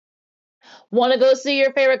Want to go see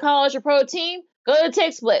your favorite college or pro team? Go to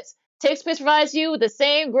TixSplits. TixSplits provides you with the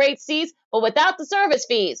same great seats, but without the service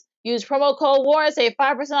fees. Use promo code WAR and save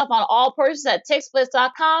 5% off on all purchases at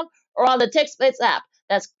TixSplits.com or on the TixSplits app.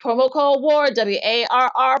 That's promo code WAR,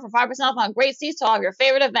 WARR, for 5% off on great seats to all of your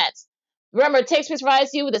favorite events. Remember, TixSplits provides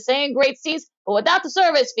you with the same great seats, but without the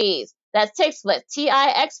service fees. That's TixSplits,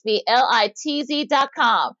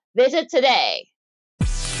 TixSplitz.com. Visit today.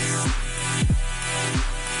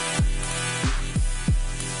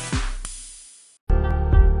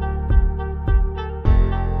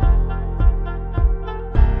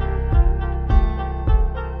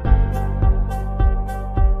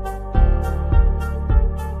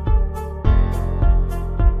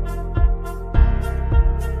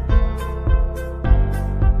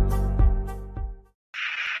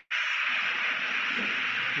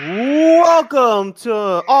 Welcome to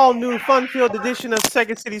an all-new fun-filled edition of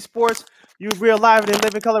Second City Sports. You real live and in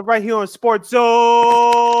living color right here on Sports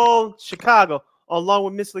Zone Chicago, along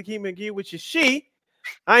with Miss Lakeem McGee, which is she.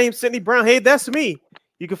 I am Sydney Brown. Hey, that's me.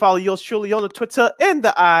 You can follow yours truly on the Twitter and the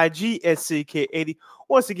IG at SidKid80.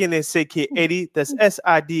 Once again, that's SidKid80. That's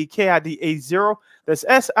SIDKID80. That's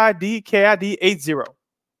SIDKID80.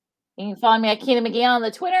 You can follow me at Keena McGee on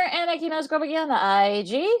the Twitter and at Keena McGee on the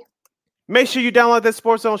IG. Make sure you download that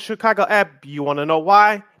Sports Zone Chicago app. You want to know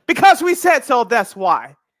why? Because we said so, that's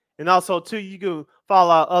why. And also, too, you can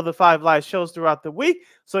follow our other 5 live shows throughout the week.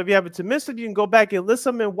 So if you happen to miss them, you can go back and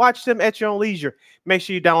listen and watch them at your own leisure. Make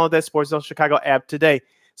sure you download that Sports Zone Chicago app today.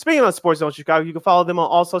 Speaking of Sports Zone Chicago, you can follow them on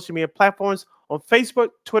all social media platforms on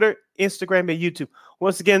Facebook, Twitter, Instagram, and YouTube.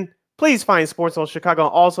 Once again, please find Sports Zone Chicago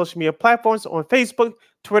on all social media platforms on Facebook,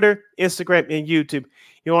 Twitter, Instagram, and YouTube.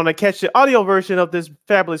 You want to catch the audio version of this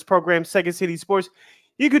fabulous program, Second City Sports,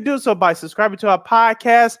 you could do so by subscribing to our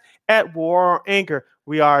podcast at War Anchor.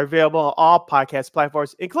 We are available on all podcast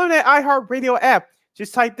platforms, including the iHeartRadio app.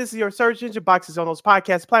 Just type this in your search engine boxes on those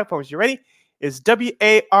podcast platforms. You ready? It's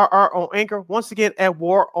WARR on Anchor. Once again, at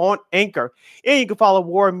War on Anchor. And you can follow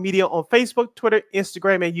War Media on Facebook, Twitter,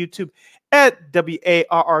 Instagram, and YouTube at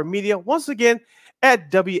WARR Media. Once again,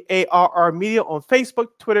 at WARR Media on Facebook,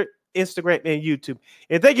 Twitter, Instagram, and YouTube.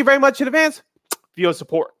 And thank you very much in advance for your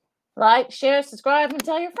support. Like, share, subscribe, and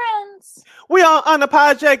tell your friends. We are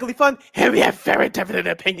unapologetically fun, and we have very definite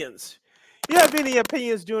opinions. If you have any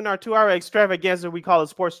opinions during our 2-hour extravaganza we call a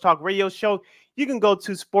Sports Talk Radio Show, you can go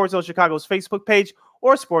to Sports Zone Chicago's Facebook page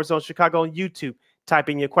or Sports Zone Chicago on YouTube. Type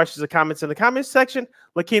in your questions or comments in the comments section.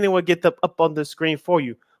 Lakina will get them up on the screen for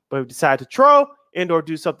you. But if you decide to troll and or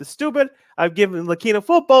do something stupid, I've given Lakina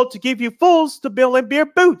full vote to give you fools to Bill and Beer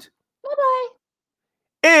boot. Bye-bye.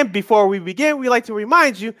 And before we begin, we'd like to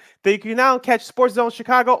remind you that you can now catch Sports Zone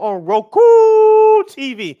Chicago on Roku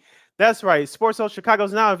TV. That's right. Sports Zone Chicago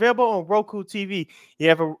is now available on Roku TV.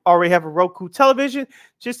 You already have a Roku television.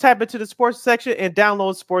 Just tap into the sports section and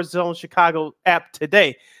download Sports Zone Chicago app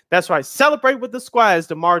today. That's right. Celebrate with the squad, as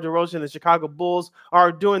DeMar DeRozan and the Chicago Bulls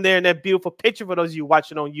are doing there in that beautiful picture for those of you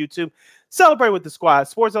watching on YouTube. Celebrate with the squad.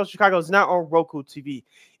 Sports Zone Chicago is now on Roku TV.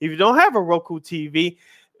 If you don't have a Roku TV,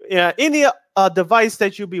 any device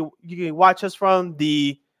that you can watch us from,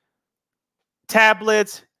 the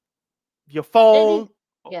tablets, your phone,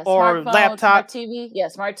 or laptop, smart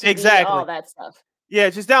TV, smart TV, exactly, all that stuff. Yeah,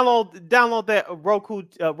 just download that Roku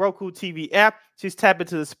TV app. Just tap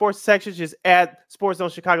into the sports section. Just add Sports Zone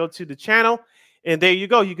Chicago to the channel, and there you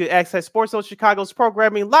go. You can access Sports Zone Chicago's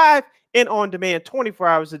programming live and on demand 24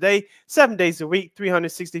 hours a day, 7 days a week,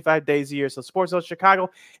 365 days a year. So Sports Zone Chicago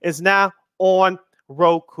is now on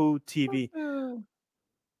Roku TV. I'm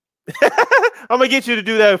gonna get you to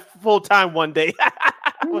do that full time one day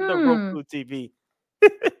with the Roku TV.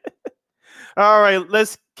 All right,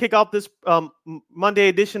 let's kick off this Monday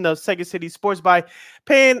edition of Second City Sports by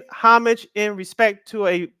paying homage and respect to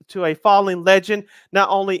a fallen legend, not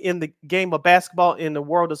only in the game of basketball, in the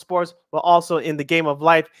world of sports, but also in the game of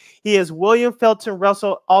life. He is William Felton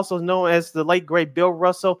Russell, also known as the late great Bill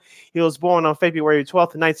Russell. He was born on February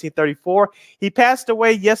 12th, 1934. He passed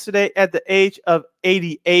away yesterday at the age of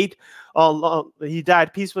 88. He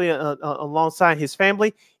died peacefully alongside his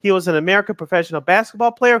family. He was an American professional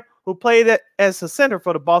basketball player who played as a center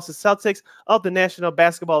for the Boston Celtics of the National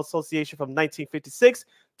Basketball Association from 1956 to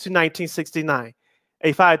 1969.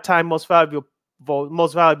 A 5-time most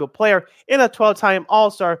valuable player and a 12-time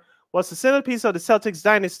All-Star, was the centerpiece of the Celtics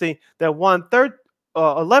dynasty that won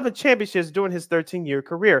 11 championships during his 13-year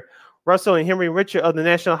career. Russell and Henry Richard of the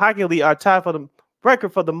National Hockey League are tied for the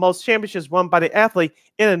record for the most championships won by the athlete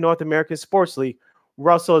in the North American Sports League.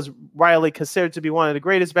 Russell is widely considered to be one of the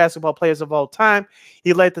greatest basketball players of all time.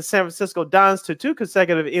 He led the San Francisco Dons to 2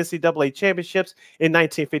 consecutive NCAA championships in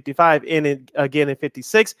 1955 and again in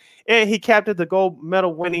 56. And he captained the gold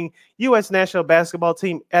medal winning U.S. national basketball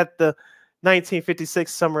team at the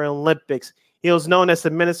 1956 Summer Olympics. He was known as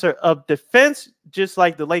the Minister of Defense, just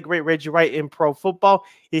like the late great Reggie Wright in pro football.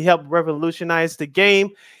 He helped revolutionize the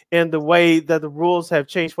game and the way that the rules have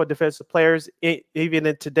changed for defensive players, even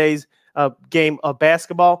in today's game of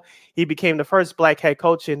basketball. He became the first black head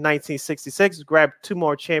coach in 1966, grabbed 2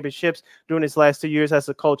 more championships during his last 2 years as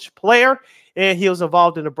a coach player, and he was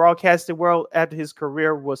involved in the broadcasting world after his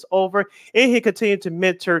career was over, and he continued to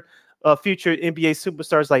mentor future NBA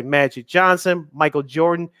superstars like Magic Johnson, Michael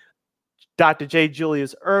Jordan, Dr. J.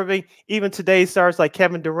 Julius Erving, even today's stars like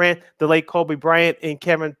Kevin Durant, the late Kobe Bryant, and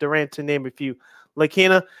Kevin Durant, to name a few.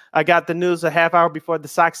 Lakina, I got the news a half hour before the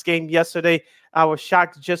Sox game yesterday. I was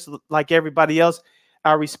shocked just like everybody else.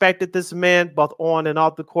 I respected this man both on and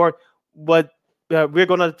off the court, but we're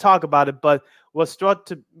going to talk about it. But what struck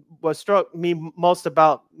me most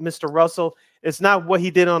about Mr. Russell is not what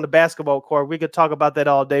he did on the basketball court. We could talk about that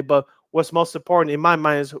all day, but what's most important in my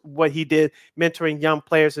mind is what he did mentoring young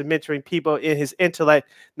players and mentoring people in his intellect,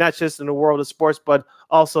 not just in the world of sports, but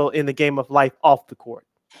also in the game of life off the court.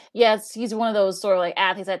 Yes, he's one of those sort of like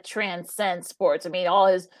athletes that transcend sports. I mean,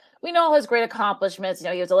 we know all his great accomplishments. You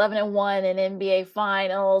know, he was 11-1 in NBA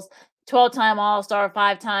Finals, 12-time All-Star,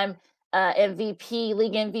 5-time MVP,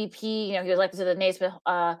 league MVP. You know, he was elected to the Naismith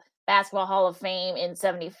Basketball Hall of Fame in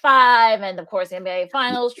 '75, and of course, the NBA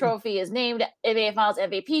Finals trophy is named NBA Finals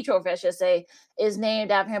MVP trophy, I should say, is named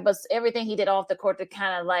after him. But everything he did off the court to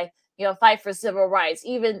kind of like, you know, fight for civil rights.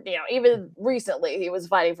 Even recently, he was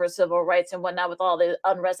fighting for civil rights and whatnot with all the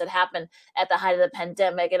unrest that happened at the height of the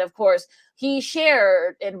pandemic. And of course, he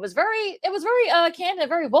shared and was very candid,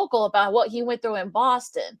 very vocal about what he went through in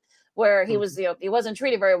Boston, where he was, he wasn't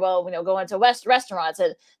treated very well, going to restaurants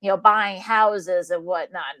and, buying houses and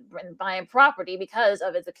whatnot, and buying property because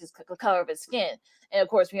of the color of his skin. And of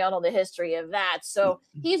course, we all know the history of that. So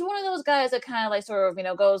he's one of those guys that kind of like sort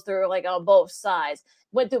of, goes through like on both sides.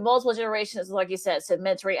 Went through multiple generations, like you said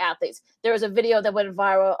mentoring athletes. There was a video that went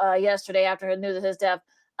viral yesterday after news of his death.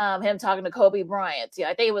 Him talking to Kobe Bryant. Yeah,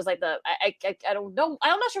 I think it was like I don't know.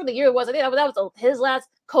 I'm not sure what the year it was. I think that was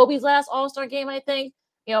Kobe's last All-Star game, I think.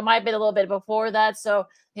 It might have been a little bit before that. So,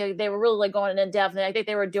 they were really like going in depth. And I think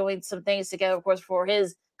they were doing some things together, of course, for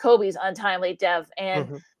Kobe's untimely death.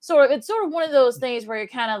 And it's sort of one of those things where you're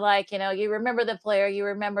kind of like, you remember the player, you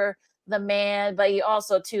remember the man, but you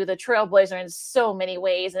also too the trailblazer in so many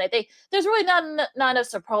ways. And I think there's really not enough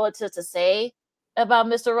superlatives to say about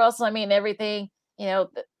Mr. Russell. I mean, everything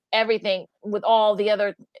with all the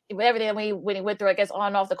other, with everything when he went through, I guess, on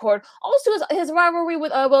and off the court. Also, his rivalry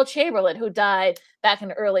with Will Chamberlain, who died back in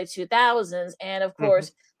the early 2000s. And of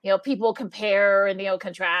course, people compare and,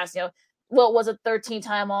 contrast, Wilt was a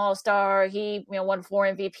 13-time All-Star. He, won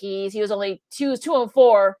 4 MVPs. He was only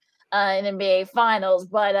 2-4 in NBA Finals.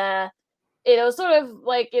 But, sort of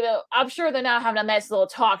like, I'm sure they're now having a nice little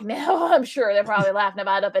talk now. I'm sure they're probably laughing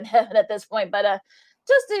about it up in heaven at this point. But,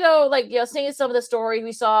 just, seeing some of the story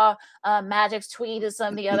we saw, Magic's tweet and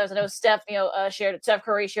some of the others. I know Steph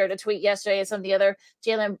Curry shared a tweet yesterday, and some of the other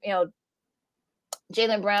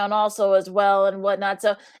Jaylen Brown also as well and whatnot.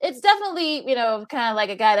 So it's definitely, kind of like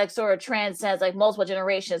a guy that sort of transcends like multiple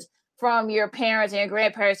generations from your parents and your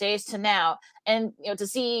grandparents' age to now. And, to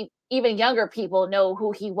see even younger people know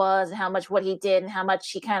who he was and how much what he did and how much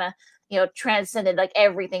he kind of, transcended like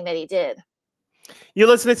everything that he did. You're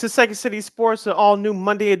listening to Second City Sports, an all-new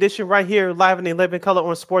Monday edition right here, live in 11 color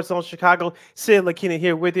on Sports Zone Chicago. Sid Lakina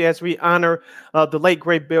here with you as we honor the late,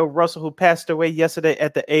 great Bill Russell, who passed away yesterday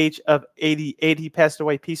at the age of 88. He passed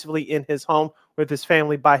away peacefully in his home with his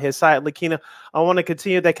family by his side. Lakina, I want to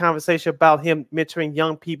continue that conversation about him mentoring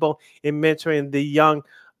young people and mentoring the young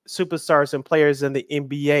superstars and players in the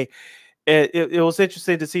NBA. It was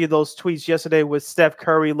interesting to see those tweets yesterday with Steph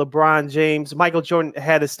Curry, LeBron James. Michael Jordan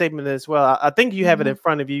had a statement as well. I think you have it in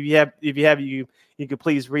front of you. If you have you could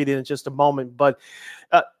please read it in just a moment. But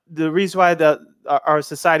the reason why our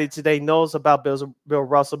society today knows about Bill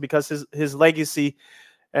Russell, because his legacy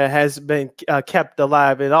has been kept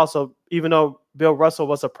alive. And also, even though Bill Russell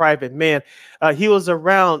was a private man, he was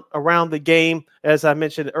around the game, as I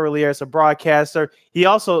mentioned earlier, as a broadcaster. He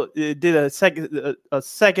also did a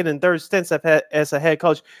second and third stints as a head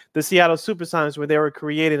coach, the Seattle Supersonics, when they were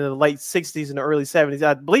created in the late 60s and the early 70s.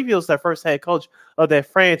 I believe he was their first head coach of that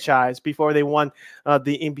franchise before they won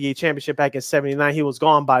the NBA championship back in '79. He was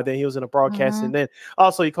gone by then. He was in a broadcast. And then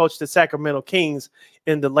also he coached the Sacramento Kings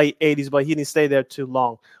in the late 80s, but he didn't stay there too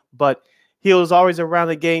long. But He was always around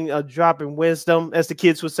the game, dropping wisdom, as the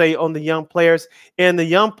kids would say, on the young players, and the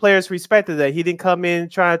young players respected that. He didn't come in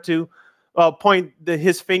trying to point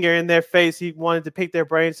his finger in their face. He wanted to pick their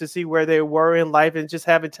brains to see where they were in life and just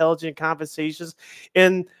have intelligent conversations.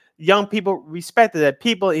 And young people respected that.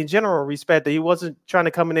 People in general respected. He wasn't trying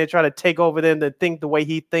to come in there try to take over them to think the way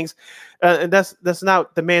he thinks, and that's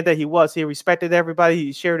not the man that he was. He respected everybody.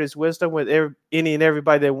 He shared his wisdom with any and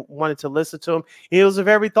everybody that wanted to listen to him. He was a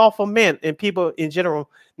very thoughtful man, and people in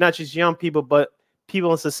general, not just young people, but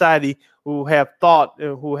people in society who have thought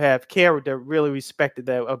and who have character, really respected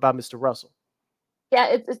that about Mr. Russell. Yeah,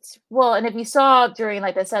 it's well, and if you saw during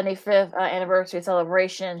like the 75th anniversary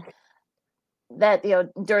celebration, that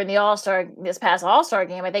during the this past All-Star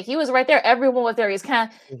game, I think he was right there. Everyone was there.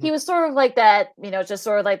 He was sort of like that, just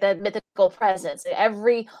sort of like that mythical presence.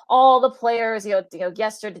 All the players,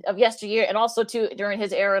 yesteryear, and also too during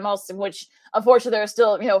his era, and also which unfortunately there are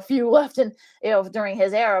still a few left in during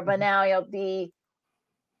his era, but now the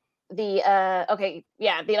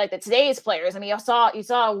today's players. I mean, you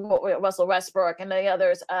saw Russell Westbrook and the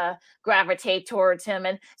others gravitate towards him,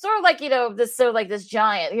 and sort of like this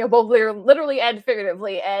giant, both literally and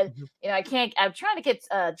figuratively. And I'm trying to get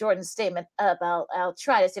Jordan's statement up. I'll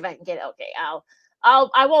try to see if I can get it. Okay,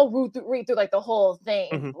 I won't read through like the whole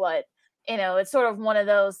thing, but it's sort of one of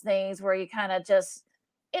those things where you kind of just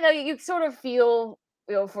you sort of feel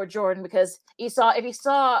for Jordan, because if you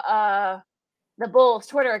saw the Bulls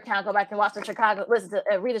Twitter account, go back and watch the Chicago,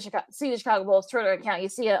 see the Chicago Bulls Twitter account, you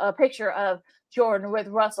see a picture of Jordan with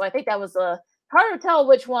Russell. I think that was hard to tell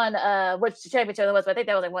which championship it was, but I think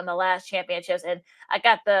that was like one of the last championships. And I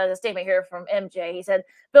got the statement here from MJ. He said,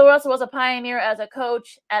 Bill Russell was a pioneer as a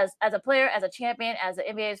coach, as a player, as a champion, as the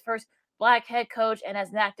NBA's first Black head coach, and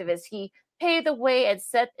as an activist. He paved the way and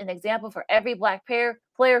set an example for every Black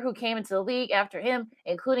player who came into the league after him,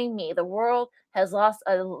 including me. The world has lost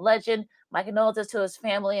a legend. My condolences to his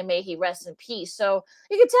family, and may he rest in peace. So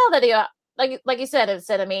you can tell that he, like you said,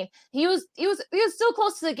 I mean, he was still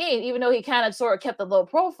close to the game, even though he kind of sort of kept a low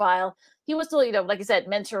profile. He was still, like you said,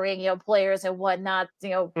 mentoring, players and whatnot,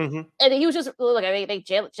 and he was just look. I think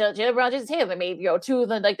Jaylen Brown, Jason Tatum, maybe two of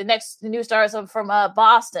the next new stars from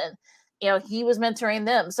Boston. He was mentoring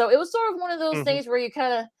them, so it was sort of one of those things where you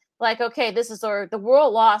kind of like, okay, this is sort of the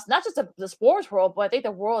world lost, not just the sports world, but I think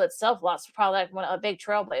the world itself lost probably like a big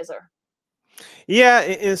trailblazer. Yeah,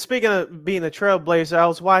 and speaking of being a trailblazer, I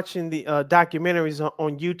was watching the documentaries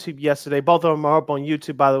on YouTube yesterday. Both of them are up on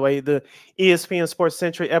YouTube, by the way. The ESPN Sports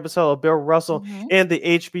Century episode of Bill Russell and the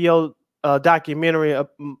HBO documentary of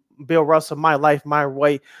Bill Russell, My Life, My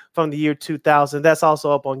Way, from the year 2000. That's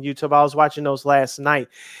also up on YouTube. I was watching those last night.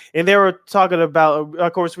 And they were talking about,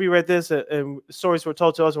 of course, we read this and stories were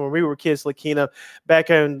told to us when we were kids, Lakina, back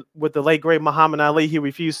in with the late, great Muhammad Ali. He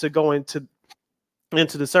refused to go into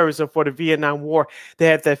the service for the Vietnam War. They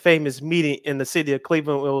had that famous meeting in the city of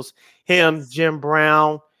Cleveland. It was him, Jim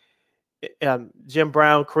Brown,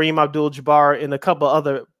 Kareem Abdul-Jabbar, and a couple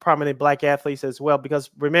other prominent Black athletes as well. Because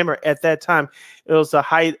remember, at that time, it was the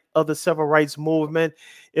height of the civil rights movement.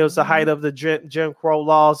 It was the height of the Jim Crow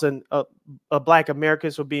laws, and Black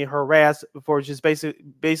Americans were being harassed for just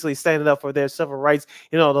basically standing up for their civil rights.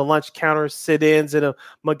 The lunch counter sit-ins and a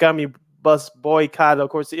Montgomery bus boycott.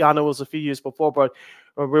 Of course, I know it was a few years before, but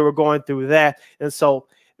we were going through that, and so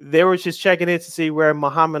they were just checking in to see where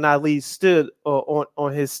Muhammad Ali stood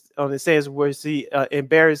on his stance, where he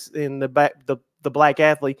embarrassed in the Black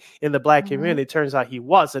athlete in the Black community. It turns out he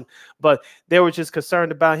wasn't, but they were just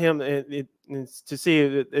concerned about him and to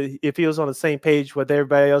see if he was on the same page with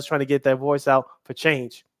everybody else trying to get that voice out for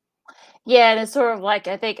change. Yeah, and it's sort of like,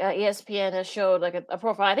 I think ESPN has showed like a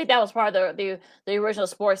profile. I think that was part of the original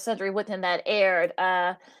Sports Century within that aired.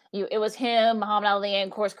 It was him, Muhammad Ali,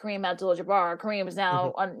 and of course Kareem Abdul-Jabbar. Kareem is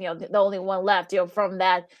now the only one left, from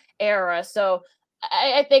that era. So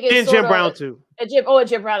I think it's Jim Brown too. And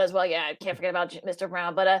Jim Brown as well. Yeah, I can't forget about Mr.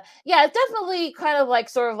 Brown. But yeah, it's definitely kind of like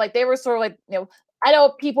sort of like they were sort of like I know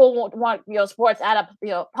people won't want sports out of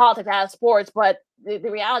politics out of sports, but the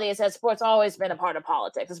reality is that sports always been a part of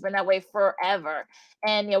politics. It's been that way forever.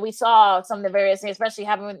 And we saw some of the various things, especially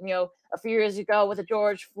happening a few years ago with the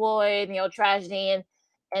George Floyd tragedy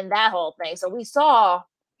and that whole thing. So we saw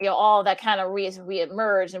all that kind of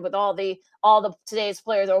reemerge, and with all the today's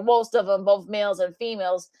players, or most of them, both males and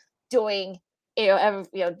females, doing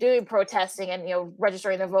doing protesting and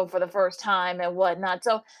registering their vote for the first time and whatnot.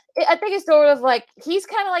 So I think it's sort of like he's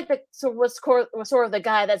kind of like sort of the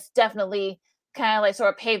guy that's definitely kind of like sort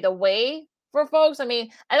of paved the way for folks. I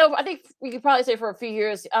mean, I think we could probably say for a few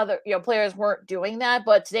years, other players weren't doing that,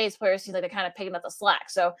 but today's players seem like they're kind of picking up the slack.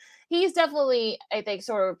 So he's definitely, I think,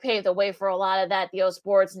 sort of paved the way for a lot of that,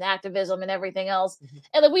 sports and activism and everything else. Mm-hmm.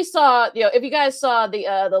 And then we saw, if you guys saw the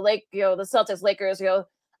the Celtics Lakers,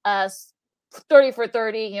 30 for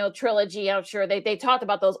 30, trilogy. I'm sure they talked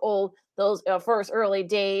about those first early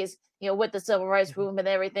days, with the civil rights movement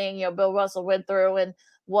and everything, Bill Russell went through and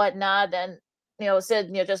whatnot. And,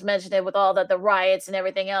 Sid, just mentioned it with all the riots and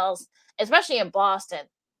everything else, especially in Boston.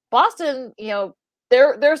 Boston,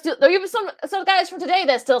 there's even some guys from today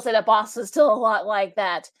that still say that Boston's still a lot like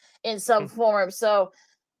that in some form. So,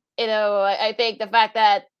 I think the fact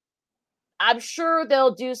that I'm sure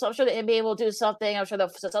they'll do so. I'm sure the NBA will do something. I'm sure the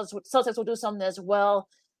Celtics will do something as well.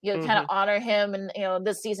 Kind of honor him, and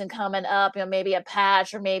this season coming up, maybe a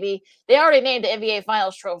patch, or maybe they already named the NBA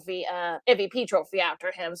Finals trophy, MVP trophy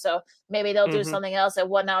after him. So maybe they'll do something else and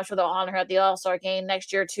whatnot. I'm sure they'll honor her at the All-Star game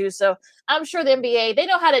next year too. So I'm sure the NBA they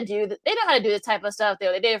know how to do this type of stuff. They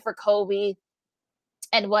did it for Kobe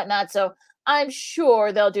and whatnot. So I'm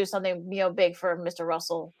sure they'll do something big for Mr.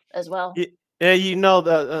 Russell as well.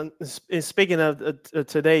 Yeah, speaking of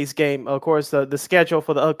today's game, of course, the schedule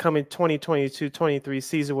for the upcoming 2022-23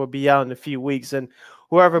 season will be out in a few weeks. And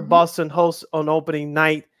whoever Boston hosts on opening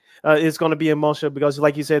night is going to be emotional because,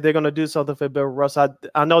 like you said, they're going to do something for Bill Russell.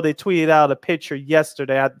 I know they tweeted out a picture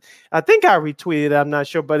yesterday. I think I retweeted it. I'm not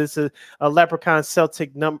sure, but it's a leprechaun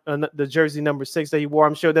Celtic the jersey number 6 that he wore.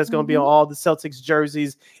 I'm sure that's going to be on all the Celtics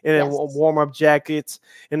jerseys and warm-up jackets,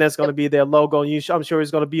 and that's going to be their logo. And I'm sure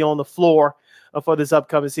it's going to be on the floor for this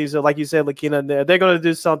upcoming season. Like you said, Lakina, they're going to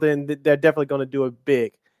do something. They're definitely going to do it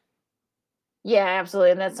big. Yeah,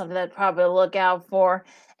 absolutely. And that's something that probably look out for.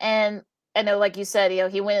 And I know, like you said,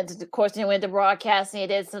 he went into broadcasting. He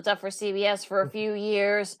did some stuff for CBS for a few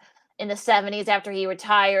years in the 70s after he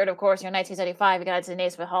retired. Of course, 1975, he got into the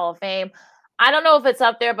Naismith Hall of Fame. I don't know if it's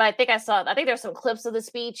up there, but I think there's some clips of the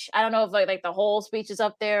speech. I don't know if like the whole speech is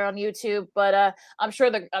up there on YouTube, but I'm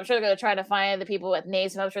sure they're going to try to find the people at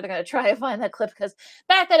Naismith. I'm sure they're going to try to find that clip because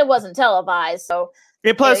back then it wasn't televised. So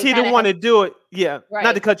and plus he didn't want to do it. Yeah, right.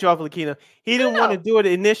 Not to cut you off, Lakina. He didn't want to do it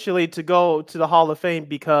initially to go to the Hall of Fame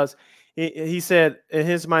because he said in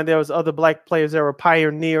his mind there was other black players that were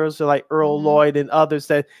pioneers like Earl Lloyd and others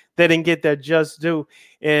that they didn't get their just due.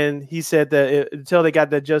 And he said that until they got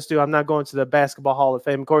their just due, I'm not going to the Basketball Hall of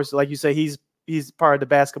Fame. Of course, like you say, he's part of the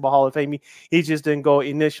Basketball Hall of Fame. He just didn't go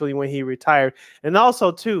initially when he retired. And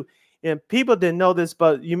also, too, and people didn't know this,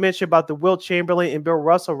 but you mentioned about the Wilt Chamberlain and Bill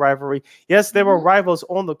Russell rivalry. Yes, they were rivals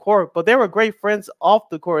on the court, but they were great friends off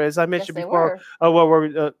the court, as I mentioned before.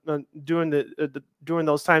 During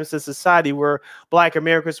those times in society where Black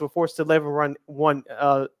Americans were forced to live in one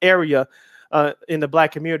area in the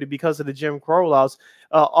Black community because of the Jim Crow laws.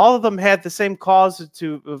 All of them had the same cause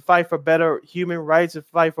to fight for better human rights and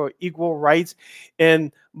fight for equal rights,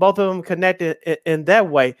 and both of them connected in that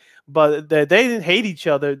way. But they didn't hate each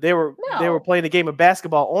other. They were playing a game of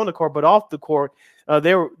basketball on the court, but off the court,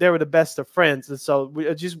 they were the best of friends. And so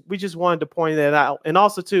we just wanted to point that out. And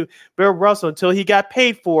also too, Bill Russell, until he got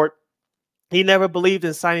paid for it, he never believed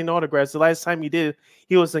in signing autographs. The last time he did it,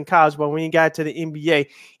 he was in college, but when he got to the NBA,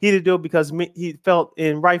 he didn't do it because he felt,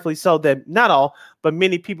 and rightfully so, that not all, but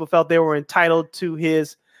many people felt they were entitled to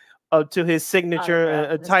his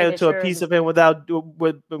signature, entitled to a piece of him without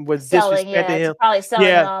disrespecting him. Probably selling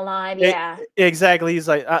it online. Yeah, exactly. He's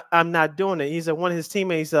like, I'm not doing it. He said one of his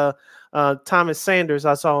teammates, Thomas Sanders,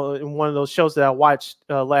 I saw in one of those shows that I watched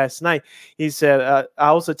last night. He said,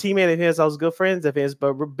 I was a teammate of his. I was good friends of his,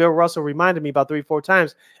 but Bill Russell reminded me about 3-4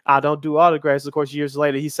 times, I don't do autographs. Of course, years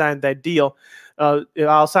later, he signed that deal.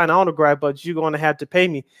 I'll sign an autograph, but you're going to have to pay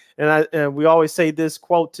me. And we always say this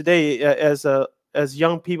quote today as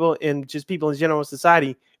young people and just people in general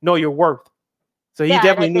society, know your worth. So he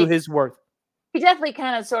definitely knew his worth. He definitely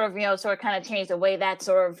kind of changed the way that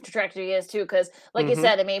sort of trajectory is too. Because like you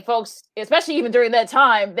said, I mean, folks, especially even during that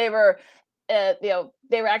time, they were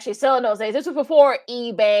actually selling those days. This was before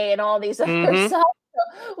eBay and all these other stuff.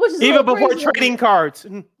 Which is even before trading cards.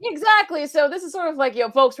 Exactly. So this is sort of like,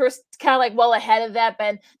 folks were kind of like well ahead of that.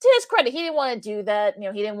 And to his credit, he didn't want to do that.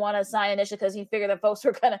 He didn't want to sign initially because he figured that folks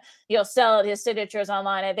were going to, sell his signatures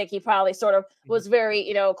online. I think he probably sort of was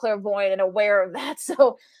very, clairvoyant and aware of that.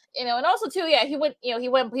 So, and also too,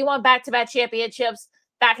 he won back-to-back championships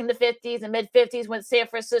back in the 50s and mid-50s when San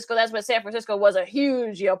Francisco. That's when San Francisco was a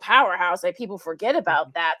huge, powerhouse. Like people forget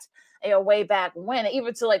about that. way back when,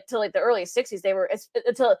 even to like the early 60s, they were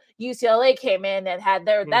until UCLA came in and had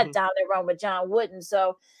that dominant run with John Wooden.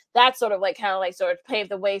 So that's sort of like kind of like sort of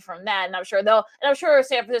paved the way from that. And I'm sure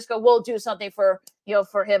San Francisco will do something for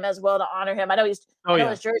him as well to honor him. I know his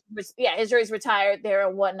jersey's retired there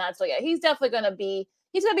and whatnot. So yeah, he's definitely going to be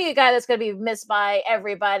a guy that's going to be missed by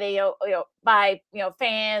everybody, by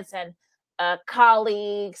fans and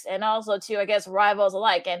colleagues, and also to, I guess, rivals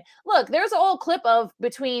alike. And look, there's an old clip of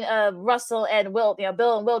between Russell and Wilt,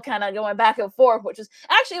 Bill and Wilt kind of going back and forth, which is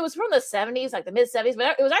actually, it was from the 70s, like the mid 70s,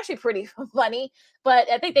 but it was actually pretty funny. But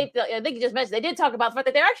I think you just mentioned, they did talk about the fact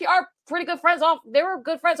that they actually are pretty good friends they were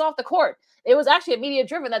good friends off the court. It was actually media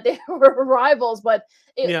driven that they were rivals, but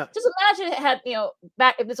just imagine it had,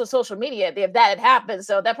 back if this was social media, if that had happened.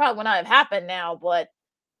 So that probably would not have happened now, but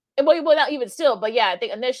well, not even still, but yeah, I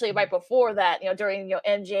think initially right before that, during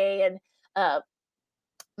MJ and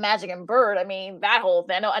Magic and Bird, I mean, that whole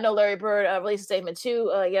thing. I know Larry Bird released a statement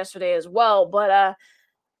too yesterday as well, but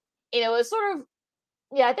it's sort of,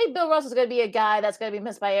 I think Bill Russell's going to be a guy that's going to be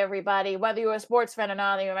missed by everybody, whether you're a sports fan or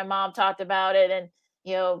not. My mom talked about it, and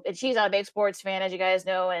and she's not a big sports fan, as you guys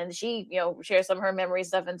know, and she shares some of her memories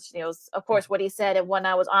stuff, and of course what he said and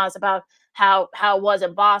whatnot was honest about how it was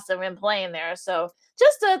in Boston when playing there. So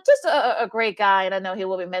just a great guy, and I know he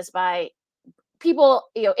will be missed by people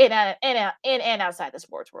in and outside the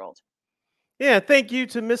sports world. Yeah, thank you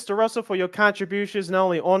to Mr. Russell for your contributions, not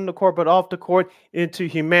only on the court, but off the court, into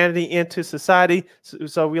humanity, into society.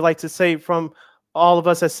 So we like to say from all of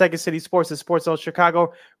us at Second City Sports and Sports Zone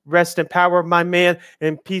Chicago, rest in power, my man,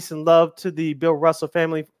 and peace and love to the Bill Russell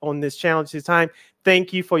family on this challenging time.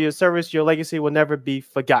 Thank you for your service. Your legacy will never be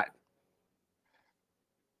forgotten.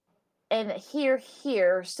 And here.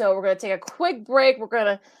 So we're going to take a quick break. We're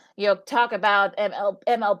going to, talk about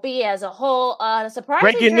MLB as a whole.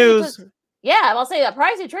 Surprising breaking news. I'll say that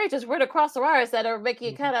pricey trade just went across the wires that are making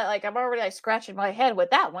you kind of like, I'm already like scratching my head with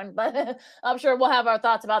that one, but I'm sure we'll have our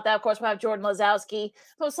thoughts about that. Of course, we'll have Jordan Lazowski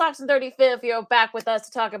from Sox and 35th, back with us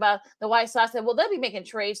to talk about the White Sox, and will they be making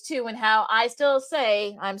trades too, and how I'm still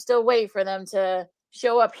waiting for them to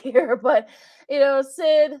show up here. But,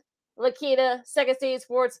 Sid, Lakita, Second City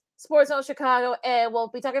Sports Zone Chicago, and we'll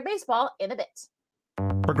be talking baseball in a bit.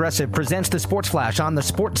 Progressive presents the Sports Flash on the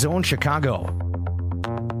Sports Zone Chicago.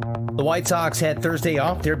 The White Sox had Thursday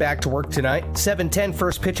off. They're back to work tonight. 7:10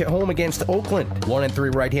 first pitch at home against Oakland.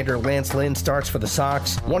 1-3 right-hander Lance Lynn starts for the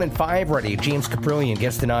Sox. 1-5 righty James Caprillion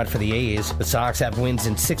gets the nod for the A's. The Sox have wins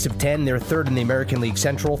in 6 of 10. They're third in the American League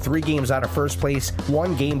Central. 3 games out of first place.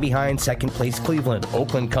 1 game behind second place Cleveland.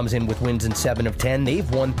 Oakland comes in with wins in 7 of 10. They've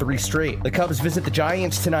won 3 straight. The Cubs visit the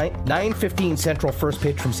Giants tonight. 9:15 Central first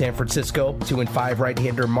pitch from San Francisco. 2-5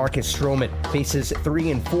 right-hander Marcus Stroman faces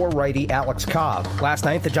 3-4 righty Alex Cobb. Last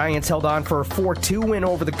night, the Giants held on for a 4-2 win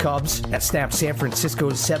over the Cubs that snapped San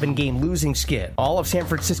Francisco's 7-game losing skid. All of San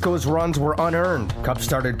Francisco's runs were unearned. Cubs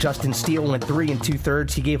starter Justin Steele went 3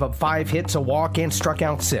 2/3. He gave up 5 hits, a walk, and struck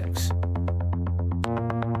out 6.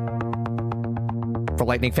 For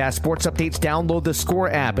lightning fast sports updates, download the Score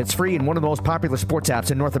app. It's free and one of the most popular sports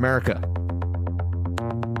apps in North America.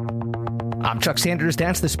 I'm Chuck Sanders.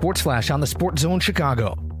 That's the Sports Flash on the Sports Zone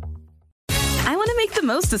Chicago. I want to make the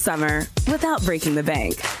most of summer without breaking the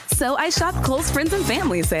bank. So I shopped Kohl's Friends and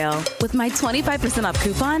Family sale. With my 25% off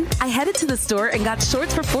coupon, I headed to the store and got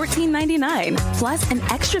shorts for $14.99, plus an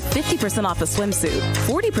extra 50% off a swimsuit,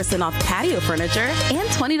 40% off patio furniture, and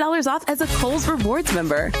 $20 off as a Kohl's Rewards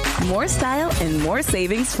member. More style and more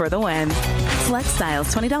savings for the win. Select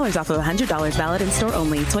styles, $20 off of $100 valid in store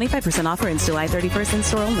only. 25% offer ends July 31st in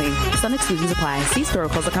store only. Some exclusions apply. See store or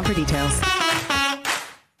Kohl's.com for details.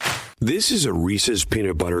 This is a Reese's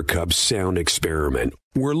Peanut Butter Cup sound experiment.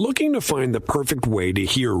 We're looking to find the perfect way to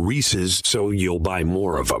hear Reese's so you'll buy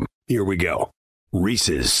more of them. Here we go.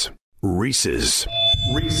 Reese's. Reese's.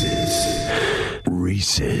 Reese's.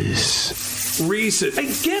 Reese's. Reese's.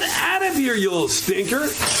 Hey, get out of here, you little stinker.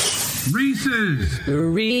 Reese's.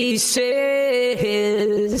 Reese's.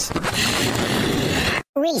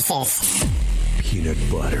 Reese's. Peanut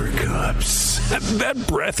Butter Cups. That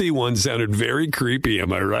breathy one sounded very creepy,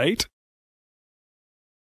 am I right?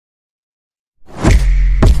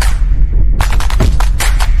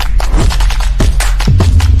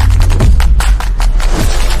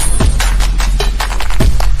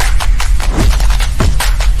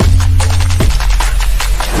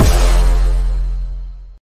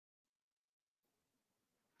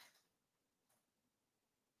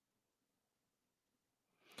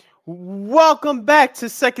 Welcome back to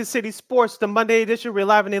Second City Sports, the Monday edition. We're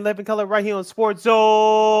live in 11 color right here on Sports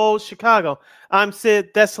Zone Chicago. I'm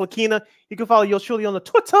Sid, that's Lakina. You can follow yours truly on the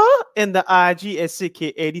Twitter and the IG at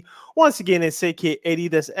SidKid80. Once again, it's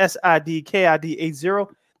SidKid80. That's SIDKID80.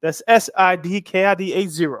 That's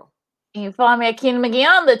SIDKID80. You can follow me at Keenan McGee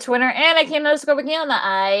on the Twitter and at Keenan_McGee on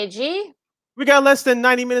the IG. We got less than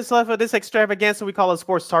 90 minutes left of this extravaganza we call a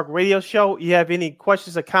Sports Talk Radio Show. You have any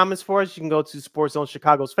questions or comments for us, you can go to Sports Zone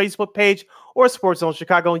Chicago's Facebook page or Sports Zone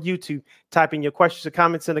Chicago on YouTube. Type in your questions or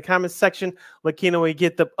comments in the comments section. Lakina will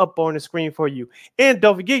get them up on the screen for you. And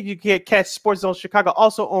don't forget, you can catch Sports Zone Chicago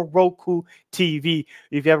also on Roku TV.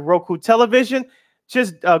 If you have Roku television,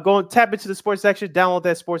 just go and tap into the sports section, download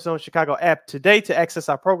that Sports Zone Chicago app today to access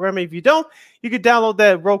our programming. If you don't, you can download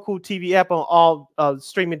that Roku TV app on all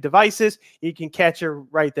streaming devices. You can catch it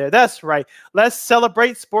right there. That's right. Let's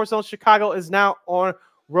celebrate. Sports Zone Chicago is now on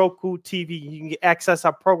Roku TV. You can access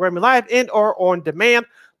our programming live and or on demand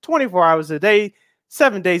 24 hours a day,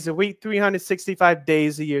 7 days a week, 365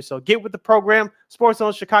 days a year. So get with the program. Sports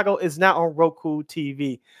Zone Chicago is now on Roku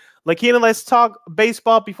TV. Lakina, let's talk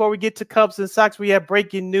baseball before we get to Cubs and Sox. We have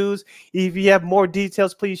breaking news. If you have more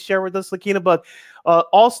details, please share with us, Lakina. But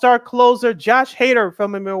all-star closer Josh Hader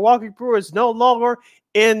from the Milwaukee Brewers no longer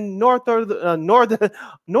in north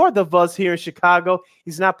of us here in Chicago.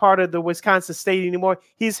 He's not part of the Wisconsin State anymore.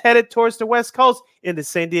 He's headed towards the West Coast in the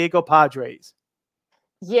San Diego Padres.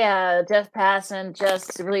 Yeah, Jeff Passan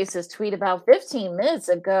just released his tweet about 15 minutes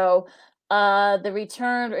ago. The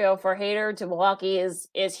return, for Hader to Milwaukee is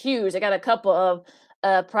huge. They got a couple of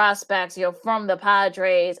prospects, from the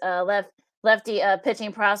Padres. Lefty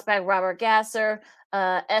pitching prospect Robert Gasser,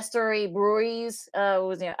 Esteury Ruiz,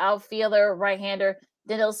 was outfielder, right-hander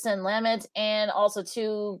Dinelson Lamet, and also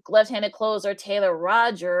two left-handed closer Taylor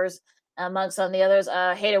Rogers, amongst some of the others.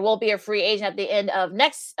 Hader will be a free agent at the end of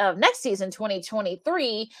next season,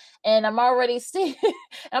 2023, and I'm already seeing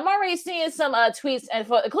some tweets, and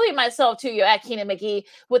including myself too, at Keenan McGee,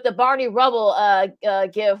 with the Barney Rubble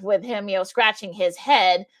gif with him, scratching his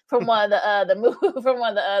head from one of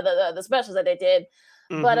the specials that they did.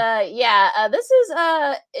 Mm-hmm. But this is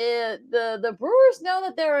the Brewers know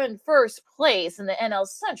that they're in first place in the NL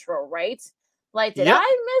Central, right? Like, did I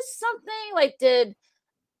miss something?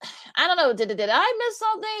 I don't know. Did I miss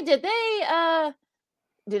something?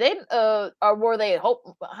 Or were they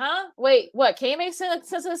Wait, what? Can you make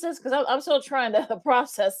sense of this? Because I'm still trying to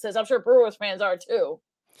process this. I'm sure Brewers fans are too.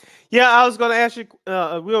 Yeah, I was going to ask you,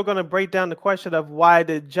 we were going to break down the question of why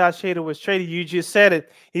did Josh Hader was traded. You just said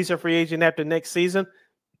it. He's a free agent after next season.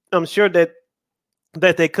 I'm sure that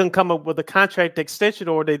they couldn't come up with a contract extension,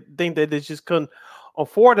 or they think that they just couldn't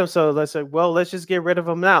afford him. So let's say, well, let's just get rid of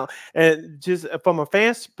him now. And just from a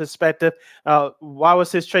fan's perspective, why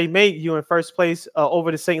was his trade made? You in first place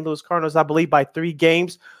over the St. Louis Cardinals, I believe, by 3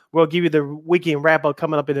 games. We'll give you the weekend wrap-up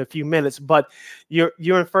coming up in a few minutes. But you're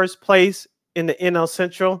in first place in the NL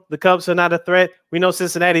Central. The Cubs are not a threat. We know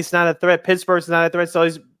Cincinnati's not a threat. Pittsburgh's not a threat. So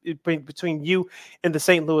it's between you and the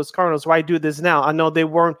St. Louis Cardinals. Why do this now? I know they're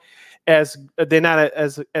not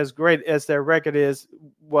as great as their record is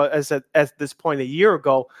at this point a year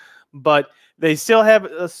ago, but they still have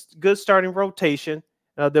a good starting rotation.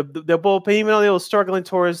 The bullpen, even though they were struggling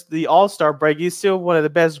towards the All-Star break, he's still one of the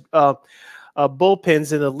best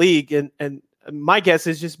bullpens in the league. And my guess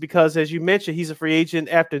is just because, as you mentioned, he's a free agent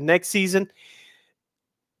after next season.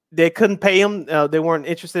 They couldn't pay him. They weren't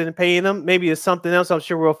interested in paying him. Maybe it's something else. I'm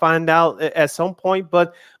sure we'll find out at some point.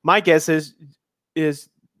 But my guess is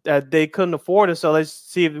that they couldn't afford him. So let's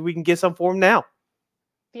see if we can get some for him now.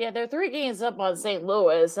 Yeah, they're 3 games up on St.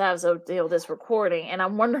 Louis as of this recording, and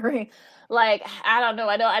I'm wondering, I don't know.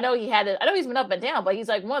 I know he's been up and down, but he's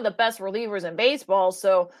one of the best relievers in baseball.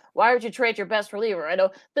 So why would you trade your best reliever? I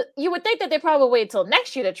know you would think that they probably wait till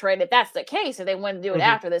next year to trade if that's the case, if they want to do it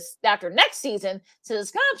after next season, so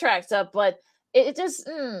his contract's up. But it just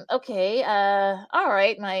okay. All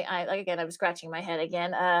right. I'm scratching my head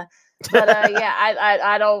again. But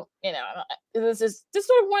I don't. This is just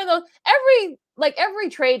sort of one of those every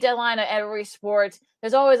trade deadline of every sport.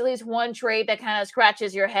 There's always at least one trade that kind of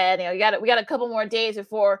scratches your head. We got a couple more days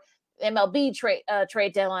before MLB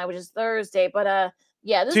trade deadline, which is Thursday. But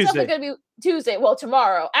this is definitely going to be Tuesday. Well,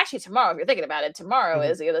 tomorrow. Actually, tomorrow, if you're thinking about it, tomorrow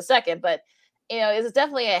is the 2nd. But it's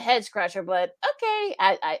definitely a head scratcher. But okay,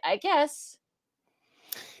 I guess.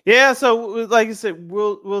 Yeah, so like I said,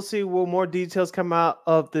 we'll see. Will more details come out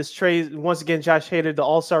of this trade? Once again, Josh Hader, the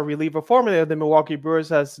All-Star reliever, formerly of the Milwaukee Brewers,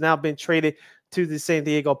 has now been traded to the San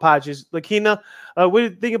Diego Padres. Lakina, what do you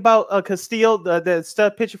think about Castillo, the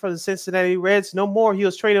stud pitcher for the Cincinnati Reds? No more. He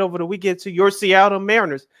was traded over the weekend to your Seattle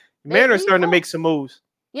Mariners. Mariners starting to make some moves.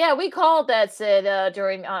 Yeah, we called that Sid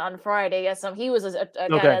during on Friday. Yes, he was a guy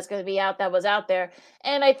Okay. that's going to be out that was out there,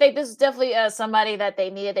 and I think this is definitely somebody that they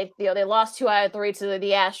needed. They lost 2 out of 3 to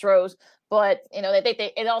the Astros, but they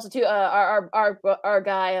think and also too our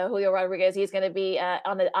guy Julio Rodriguez, he's going to be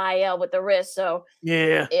on the IL with the wrist, so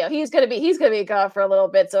Yeah. he's gonna be gone for a little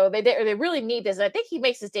bit. So they really need this. I think he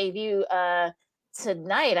makes his debut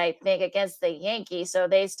tonight, I think, against the Yankees. So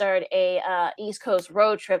they start a East Coast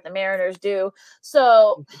road trip. The Mariners do.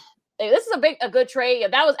 So this is a good trade.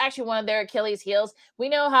 That was actually one of their Achilles heels. We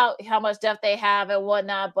know how much depth they have and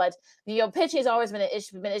whatnot, but pitching has always been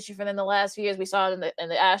an issue for them the last few years. We saw it in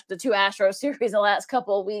the 2 Astros series in the last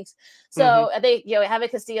couple of weeks. So I think having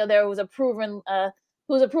Castillo there who's a proven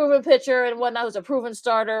pitcher and whatnot, who's a proven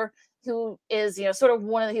starter, who is sort of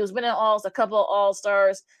he was winning a couple of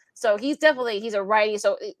All-Stars. So he's a righty.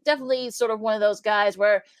 So definitely sort of one of those guys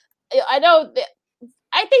where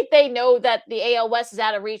I think they know that the AL West is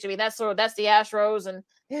out of reach. I mean, that's the Astros, and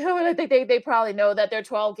I think they probably know that they're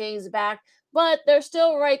 12 games back, but they're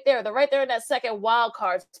still right there. They're right there in that second wild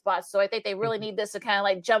card spot. So I think they really need this to kind of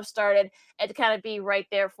like jumpstart it and to kind of be right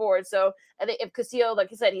there for it. So I think if Castillo,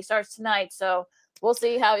 like you said, he starts tonight, so we'll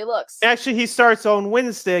see how he looks. Actually, he starts on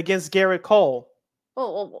Wednesday against Garrett Cole.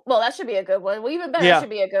 Well, that should be a good one. Well, even better, should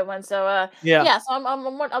be a good one. So, so I'm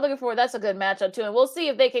looking forward. That's a good matchup too, and we'll see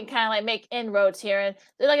if they can kind of like make inroads here. And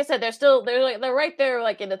like I said, they're right there,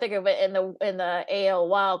 like in the thick of it in the AL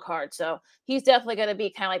wild card. So he's definitely going to be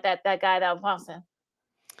kind of like that guy that I'm passing.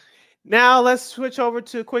 Now let's switch over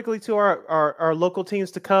quickly to our local teams,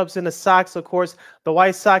 the Cubs and the Sox. Of course, the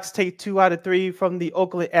White Sox take 2 out of 3 from the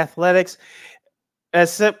Oakland Athletics.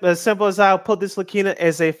 As simple as I'll put this, Lakina,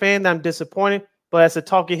 as a fan, I'm disappointed. But as a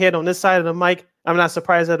talking head on this side of the mic, I'm not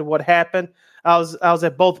surprised at what happened. I was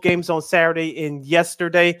at both games on Saturday and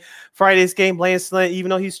yesterday. Friday's game, Lance Lynn, even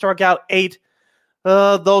though he struck out 8,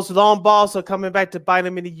 those long balls are coming back to bite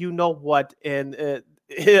him in the you-know-what. And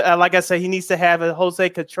like I said, he needs to have a Jose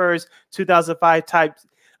Contreras 2005 type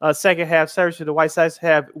second half surge so the White Sox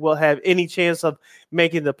will have any chance of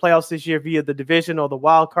making the playoffs this year via the division or the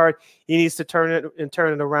wild card. He needs to turn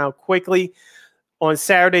it around quickly. On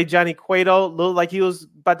Saturday, Johnny Cueto looked like he was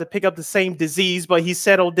about to pick up the same disease, but he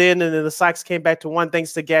settled in, and then the Sox came back to one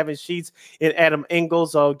thanks to Gavin Sheets and Adam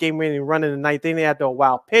Engels, game-winning run in the ninth inning after a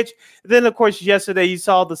wild pitch. Then, of course, yesterday you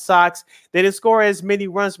saw the Sox. They didn't score as many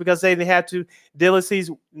runs because they didn't have to.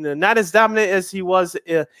 Dylan not as dominant as he was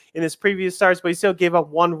in his previous starts, but he still gave up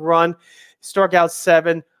 1 run, struck out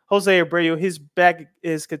 7. Jose Abreu, his back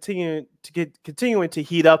is continuing to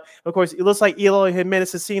heat up. Of course, it looks like Eloy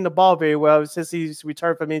Jimenez has seen the ball very well since he's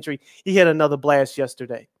returned from injury. He hit another blast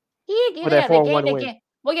yesterday.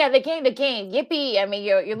 The game. Yippee! I mean,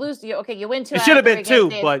 you lose. You win 2. It should have been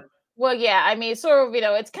 2, but well, yeah. I mean, sort of.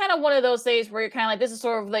 It's kind of one of those days where you're kind of like, this is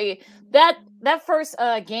sort of that first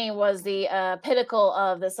game was the pinnacle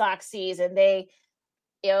of the Sox season. They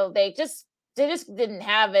just didn't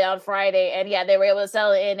have it on Friday, and they were able to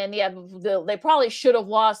sell it in, and they probably should have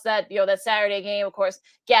lost that that Saturday game. Of course,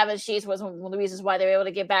 Gavin Sheets was one of the reasons why they were able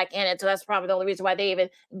to get back in it, so that's probably the only reason why they even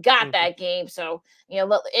got that game. So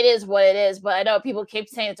it is what it is. But I know people keep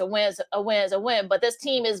saying it's a win is a win, but this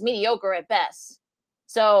team is mediocre at best.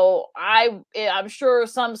 So I'm sure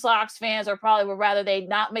some Sox fans would rather they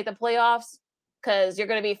not make the playoffs, because you're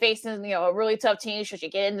going to be facing a really tough team. Should you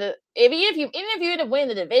get into even if you end up winning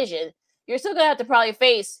the division, you're still going to have to probably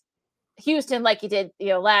face Houston like you did,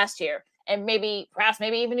 last year, and perhaps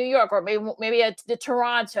even New York, or maybe the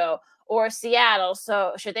Toronto or Seattle.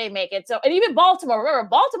 So should they make it? So, and even Baltimore. Remember,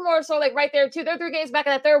 Baltimore is sort of like right there too. They're 3 games back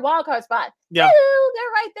in that 3rd wild card spot. Yeah,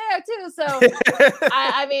 they're right there too. So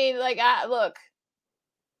I mean, look,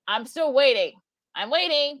 I'm still waiting. I'm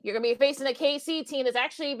waiting. You're going to be facing a KC team that's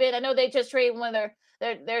actually been. I know they just traded one of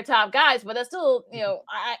their top guys, but that's still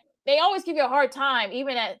they always give you a hard time,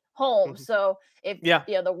 even at home. So if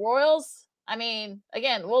the Royals, I mean,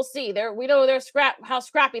 again, we'll see. We know how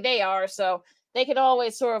scrappy they are. So they could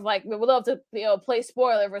always sort of we would love to play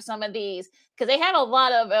spoiler for some of these, because they had a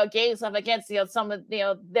lot of games up against some of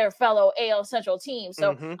their fellow AL Central teams.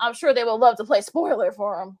 So I'm sure they will love to play spoiler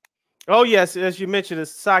for them. Oh, yes. As you mentioned, the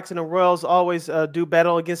Sox and the Royals always do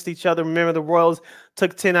battle against each other. Remember, the Royals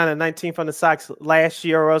took 10 out of 19 from the Sox last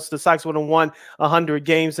year, or else the Sox would have won 100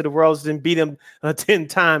 games, and the Royals didn't beat them 10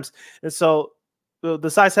 times. And so the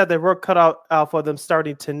Sox have their work cut out for them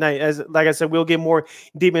starting tonight. Like I said, we'll get more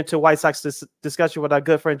deep into White Sox discussion with our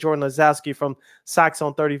good friend Jordan Lazowski from Sox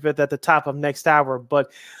on 35th at the top of next hour.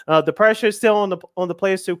 But the pressure is still on the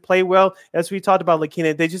players to play well. As we talked about,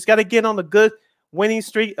 Lakina, they just got to get on the good winning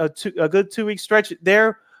streak, a good 2-week stretch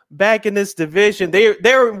there back in this division.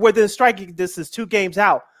 They're within striking distance, 2 games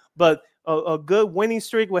out, but a good winning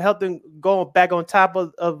streak will help them go back on top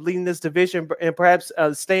of leading this division and perhaps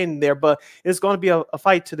staying there. But it's going to be a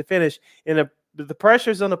fight to the finish. And the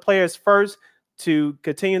pressure's on the players first to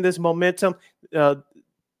continue this momentum.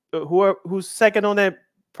 Who's second on that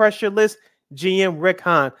pressure list? GM Rick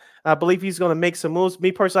Hahn. I believe he's going to make some moves.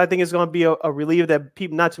 Me personally, I think it's going to be a reliever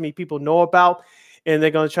that not too many people know about, and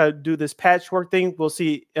they're going to try to do this patchwork thing. We'll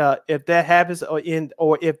see if that happens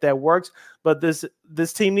or if that works. But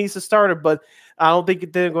this team needs a starter, but I don't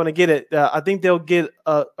think they're going to get it. I think they'll get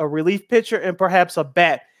a relief pitcher and perhaps a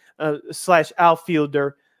bat /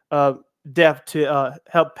 outfielder depth to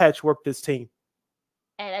help patchwork this team.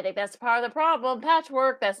 And I think that's part of the problem.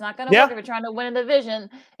 Patchwork. That's not going to work if you're trying to win a division.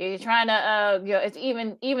 You're trying to, it's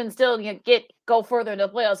even still go further into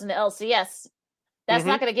the playoffs in the LCS. That's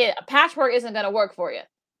not going to get a patchwork. Isn't going to work for you.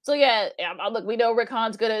 So look, we know Rick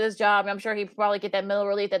Hahn's good at his job. I'm sure he probably get that middle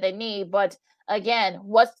relief that they need. But again,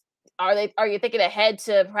 are you thinking ahead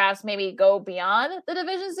to perhaps maybe go beyond the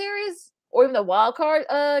division series or even the wild card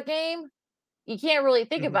game? You can't really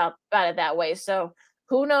think about it that way. So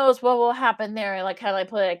who knows what will happen there, and kind of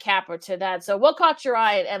put a capper to that. So what caught your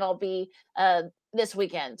eye at MLB this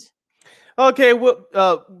weekend? Okay,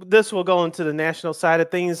 well, this will go into the national side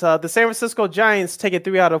of things. The San Francisco Giants taking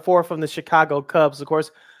 3 out of 4 from the Chicago Cubs. Of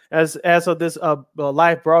course, as of this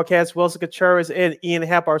live broadcast, Wilson Contreras and Ian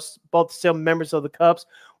Happ are both still members of the Cubs.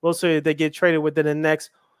 We'll see if they get traded within the next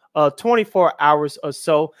 24 hours or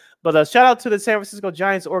so. But shout out to the San Francisco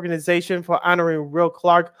Giants organization for honoring Will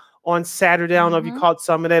Clark on Saturday. I don't know if you caught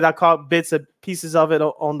some of that. I caught bits and pieces of it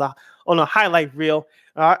on a highlight reel.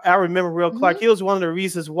 I remember Will Clark. He was one of the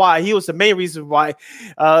reasons why. He was the main reason why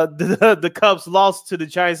the Cubs lost to the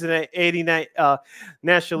Giants in that 89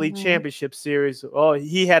 National League Championship Series. Oh,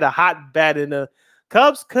 he had a hot bat, and the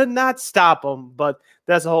Cubs could not stop him. But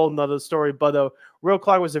that's a whole nother story. But Will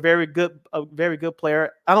Clark was a very good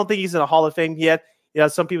player. I don't think he's in the Hall of Fame yet. Yeah,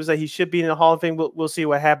 some people say he should be in the Hall of Fame. We'll see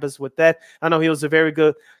what happens with that. I know he was a very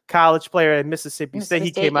good college player at Mississippi State.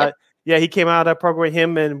 He came out. Yeah, he came out of that program.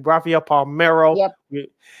 Him and Rafael Palmeiro. Yep.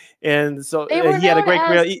 And so he had a great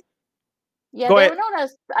career. Yeah, they were known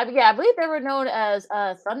as. I believe they were known as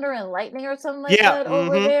Thunder and Lightning or something like that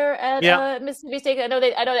over there at Mississippi State. I know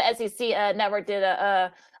the SEC network did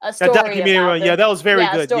a story. That was very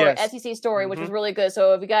good. Story, SEC story, which was really good.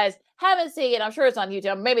 So if you guys haven't seen it, I'm sure it's on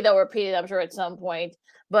YouTube. Maybe they'll repeat it. I'm sure at some point.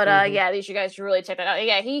 But at least you guys should really check that out.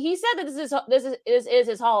 Yeah, he said that this is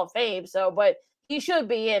his Hall of Fame. So, but he should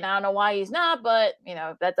be, and I don't know why he's not. But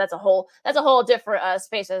that's a whole different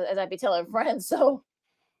space, as I'd be telling friends. So.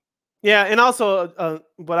 Yeah, and also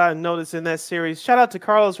what I noticed in that series, shout out to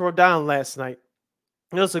Carlos Rodon last night.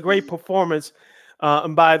 It was a great performance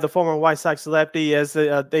by the former White Sox lefty as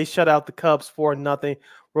they shut out the Cubs 4-0.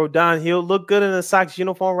 Rodon, he'll look good in a Sox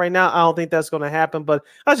uniform right now. I don't think that's going to happen, but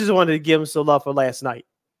I just wanted to give him some love for last night.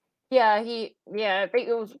 Yeah, I think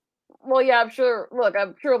it was. Well, yeah, I'm sure. Look,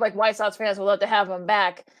 I'm sure White Sox fans would love to have him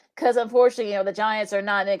back. Because unfortunately, the Giants are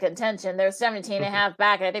not in contention. They're 17 and a half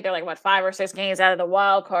back, and I think they're 5 or 6 games out of the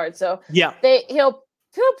wild card. So he'll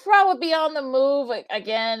probably be on the move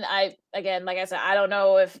again. Like I said, I don't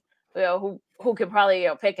know if who could probably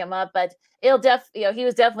pick him up, but he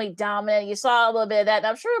was definitely dominant. You saw a little bit of that, and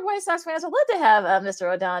I'm sure White Sox fans would love to have Mr.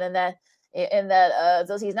 Rodon in that.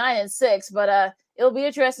 So he's 9-6, but it'll be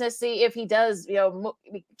interesting to see if he does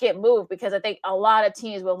get moved, because I think a lot of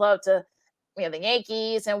teams would love to. The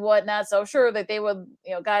Yankees and whatnot. So sure that they would,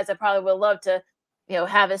 guys that probably would love to,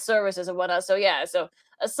 have his services and whatnot. So yeah, so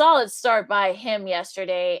a solid start by him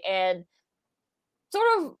yesterday, and sort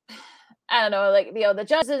of, I don't know, the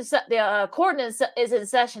judge, the court is in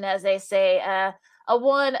session, as they say. A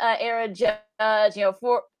Aaron Judge, I think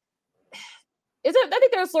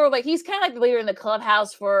they're sort of he's kind of the leader in the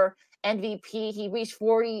clubhouse for MVP. He reached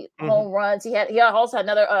 40 home runs. He also had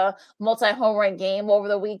another multi-home run game over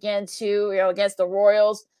the weekend too, against the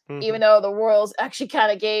Royals, even though the Royals actually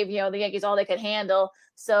kind of gave, the Yankees all they could handle.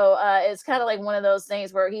 So it's kind of one of those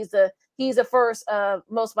things where he's the first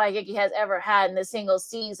most by Yankee has ever had in a single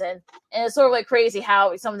season. And it's sort of crazy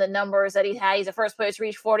how some of the numbers that he had. He's the first player to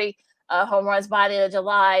reach 40 home runs by the end of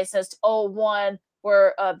July since 2001,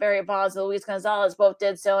 where Barry Bonds and Luis Gonzalez both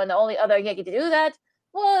did so. And the only other Yankee to do that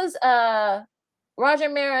was Roger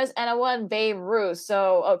Maris and Babe Ruth.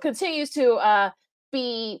 So continues to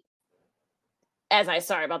be,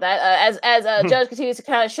 sorry about that, as Judge continues to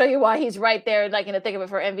kind of show you why he's right there, in the thick of it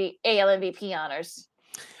for AL MVP honors.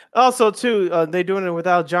 Also, too, they're doing it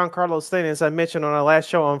without Giancarlo Stanton. As I mentioned on our last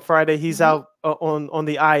show on Friday, he's Mhm. out on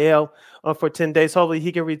the IL for 10 days. Hopefully,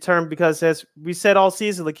 he can return because, as we said all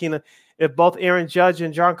season, Lakina, if both Aaron Judge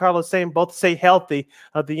and Giancarlo Stanton both stay healthy,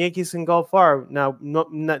 the Yankees can go far. Now,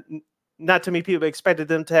 not too many people expected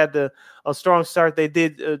them to have the a strong start they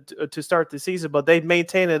did to start the season, but they've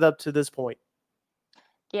maintained it up to this point.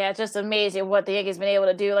 Yeah, it's just amazing what the Yankees been able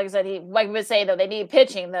to do. Like I said, like we say though, they need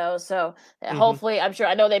pitching though. So hopefully,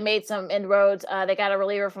 I know they made some inroads. They got a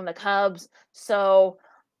reliever from the Cubs. So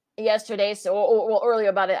yesterday, or earlier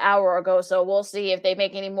about an hour ago. So we'll see if they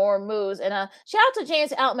make any more moves. And shout out to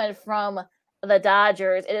James Outman from the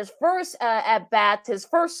Dodgers. In his first at bat, his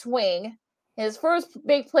first swing, his first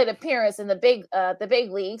big plate appearance in the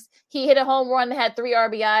big leagues, he hit a home run, had 3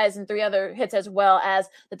 RBIs and 3 other hits as well. As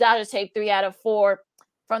the Dodgers take 3 out of 4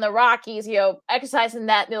 from the Rockies, exercising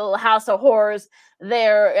that little house of horrors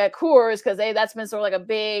there at Coors, because that's been sort of like a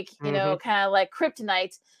big, kind of like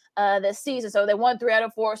kryptonite this season. So they won 3 out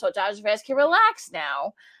of 4, so Dodgers fans can relax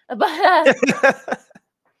now. But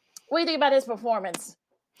what do you think about his performance?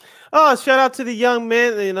 Oh, shout out to the young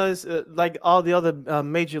men. It's, like all the other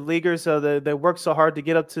major leaguers, they work so hard to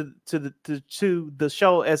get up to the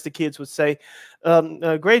show, as the kids would say.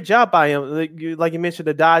 Great job by him. Like you mentioned,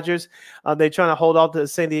 the Dodgers. They're trying to hold off the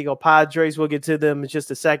San Diego Padres. We'll get to them in just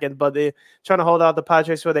a second, but they're trying to hold out the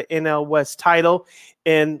Padres for the NL West title.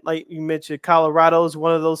 And like you mentioned, Colorado is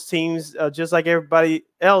one of those teams, just like everybody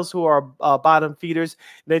else who are bottom feeders.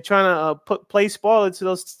 They're trying to play spoiler to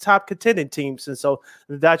those top contending teams. And so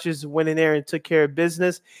the Dodgers went in there and took care of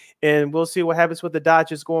business. And we'll see what happens with the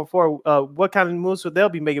Dodgers going forward. What kind of moves will they'll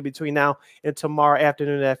be making between now and tomorrow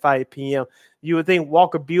afternoon at 5 p.m. You would think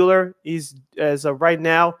Walker Buehler, he's as of right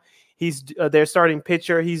now, he's their starting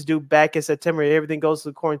pitcher. He's due back in September. Everything goes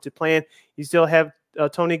according to plan. You still have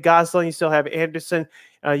Tony Gonsolin. You still have Anderson.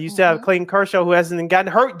 You still have Clayton Kershaw, who hasn't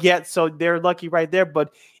gotten hurt yet, so they're lucky right there.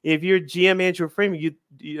 But if you're GM Andrew Freeman,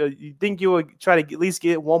 you think you would try to at least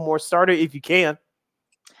get one more starter if you can.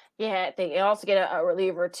 Yeah, they also get a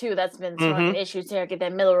reliever too. That's been sort of an issue there. Get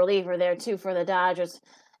that middle reliever there too for the Dodgers,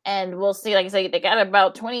 and we'll see. Like I say, they got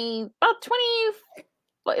about 29 out,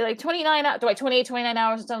 like 28, 29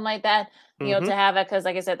 hours or something like that. To have it, because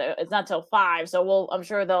like I said, it's not till 5. So I'm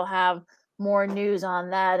sure they'll have more news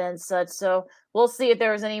on that and such. So we'll see if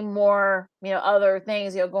there's any more, other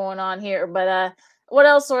things going on here. But what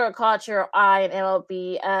else sort of caught your eye in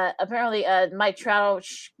MLB? Apparently, Mike Trout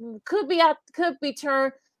could be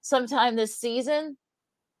turned sometime this season.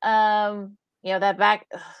 That back,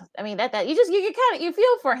 I mean, that you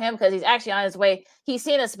feel for him because he's actually on his way. He's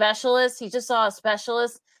seen a specialist. He just saw a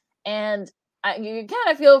specialist, and you kind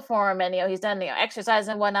of feel for him. And he's done exercise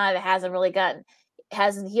and whatnot. It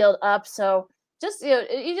hasn't healed up. So just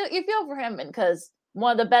you feel for him, and because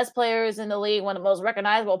one of the best players in the league, one of the most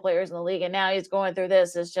recognizable players in the league, and now he's going through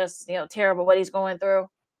this. It's just terrible what he's going through.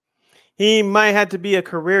 He might have to be a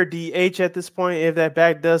career DH at this point if that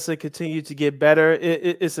back doesn't continue to get better.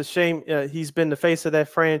 It's a shame. He's been the face of that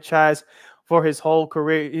franchise for his whole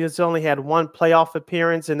career. He's only had 1 playoff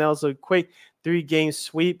appearance, and that was a quick 3-game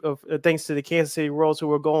sweep of thanks to the Kansas City Royals, who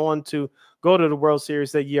were going to go to the World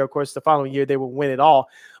Series that year. Of course, the following year they would win it all.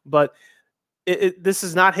 But this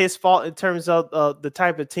is not his fault in terms of the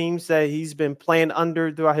type of teams that he's been playing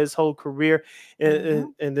under throughout his whole career.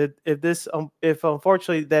 And if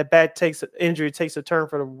unfortunately that bad injury takes a turn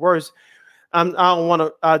for the worse,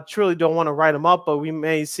 I truly don't want to write him up, but we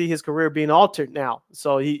may see his career being altered now.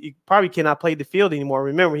 So he probably cannot play the field anymore.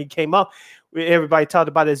 Remember, he came up, everybody talked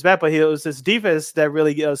about his bat, but it was his defense that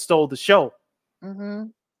really stole the show. Mm-hmm.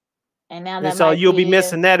 And now so you'll be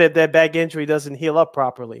missing that if that back injury doesn't heal up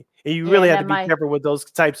properly. And you really have to be careful with those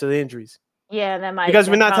types of injuries. Yeah, that might, because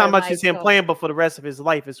we're not talking about just him playing, but for the rest of his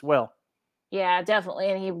life as well. Yeah,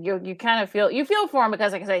 definitely. And you kind of feel for him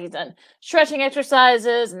because, like I said, he's done stretching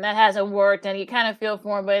exercises and that hasn't worked. And you kind of feel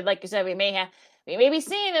for him, but like you said, we may be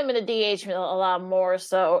seeing him in the DH a lot more.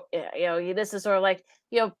 So this is sort of like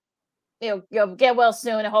get well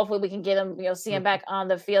soon, and hopefully we can get him see him back on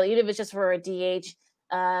the field, even if it's just for a DH.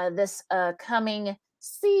 This coming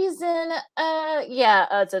season.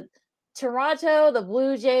 It's a Toronto, the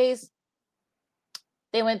Blue Jays.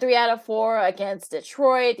 They went 3 out of 4 against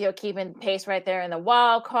Detroit, keeping pace right there in the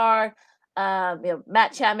wild card.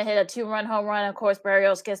 Matt Chapman hit a 2-run home run. Of course,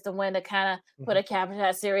 Barrios gets the win to kind of put a cap in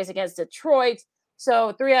that series against Detroit.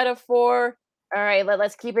 So 3 out of 4. All right,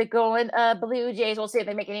 let's keep it going. Blue Jays, we'll see if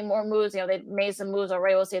they make any more moves. They made some moves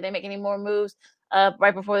already. We'll see if they make any more moves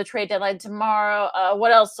right before the trade deadline tomorrow.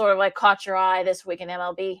 What else sort of like caught your eye this week in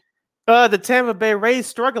MLB? The Tampa Bay Rays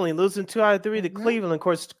struggling, losing 2 out of 3 to Cleveland. Of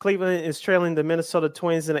course, Cleveland is trailing the Minnesota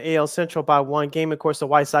Twins in the AL Central by 1 game. Of course, the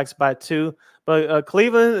White Sox by 2. But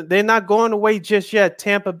Cleveland, they're not going away just yet.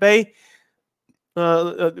 Tampa Bay,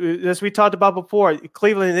 as we talked about before,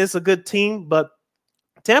 Cleveland is a good team, but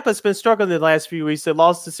Tampa's been struggling the last few weeks. They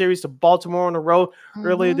lost the series to Baltimore on the road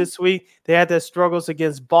earlier this week. They had their struggles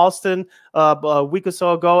against Boston a week or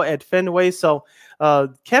so ago at Fenway. So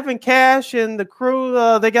Kevin Cash and the crew,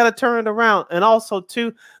 they got to turn it around. And also,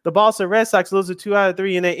 too, the Boston Red Sox losing 2 out of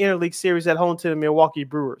 3 in their interleague series at home to the Milwaukee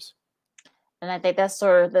Brewers. And I think that's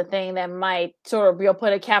sort of the thing that might sort of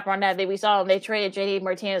put a cap on that. We saw them, they traded JD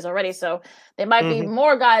Martinez already. So there might be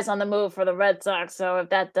more guys on the move for the Red Sox. So if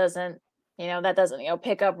that doesn't,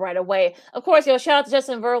 pick up right away. Of course, shout out to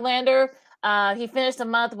Justin Verlander. He finished the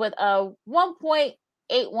month with a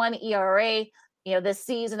 1.81 ERA. This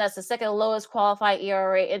season, that's the second lowest qualified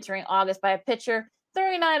ERA entering August by a pitcher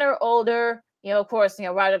 39 or older. Of course,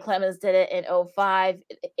 Roger Clemens did it in 2005.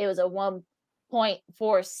 It was a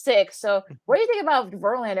 1.46. So what do you think about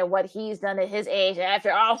Verlander, what he's done at his age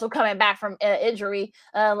after also coming back from injury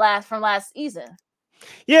from last season?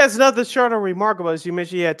 Yeah, it's nothing short of remarkable. As you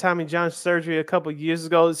mentioned, he had Tommy John surgery a couple of years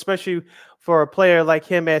ago, especially for a player like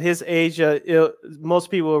him at his age. Most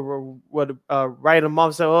people would write him off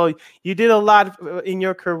and say, oh, you did a lot in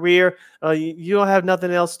your career. You don't have nothing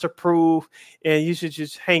else to prove, and you should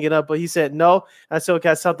just hang it up. But he said, no, I still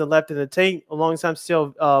got something left in the tank. As long as I'm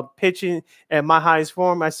still pitching at my highest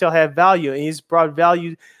form, I still have value. And he's brought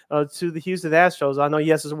value to the Houston Astros. I know he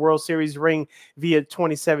has his World Series ring via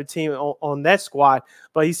 2017 on that squad,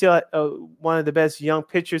 but he's still one of the best young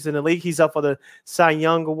pitchers in the league. He's up for the Cy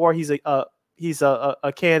Young Award. He's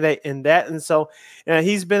a candidate in that, and so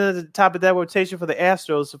he's been at the top of that rotation for the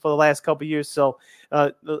Astros for the last couple of years. So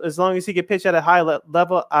as long as he can pitch at a high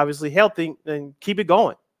level, obviously healthy, then keep it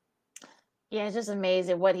going. Yeah, it's just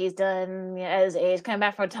amazing what he's done at his age. Coming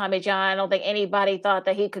back from Tommy John, I don't think anybody thought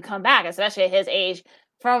that he could come back, especially at his age,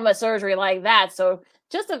 from a surgery like that. So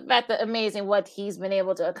just the fact that amazing what he's been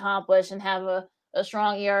able to accomplish and have a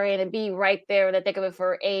strong ERA and be right there in the thick of it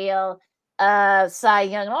for AL Cy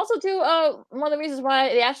Young. And also too, one of the reasons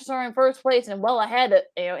why the Astros are in first place and well ahead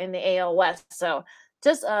in the AL West. So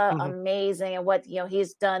just amazing and what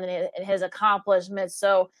he's done and his accomplishments.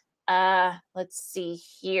 So let's see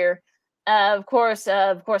here. Of course,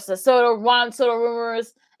 the Juan Soto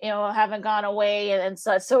rumors, haven't gone away and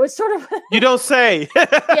such. So it's sort of you don't say.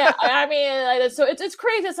 Yeah, I mean, so it's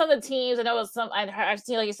crazy. Some of the teams, I know I've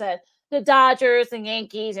seen, like you said, the Dodgers and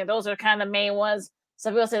Yankees, and those are kind of the main ones.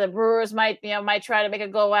 Some people say the Brewers might try to make a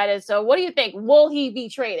go at it. So what do you think? Will he be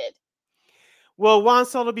traded? Will Juan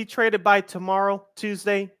Soto be traded by tomorrow,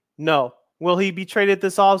 Tuesday? No. Will he be traded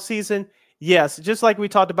this offseason? Yes, just like we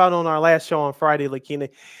talked about on our last show on Friday, Lakina.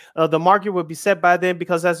 The market will be set by then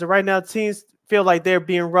because as of right now, teams feel like they're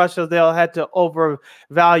being rushed, so they'll have to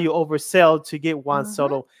oversell to get Juan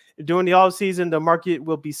Soto. During the offseason, the market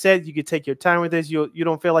will be set. You can take your time with this. You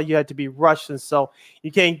don't feel like you have to be rushed, and so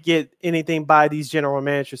you can't get anything by these general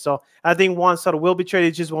managers. So I think Juan Soto will be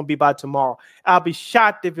traded. It just won't be by tomorrow. I'll be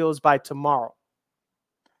shocked if it was by tomorrow.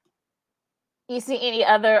 You see any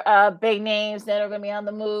other big names that are going to be on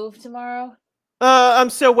the move tomorrow? I'm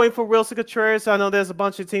still waiting for Wilson Contreras. I know there's a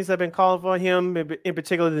bunch of teams that have been calling for him, in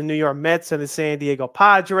particular the New York Mets and the San Diego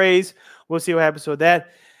Padres. We'll see what happens with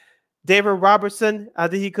that. David Robertson, I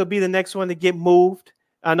think he could be the next one to get moved.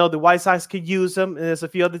 I know the White Sox could use him, and there's a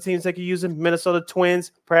few other teams that could use him. Minnesota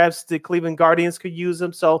Twins, perhaps the Cleveland Guardians could use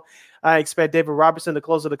him. So I expect David Robertson, the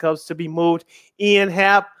closer of the Cubs, to be moved. Ian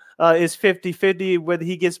Happ is 50-50 whether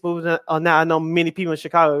he gets moved or not. I know many people in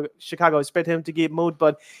Chicago expect him to get moved,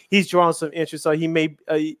 but he's drawn some interest, so he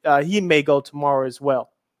may go tomorrow as well.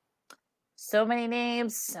 So many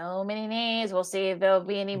names. We'll see if there'll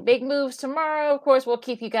be any big moves tomorrow. Of course, we'll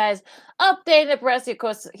keep you guys updated, abreast, of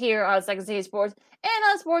course, here on Second City Sports and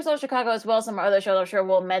on Sports Zone Chicago as well. Some other shows, I'm sure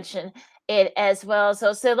we'll mention it as well.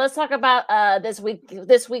 So Sid, let's talk about this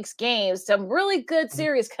week's games. Some really good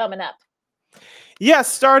series coming up.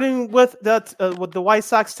 Yes, starting with the White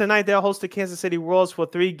Sox tonight, they'll host the Kansas City Royals for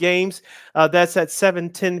 3 games. That's at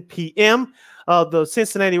 7:10 p.m. The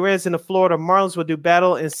Cincinnati Reds and the Florida Marlins will do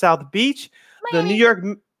battle in South Beach. The New York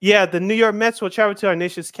Mets will travel to our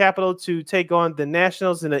nation's capital to take on the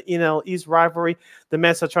Nationals in the NL East rivalry. The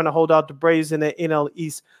Mets are trying to hold out the Braves in the NL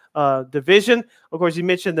East division. Of course, you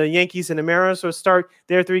mentioned the Yankees and the Mariners will start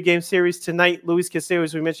their 3-game series tonight. Luis Castillo,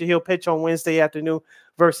 as we mentioned, he'll pitch on Wednesday afternoon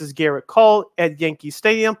versus Garrett Cole at Yankee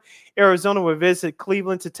Stadium. Arizona will visit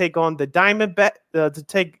Cleveland to take on the Diamondbacks.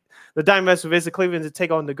 The Diamondbacks will visit Cleveland to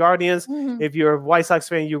take on the Guardians. If you're a White Sox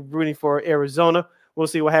fan, you're rooting for Arizona. We'll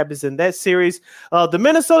see what happens in that series. The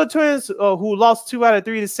Minnesota Twins, who lost 2 out of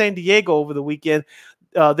 3 to San Diego over the weekend,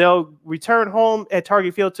 they'll return home at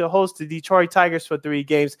Target Field to host the Detroit Tigers for 3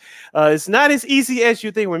 games. It's not as easy as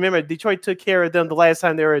you think. Remember, Detroit took care of them the last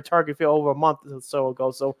time they were at Target Field over a month or so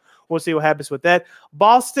ago. So we'll see what happens with that.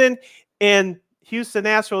 Boston and Houston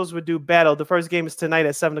Astros would do battle. The first game is tonight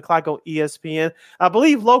at 7 o'clock on ESPN. I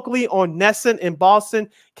believe locally on NESN in Boston,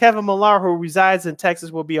 Kevin Millar, who resides in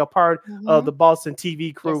Texas, will be a part of the Boston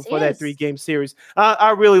TV crew for that 3-game series.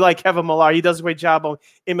 I really like Kevin Millar. He does a great job on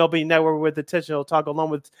MLB Network with Intentional Talk, along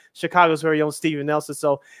with Chicago's very own Steven Nelson.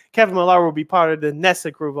 So Kevin Millar will be part of the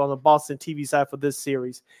NESN crew on the Boston TV side for this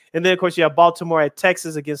series. And then, of course, you have Baltimore at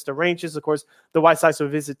Texas against the Rangers. Of course, the White Sox will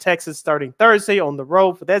visit Texas starting Thursday on the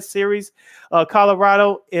road for that series.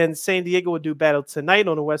 Colorado and San Diego will do battle tonight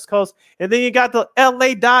on the West Coast. And then you got the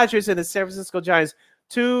LA Dodgers and the San Francisco Giants.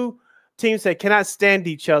 2 teams that cannot stand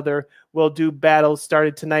each other will do battle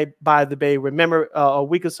starting tonight by the Bay. Remember, a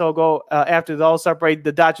week or so ago, after the All-Star break,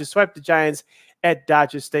 the Dodgers swept the Giants at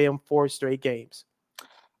Dodger Stadium 4 straight games.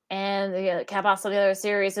 And cap off some of the other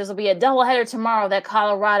series. This will be a doubleheader tomorrow, that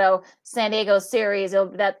Colorado-San Diego series.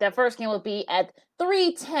 That first game will be at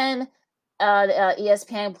 3:10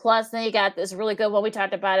 ESPN Plus. Then you got this really good one. We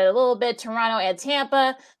talked about it a little bit. Toronto and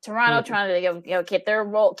Tampa. Toronto trying to keep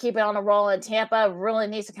it on the roll, and Tampa really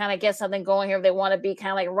needs to kind of get something going here if they want to be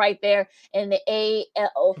kind of like right there in the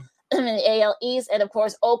AL East. And of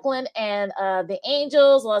course, Oakland and the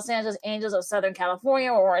Los Angeles Angels of Southern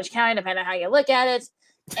California, or Orange County, depending on how you look at it.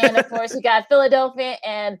 And of course, you got Philadelphia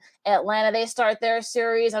and Atlanta. They start their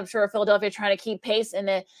series. I'm sure Philadelphia trying to keep pace in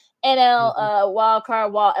the NL wild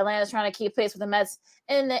card, while Atlanta's trying to keep pace with the Mets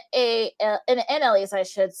in the NL East, I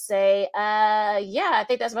should say. I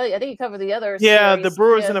think that's really. I think you covered the others. Yeah, series. The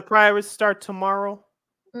Brewers and the Pirates start tomorrow.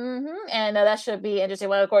 And that should be interesting.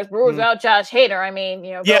 Well, of course, Brewers without Josh Hader. I mean,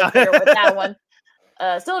 go figure with that one.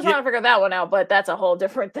 Still trying to figure that one out, but that's a whole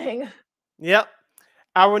different thing. Yep.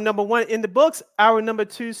 Hour number 1 in the books. Hour number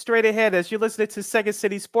 2 straight ahead as you're listening to Second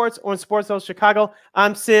City Sports on Sports Zone Chicago.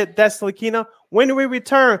 I'm Sid Deslakina. When we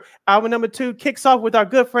return, hour number 2 kicks off with our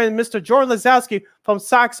good friend, Mr. Jordan Lazowski from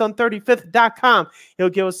SoxOn35th.com. He'll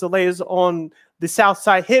give us the latest on the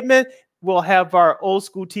Southside Hitmen. We'll have our Old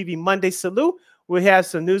School TV Monday Salute. We'll have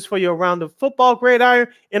some news for you around the football gridiron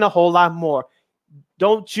and a whole lot more.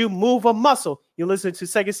 Don't you move a muscle. You're listening to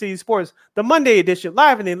Second City Sports, the Monday edition,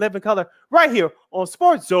 live in the 11 color, right here on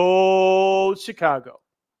Sports Zone Chicago.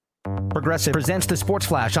 Progressive presents the Sports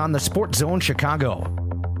Flash on the Sports Zone Chicago.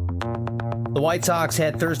 The White Sox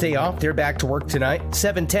had Thursday off. They're back to work tonight.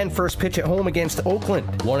 7:10 first pitch at home against Oakland.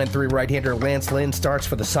 1-3 right-hander Lance Lynn starts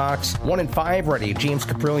for the Sox. 1-5 righty James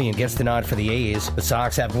Caprillion gets the nod for the A's. The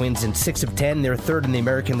Sox have wins in 6 of 10. They're third in the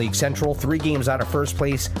American League Central. 3 games out of first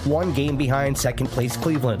place. 1 game behind second place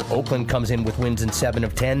Cleveland. Oakland comes in with wins in 7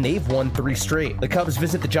 of 10. They've won 3 straight. The Cubs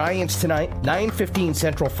visit the Giants tonight. 9:15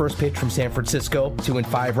 Central first pitch from San Francisco.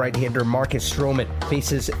 2-5 right-hander Marcus Stroman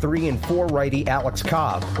faces 3-4 righty Alex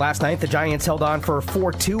Cobb. Last night, the Giants held on for a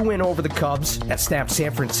 4-2 win over the Cubs that snapped San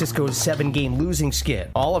Francisco's 7-game losing skid.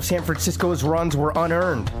 All of San Francisco's runs were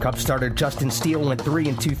unearned. Cubs starter Justin Steele went 3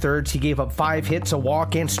 2/3. He gave up 5 hits, a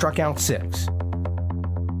walk, and struck out 6.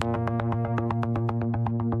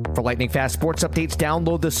 For lightning fast sports updates,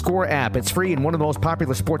 download the Score app. It's free and one of the most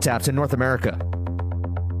popular sports apps in North America.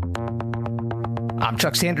 I'm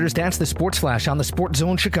Chuck Sanders. That's the Sports Flash on the Sports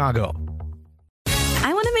Zone Chicago.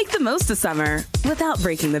 I want to make the most of summer without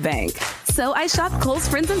breaking the bank. So I shopped Kohl's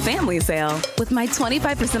Friends and Family Sale. With my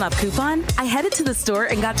 25% off coupon, I headed to the store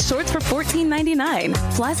and got shorts for $14.99,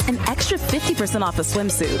 plus an extra 50% off a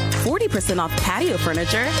swimsuit, 40% off patio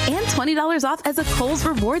furniture, and $20 off as a Kohl's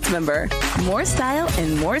Rewards member. More style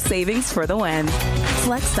and more savings for the win.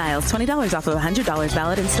 Select styles, $20 off of $100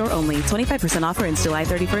 valid in store only. 25% offer ends July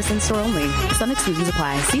 31st in store only. Some exclusions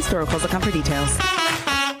apply. See store or Kohl's.com for details.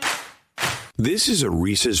 This is a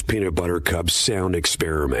Reese's Peanut Butter Cup sound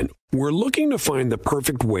experiment. We're looking to find the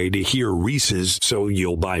perfect way to hear Reese's so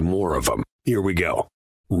you'll buy more of them. Here we go.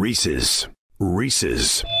 Reese's.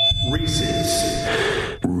 Reese's.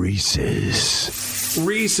 Reese's. Reese's.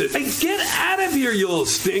 Reese's. Hey, get out of here, you little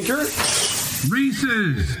stinker.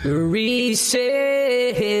 Reese's. Reese's.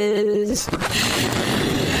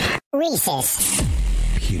 Reese's.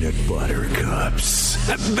 Peanut Butter Cups.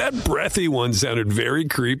 That breathy one sounded very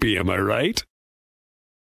creepy, am I right?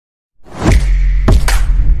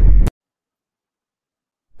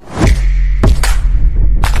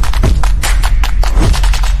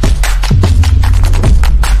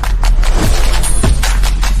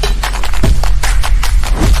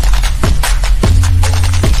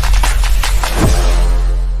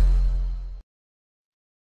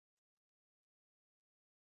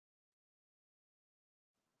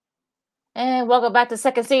 And welcome back to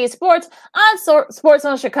Second City Sports on Sports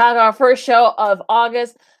Zone Chicago, our first show of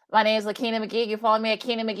August. My name is Lakina McGee. You can follow me at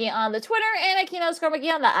Keena McGee on the Twitter and at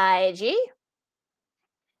Keena_McGee on the IG.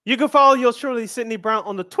 You can follow yours truly, Sydney Brown,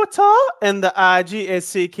 on the Twitter and the IG at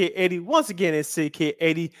CK80. Once again, it's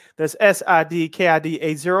CK80. That's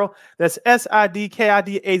SIDKID80. That's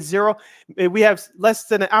SIDKID80. We have less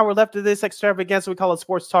than an hour left of this extravaganza we call a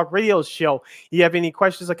Sports Talk Radio Show. You have any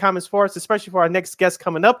questions or comments for us, especially for our next guest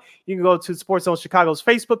coming up, you can go to Sports Zone Chicago's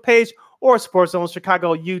Facebook page or Sports Zone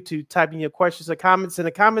Chicago YouTube. Type in your questions or comments in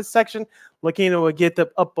the comments section. Lakina will get them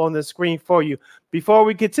up on the screen for you. Before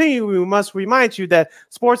we continue, we must remind you that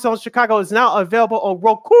Sports Zone Chicago is now available on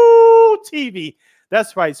Roku TV.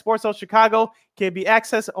 That's right. Sports Zone Chicago can be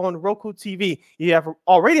accessed on Roku TV. You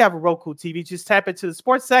already have a Roku TV. Just tap into the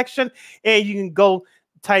sports section, and you can go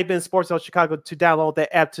type in Sports Zone Chicago to download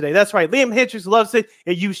that app today. That's right. Liam Hendricks loves it,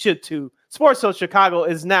 and you should too. Sports Zone Chicago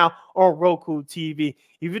is now on Roku TV.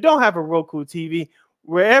 If you don't have a Roku TV,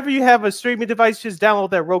 wherever you have a streaming device, just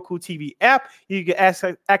download that Roku TV app. You can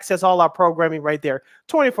access all our programming right there.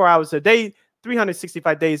 24 hours a day,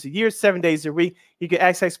 365 days a year, 7 days a week. You can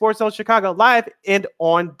access Sports Zone Chicago live and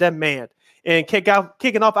on demand. And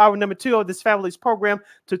kicking off hour number 2 of this fabulous program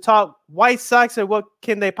to talk White Sox and what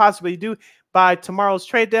can they possibly do by tomorrow's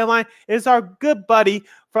trade deadline is our good buddy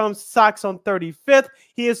from Sox on 35th.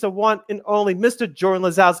 He is the one and only Mr. Jordan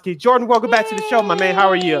Lazowski. Jordan, welcome back to the show, my man. How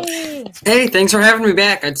are you? Hey, thanks for having me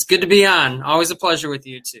back. It's good to be on. Always a pleasure with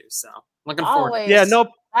you too. So looking forward. Always. Yeah, no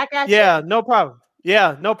problem.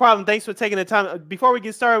 Yeah, no problem. Thanks for taking the time. Before we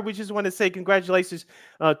get started, we just want to say congratulations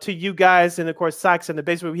to you guys and, of course, Sox in the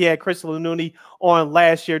Basement. We had Chris Laununi on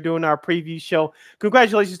last year doing our preview show.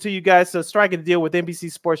 Congratulations to you guys for striking a deal with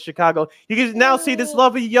NBC Sports Chicago. You can now see this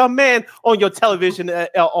lovely young man on your television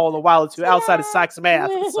all the while too, outside of Sox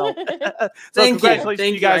math. So, congratulations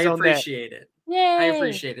to you guys on that. I appreciate it. Yay. I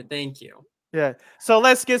appreciate it. Thank you. Yeah. So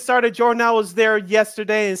let's get started. Jordan, I was there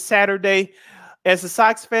yesterday and Saturday. As a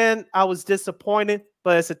Sox fan, I was disappointed,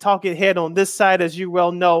 but as a talking head on this side, as you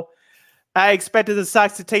well know, I expected the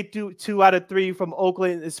Sox to take two out of 3 from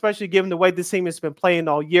Oakland, especially given the way this team has been playing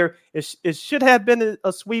all year. It should have been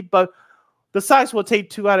a sweep, but the Sox will take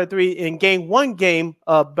 2 out of 3 and gain 1 game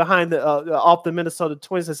behind off the Minnesota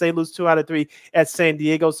Twins as they lose 2 out of 3 at San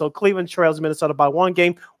Diego. So Cleveland trails Minnesota by 1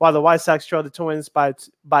 game, while the White Sox trail the Twins by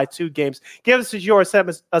 2 games. Give us your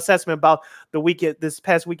assessment about this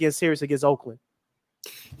past weekend series against Oakland.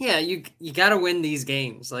 Yeah, you got to win these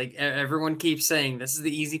games. Like everyone keeps saying, this is the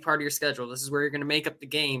easy part of your schedule. This is where you're going to make up the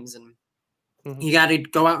games, and you got to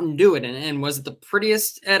go out and do it. And was it the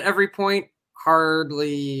prettiest at every point?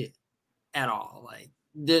 Hardly at all. Like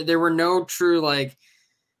there were no true like,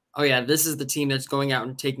 oh yeah, this is the team that's going out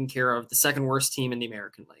and taking care of the second worst team in the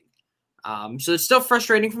American League. So it's still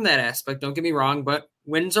frustrating from that aspect. Don't get me wrong, but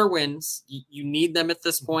wins are wins. You need them at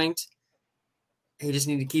this point. You just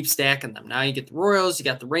need to keep stacking them. Now you get the Royals, you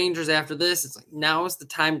got the Rangers after this. It's like now is the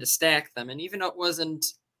time to stack them. And even though it wasn't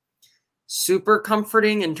super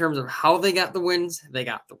comforting in terms of how they got the wins, they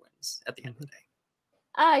got the wins at the end of the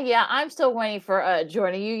day. Yeah, I'm still waiting for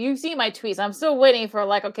Jordan. You see my tweets. I'm still waiting for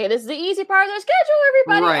okay, this is the easy part of their schedule,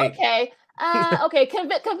 everybody. Right. Okay. Okay,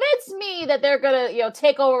 convince me that they're gonna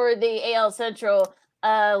take over the AL Central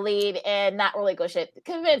lead and not relinquish it.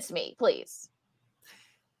 Convince me, please.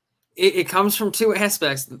 It comes from 2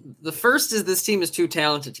 aspects. The first is this team is too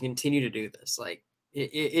talented to continue to do this. Like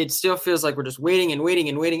it still feels like we're just waiting and waiting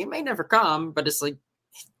and waiting. It may never come, but it's like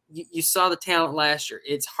you saw the talent last year.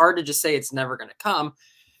 It's hard to just say it's never going to come.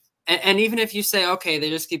 And even if you say, okay, they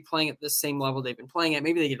just keep playing at the same level they've been playing at,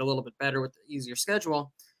 maybe they get a little bit better with the easier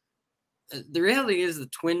schedule. The reality is the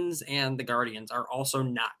Twins and the Guardians are also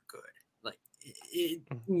not good.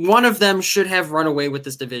 One of them should have run away with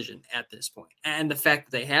this division at this point. And the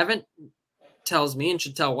fact that they haven't tells me and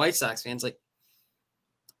should tell White Sox fans,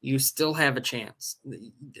 you still have a chance.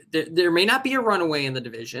 There may not be a runaway in the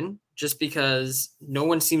division just because no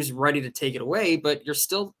one seems ready to take it away, but you're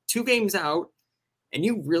still 2 games out and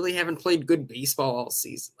you really haven't played good baseball all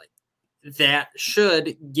season. That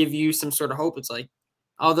should give you some sort of hope. It's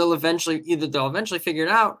they'll eventually figure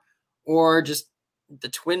it out, or just the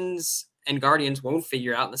Twins and Guardians won't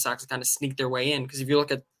figure out, and the Sox kind of sneak their way in. Because if you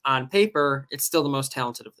look at on paper, it's still the most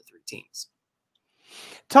talented of the 3 teams.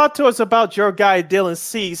 talk to us about your guy, Dylan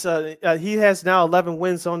Cease. He has now 11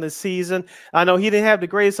 wins on the season. I know he didn't have the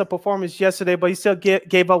greatest of performance yesterday, but he still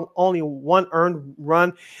gave up only one earned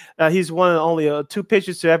run. He's one of only 2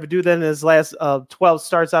 pitchers to ever do that in his last 12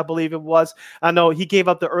 starts, I believe it was. I know he gave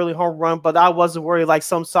up the early home run, but I wasn't worried like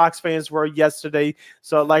some Sox fans were yesterday.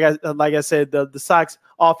 So like I said, the Sox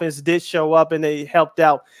offense did show up and they helped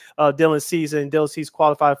out Dylan Cease, and Dylan Cease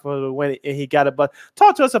qualified for the win and he got it. But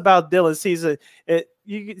talk to us about Dylan Cease.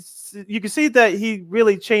 You can see that he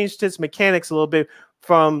really changed his mechanics a little bit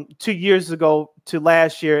from 2 years ago to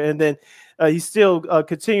last year, and then he's still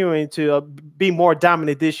continuing to be more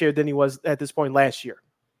dominant this year than he was at this point last year.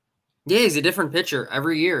 Yeah, he's a different pitcher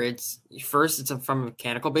every year. It's from a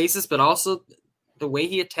mechanical basis, but also the way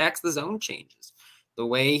he attacks the zone changes. The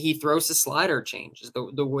way he throws his slider changes.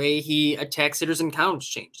 The way he attacks hitters and counts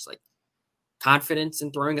changes. Like, confidence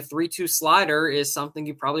in throwing a 3-2 slider is something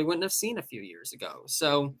you probably wouldn't have seen a few years ago.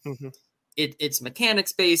 So it's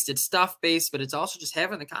mechanics based, it's stuff based, but it's also just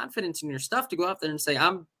having the confidence in your stuff to go out there and say,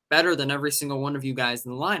 I'm better than every single one of you guys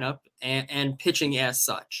in the lineup, and pitching as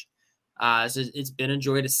such. So it's been a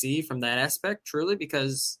joy to see from that aspect, truly,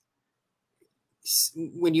 because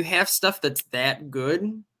when you have stuff that's that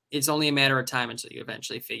good, it's only a matter of time until you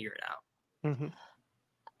eventually figure it out.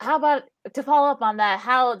 How about, to follow up on that,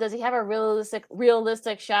 how does he have a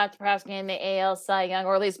realistic shot to perhaps getting the AL Cy Young,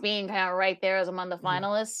 or at least being kind of right there as among the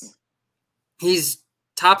finalists? He's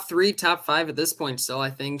top 3, top 5 at this point still, I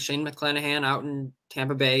think. Shane McClanahan out in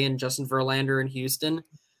Tampa Bay and Justin Verlander in Houston.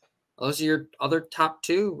 Those are your other top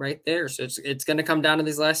 2 right there. So it's going to come down to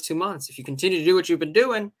these last 2 months. If you continue to do what you've been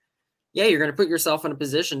doing, yeah, you're going to put yourself in a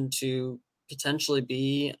position to potentially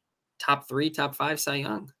be top 3, top 5 Cy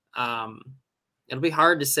Young. It'll be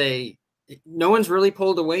hard to say. No one's really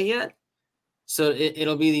pulled away yet. So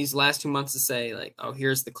it'll be these last 2 months to say, like, oh,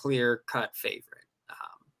 here's the clear-cut favorite.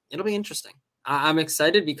 It'll be interesting. I'm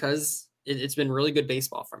excited because it's been really good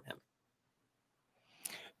baseball from him.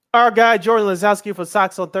 Our guy, Jordan Lazowski for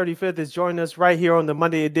Sox on 35th, is joining us right here on the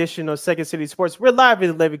Monday edition of Second City Sports. We're live in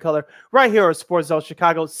the living color right here on Sports Zone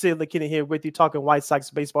Chicago. Sid LaKinney here with you talking White Sox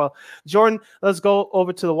baseball. Jordan, let's go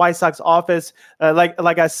over to the White Sox office.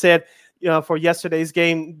 Like I said, for yesterday's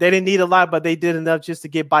game, they didn't need a lot, but they did enough just to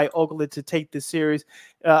get by Oakland to take the series.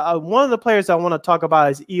 One of the players I want to talk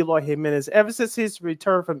about is Eloy Jimenez. Ever since his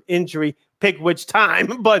return from injury, pick which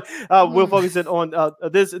time, but we'll focus it on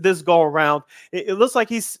this go around. It looks like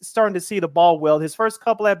he's starting to see the ball well. His first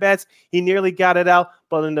couple at bats, he nearly got it out,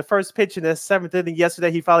 but in the first pitch in the 7th inning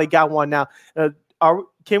yesterday, he finally got one. Now,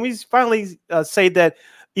 can we finally say that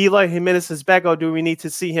Eloy Jimenez is back, or do we need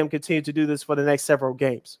to see him continue to do this for the next several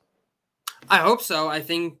games? I hope so. I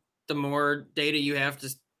think the more data you have to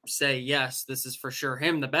say, yes, this is for sure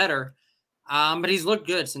him, the better. But he's looked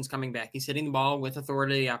good since coming back. He's hitting the ball with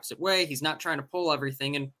authority the opposite way. He's not trying to pull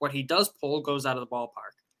everything, and what he does pull goes out of the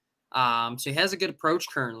ballpark. So he has a good approach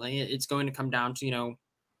currently. It's going to come down to,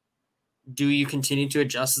 do you continue to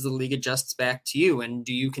adjust as the league adjusts back to you, and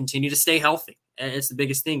do you continue to stay healthy? It's the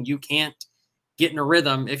biggest thing. You can't get in a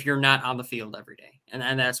rhythm if you're not on the field every day.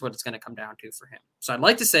 And that's what it's going to come down to for him. So I'd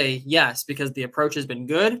like to say yes, because the approach has been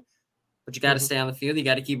good, but you got to stay on the field. You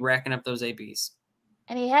got to keep racking up those ABs.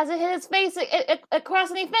 And he hasn't hit his face across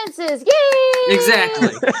any fences. Yay!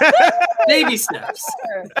 Exactly. Baby steps.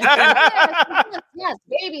 Yes,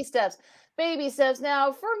 baby steps. Baby steps.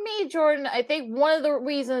 Now, for me, Jordan, I think one of the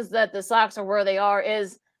reasons that the Sox are where they are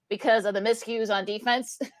is because of the miscues on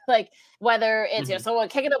defense. Like, whether it's someone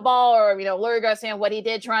kicking the ball, or Leury Garcia, what he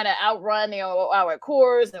did trying to outrun our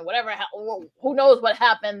Coors and whatever, who knows what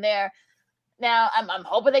happened there. Now I'm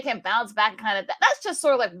hoping they can bounce back. Kind of that's just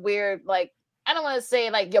sort of like weird. Like, I don't want to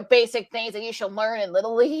say like your basic things that you should learn in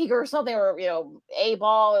Little League or something, or A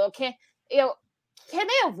ball. Can they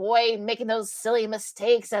avoid making those silly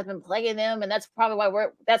mistakes that have been plaguing them? And that's probably why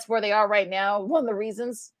that's where they are right now. One of the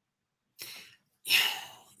reasons.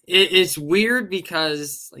 It's weird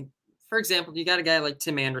because, like, for example, you got a guy like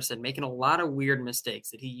Tim Anderson making a lot of weird mistakes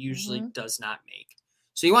that he usually does not make.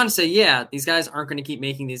 So you want to say, yeah, these guys aren't going to keep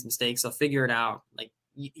making these mistakes. They'll figure it out. Like,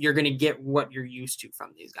 you're going to get what you're used to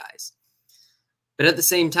from these guys. But at the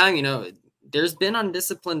same time, there's been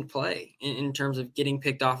undisciplined play in terms of getting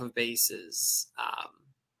picked off of bases.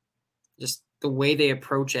 Just the way they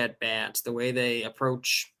approach at bats, the way they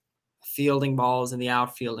approach fielding balls in the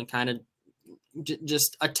outfield, and kind of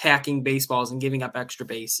just attacking baseballs and giving up extra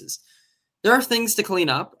bases. There are things to clean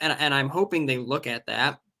up, and I'm hoping they look at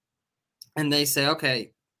that and they say,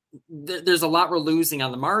 okay, there's a lot we're losing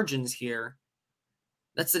on the margins here.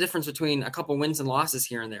 That's the difference between a couple wins and losses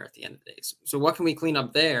here and there at the end of the day. So what can we clean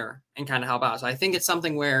up there and kind of help out? So I think it's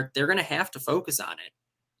something where they're going to have to focus on it.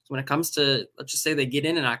 when it comes to, let's just say they get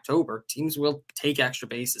in October, teams will take extra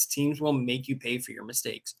bases. Teams will make you pay for your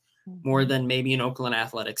mistakes more than maybe an Oakland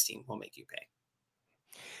Athletics team will make you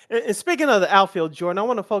pay. And speaking of the outfield, Jordan, I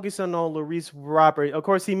want to focus on Luis Robert. Of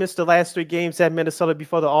course, he missed the last 3 games at Minnesota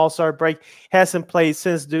before the All-Star break. Hasn't played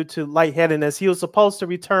since due to lightheadedness. He was supposed to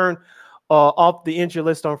return off the injury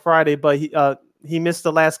list on Friday, but he missed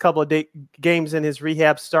the last couple of games in his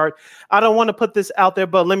rehab start. I don't want to put this out there,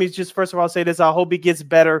 but let me just first of all say this. I hope he gets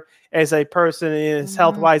better as a person and his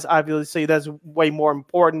health-wise. Obviously, that's way more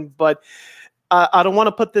important. But I don't want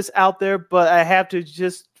to put this out there, but I have to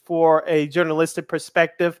just for a journalistic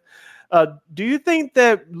perspective. Do you think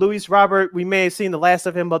that Luis Robert, we may have seen the last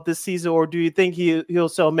of him this season, or do you think he'll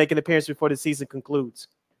still make an appearance before the season concludes?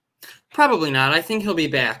 Probably not. I think he'll be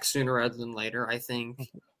back sooner rather than later. I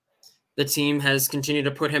think the team has continued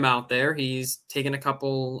to put him out there. He's taken a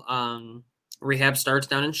couple rehab starts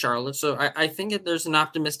down in Charlotte. So I think there's an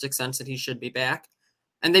optimistic sense that he should be back.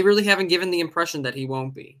 And they really haven't given the impression that he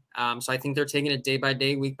won't be. So I think they're taking it day by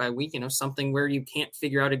day, week by week, something where you can't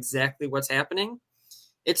figure out exactly what's happening.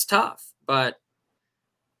 It's tough, but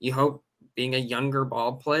you hope being a younger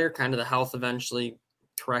ball player, kind of the health eventually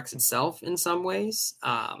corrects itself in some ways.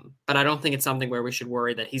 But I don't think it's something where we should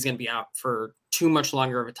worry that he's going to be out for too much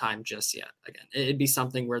longer of a time just yet. Again, it'd be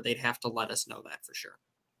something where they'd have to let us know that for sure.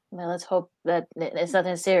 Well, let's hope that it's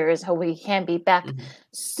nothing serious. Hope we can be back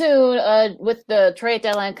soon. With the trade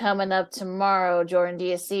deadline coming up tomorrow, Jordan, do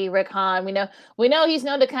you see Rick Hahn? We know he's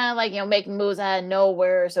known to kind of make moves out of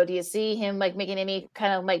nowhere. So do you see him making any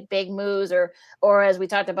kind of big moves, or as we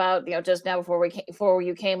talked about, just now before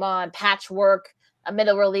you came on, patchwork, a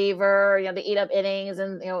middle reliever, to eat up innings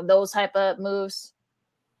and those type of moves?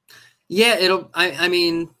 Yeah, I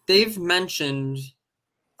mean, they've mentioned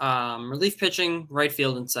relief pitching, right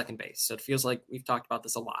field, and second base. So it feels like we've talked about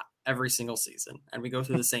this a lot every single season, and we go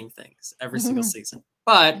through the same things every single season.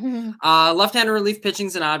 But left-hander relief pitching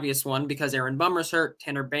is an obvious one because Aaron Bummer's hurt.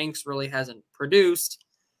 Tanner Banks really hasn't produced.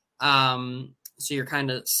 So you're kind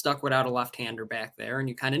of stuck without a left-hander back there, and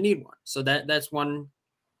you kind of need one. So that's one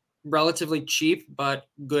relatively cheap but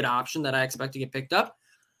good option that I expect to get picked up.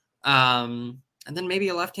 And then maybe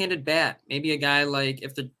a left-handed bat, maybe a guy like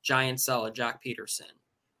if the Giants sell a Jock Peterson.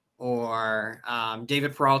 Or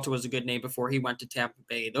David Peralta was a good name before he went to Tampa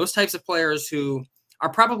Bay. Those types of players who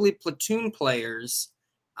are probably platoon players,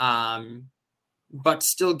 but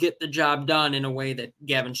still get the job done in a way that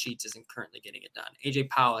Gavin Sheets isn't currently getting it done. AJ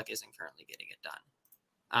Pollock isn't currently getting it done.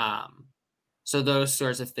 So those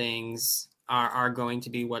sorts of things are going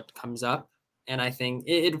to be what comes up. And I think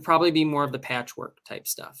it'd probably be more of the patchwork type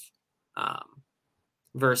stuff.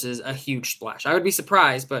 Versus a huge splash. I would be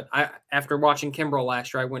surprised, but after watching Kimbrel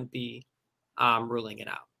last year, I wouldn't be ruling it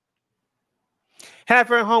out.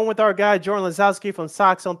 Halfway home with our guy, Jordan Lazowski from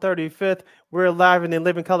Sox on 35th. We're live and in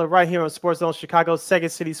living color right here on Sports Zone Chicago, Second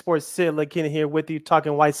City Sports. Sid LaKenna here with you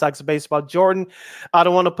talking White Sox baseball. Jordan, I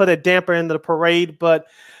don't want to put a damper into the parade, but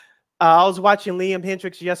I was watching Liam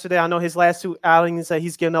Hendriks yesterday. I know his last 2 outings that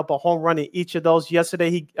he's given up a home run in each of those. Yesterday,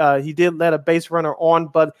 he did let a base runner on,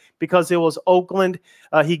 but because it was Oakland,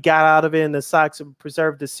 he got out of it, and the Sox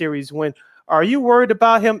preserved the series win. Are you worried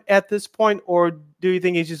about him at this point, or do you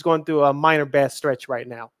think he's just going through a minor bad stretch right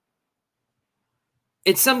now?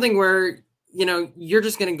 It's something where, you're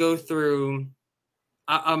just going to go through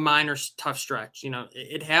a minor tough stretch.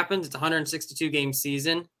 It happens. It's a 162-game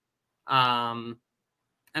season.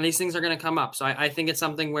 And these things are going to come up. So I think it's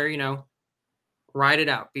something where, ride it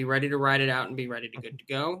out. Be ready to ride it out and be ready to good to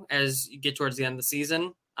go as you get towards the end of the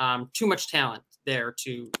season. Too much talent there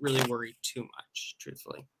to really worry too much,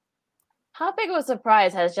 truthfully. How big of a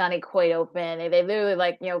surprise has Johnny Cueto been? They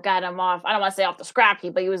literally got him off. I don't want to say off the scrap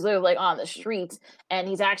heap, but he was literally on the streets, and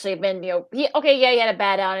he's actually been he had a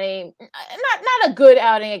bad outing, not a good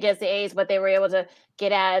outing against the A's, but they were able to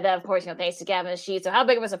get out of that. Of course, thanks to Gavin Sheets. So how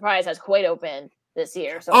big of a surprise has Cueto been this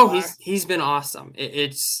year so far? He's been awesome.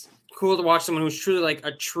 It's cool to watch someone who's truly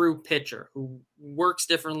a true pitcher who works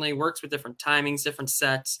differently, works with different timings, different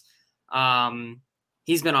sets.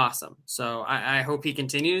 He's been awesome. So I hope he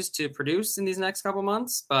continues to produce in these next couple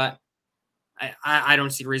months, but I don't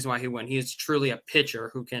see a reason why he wouldn't. He is truly a pitcher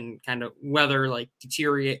who can kind of weather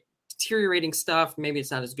deteriorating stuff. Maybe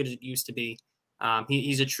it's not as good as it used to be.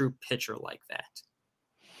 He's a true pitcher like that.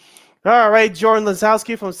 All right, Jordan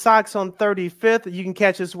Lazowski from Sox on 35th. You can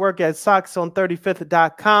catch his work at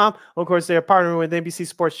soxon35th.com. Of course, they're partnering with NBC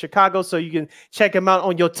Sports Chicago, so you can check him out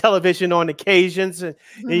on your television on occasions. And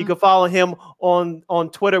you can follow him on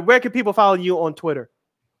Twitter. Where can people follow you on Twitter?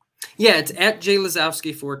 Yeah, it's at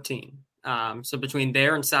JLazowski14. So between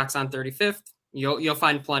there and Sox on 35th, you'll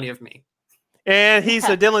find plenty of me. And he's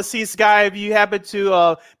a Dylan Cease guy. If you happen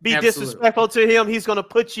to be disrespectful to him, he's going to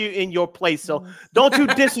put you in your place. So don't you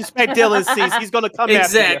disrespect Dylan Cease. He's going to come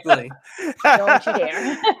exactly. Don't you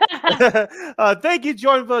dare. Thank you,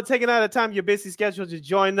 Jordan, for taking out of time your busy schedule to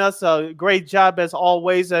join us. Great job as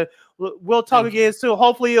always. We'll talk again soon.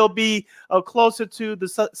 Hopefully, it'll be closer to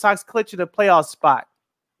the Sox clinching the playoff spot.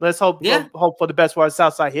 Let's hope for the best for our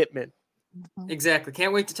Southside Hitmen. Exactly.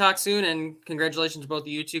 Can't wait to talk soon, and congratulations to both of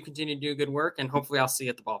you two. Continue to do good work, and hopefully I'll see you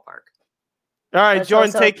at the ballpark. All right,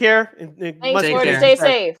 Jordan, take care. Thanks, Jordan. Stay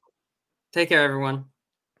safe. Take care, everyone.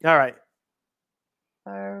 All right.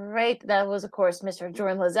 All right. That was, of course, Mr.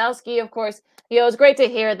 Jordan Lazowski. Of course, it's great to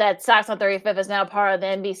hear that Sox on 35th is now part of the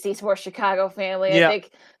NBC Sports Chicago family. Yeah. I think,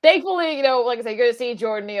 thankfully, like I said, you're going to see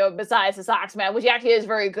Jordan, besides the Sox man, which he actually is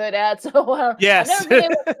very good at. So, yes. I've never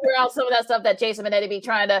been able to figure out some of that stuff that Jason Benetti be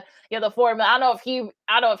trying to, the formula. I don't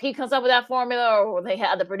know if he comes up with that formula or they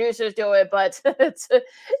had the producers do it, but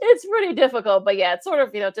it's pretty difficult. But yeah, it's sort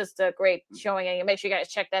of, just a great showing, and make sure you guys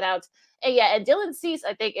check that out. And yeah, and Dylan Cease,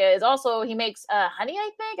 I think, is also, he makes honey,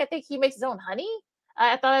 I think he makes his own honey.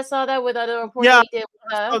 I thought I saw that with other reports. Yeah, he did,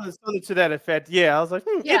 something to that effect. Yeah, I was like,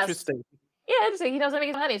 interesting. Yeah, interesting. He knows how to make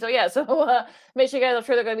his honey. So yeah, make sure you guys, I'm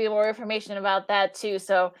sure there's going to be more information about that too.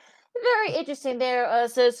 So very interesting there.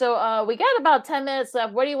 So we got about 10 minutes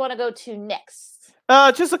left. Where do you want to go to next?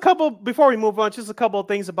 Just a couple before we move on. Just a couple of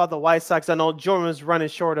things about the White Sox. I know Jordan was running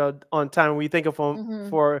short on time. We thank him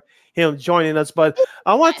for him joining us, but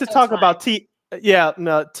I want to talk about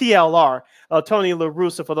TLR, Tony La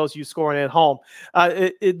Russa, for those of you scoring at home.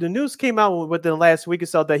 The news came out within the last week or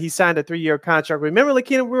so that he signed a 3-year contract. Remember,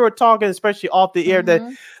 Lakina, we were talking, especially off the air,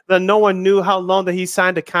 that no one knew how long that he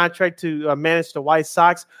signed a contract to manage the White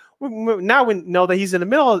Sox. Now we know that he's in the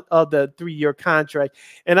middle of the 3-year contract.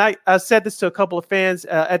 And I said this to a couple of fans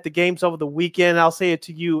at the games over the weekend. I'll say it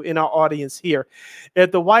to you in our audience here.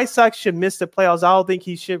 If the White Sox should miss the playoffs, I don't think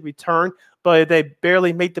he should return. But if they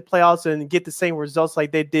barely make the playoffs and get the same results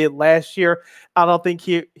like they did last year, I don't think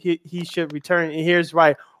he should return. And here's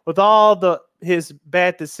why. With all his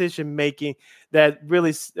bad decision making, that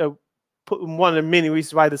really one of the many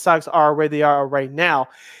reasons why the Sox are where they are right now.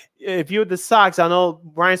 If you're the Sox, I know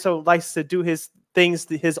Ryan so likes to do his things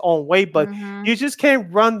his own way, but you just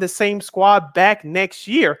can't run the same squad back next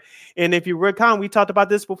year. And if you're Rick Hahn, we talked about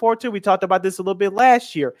this before too. We talked about this a little bit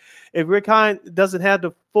last year. If Rick Hahn doesn't have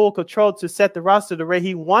the full control to set the roster the way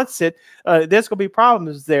he wants it, there's going to be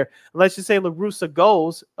problems there. Let's just say La Russa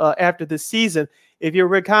goes after the season. If you're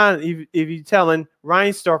Rick Hahn, if you're telling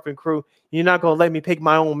Reinsdorf and crew, you're not going to let me pick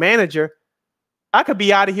my own manager, I could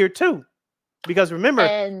be out of here too. Because remember,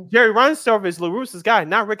 Jerry Reinsdorf is La Russa's guy,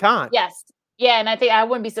 not Rick Hahn. Yes. Yeah, and I think I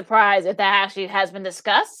wouldn't be surprised if that actually has been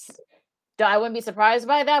discussed. I wouldn't be surprised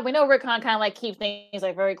by that. We know Rick Hahn kind of keep things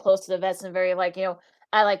very close to the vest and very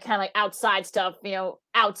I like kind of outside stuff,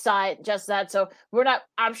 outside just that. So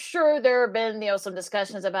I'm sure there have been, some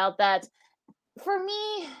discussions about that. For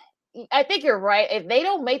me, I think you're right. If they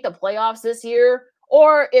don't make the playoffs this year,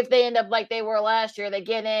 or if they end up like they were last year, they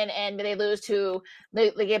get in and they lose to they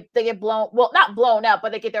get blown. Well, not blown up,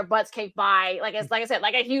 but they get their butts kicked by like I said,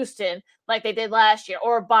 like a Houston, like they did last year,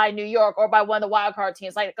 or by New York, or by one of the wild card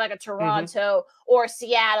teams, like a Toronto or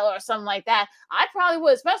Seattle or something like that. I probably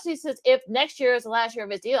would, especially since if next year is the last year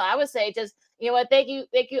of his deal. I would say just what, thank you,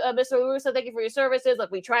 Mr. Russo, thank you for your services.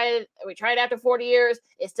 Look, we tried it after 40 years,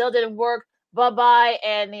 it still didn't work. Bye-bye.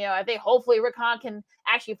 And I think hopefully Rick Hahn can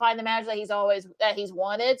actually find the manager that he's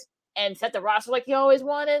wanted and set the roster like he always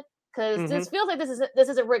wanted. Because this feels like this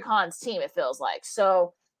isn't Rick Hahn's team, it feels like.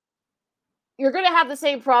 So you're gonna have the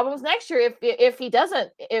same problems next year if he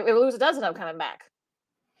doesn't, if Lusa doesn't end up coming back.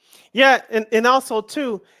 Yeah, and also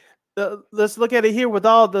too, let's look at it here with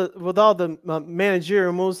all the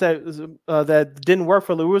managerial moves that didn't work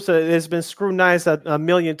for La Russa. It's been scrutinized a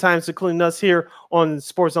million times, including us here on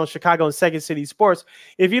Sports Zone Chicago and Second City Sports.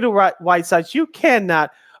 If you're the White Sox, you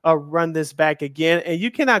cannot run this back again, and you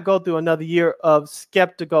cannot go through another year of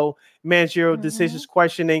skeptical managerial decisions,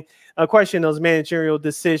 questioning those managerial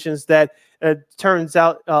decisions that turns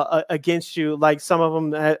out against you, like some of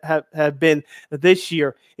them have been this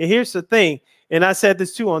year. And here's the thing. And I said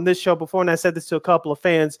this too on this show before, and I said this to a couple of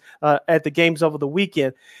fans at the games over the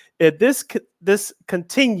weekend. If this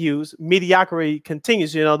continues, mediocrity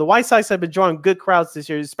continues. The White Sox have been drawing good crowds this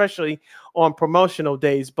year, especially on promotional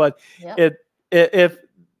days. But if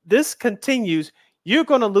this continues, you're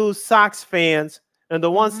going to lose Sox fans and the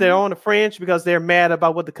ones that are on the fringe because they're mad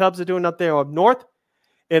about what the Cubs are doing up there up north.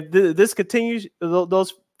 If this continues,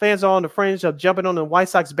 those fans are on the fringe of jumping on the White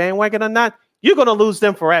Sox bandwagon or not, you're going to lose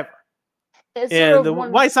them forever. And the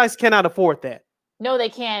White Sox cannot afford that. No, they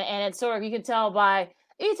can't. And it's sort of, you can tell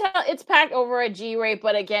it's packed over at G-rate,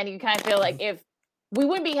 but again, you kind of feel like if we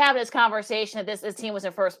wouldn't be having this conversation if this team was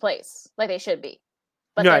in first place, like they should be.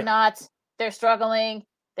 But they're not. They're struggling.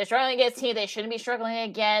 They're struggling against teams they shouldn't be struggling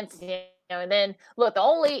against. And then look,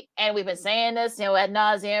 and we've been saying this, ad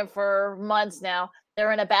nauseum for months now.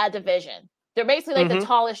 They're in a bad division. They're basically like the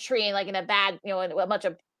tallest tree and like in a bad,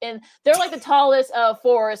 and they're like the tallest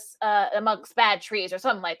forest amongst bad trees or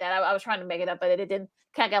something like that. I was trying to make it up, but it didn't,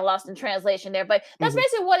 kind of got lost in translation there. But that's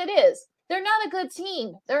basically what it is. They're not a good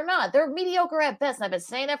team. They're not. They're mediocre at best. And I've been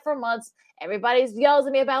saying that for months. Everybody yells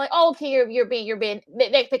at me about like, oh, okay, you're being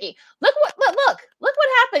nitpicky. Look what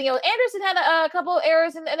happened. Anderson had a couple of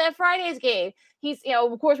errors in that Friday's game. He's,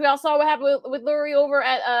 of course, we all saw what happened with Lurie over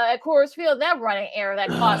at Coors Field. That running error that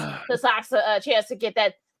cost the Sox a chance to get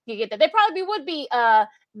that. They probably would be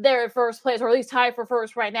there in first place, or at least tied for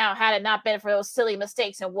first right now, had it not been for those silly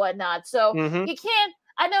mistakes and whatnot. So you can't.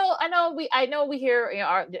 I know we hear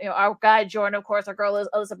our guy Jordan, of course, our girl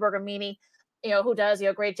Alyssa Bergamini, who does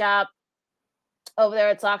a great job over there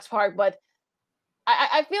at Sox Park, but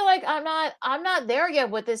I feel like I'm not there yet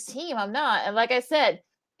with this team. I'm not. And like I said,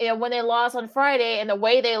 when they lost on Friday and the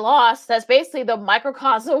way they lost, that's basically the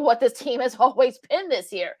microcosm of what this team has always been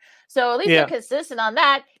this year. So at least they're consistent on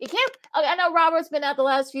that. You can't. I know Robert's been out the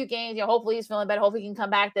last few games. Hopefully he's feeling better. Hopefully he can come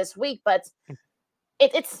back this week. But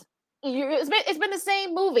it's been the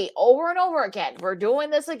same movie over and over again. We're doing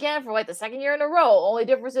this again for like the second year in a row. Only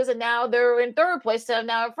difference is that now they're in third place instead of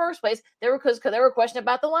now in first place. Because they were questioning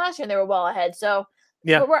about the last year and they were well ahead. So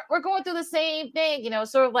we're going through the same thing,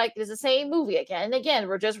 sort of like it's the same movie again and again.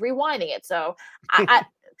 We're just rewinding it. So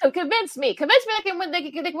so convince me they can win. They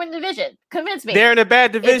can win the division. Convince me. They're in a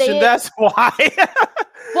bad division. That's why.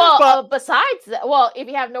 Well, besides that, if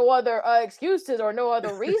you have no other excuses or no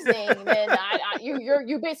other reasoning, then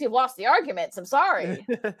you basically lost the arguments. I'm sorry.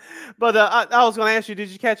 But I was going to ask you, did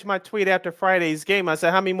you catch my tweet after Friday's game? I said,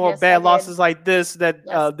 how many more bad losses like this that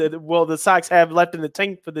will the Sox have left in the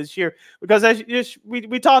tank for this year? Because as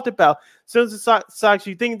we talked about, as soon as the Sox,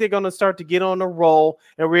 you think they're going to start to get on a roll,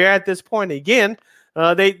 and we're at this point again.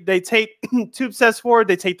 They take 2 steps forward,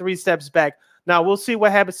 they take 3 steps back. Now, we'll see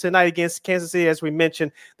what happens tonight against Kansas City. As we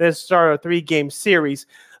mentioned, they start a 3-game series.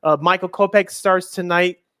 Michael Kopech starts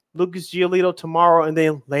tonight, Lucas Giolito tomorrow, and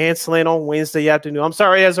then Lance Lynn on Wednesday afternoon. I'm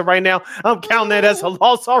sorry, as of right now, I'm counting that as a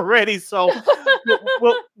loss already. So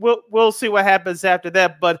we'll see what happens after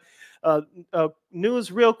that. But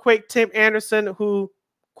news real quick, Tim Anderson, who,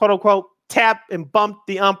 quote-unquote, tapped and bumped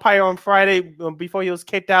the umpire on Friday before he was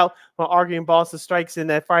kicked out on arguing balls to strikes in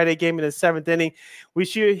that Friday game in the 7th inning. We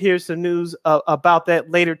should hear some news about that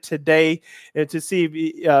later today, and to see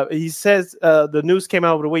if he says the news came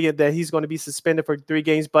out over the weekend that he's going to be suspended for 3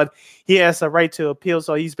 games, but he has a right to appeal,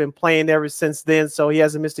 so he's been playing ever since then, so he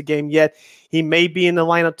hasn't missed a game yet. He may be in the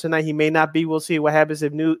lineup tonight. He may not be. We'll see what happens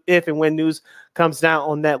if and when news comes down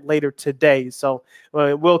on that later today. So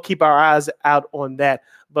we'll keep our eyes out on that.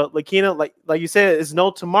 But Lakina, like you said, it's no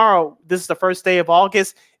tomorrow. This is the first day of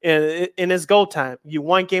August, and it's go time. You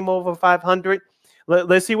 1 game over 500.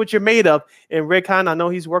 Let's see what you're made of. And Rick Hahn, I know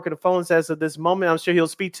he's working the phones as of this moment. I'm sure he'll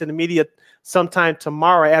speak to the media sometime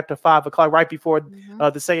tomorrow after 5 o'clock, right before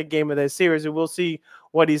the second game of that series. And we'll see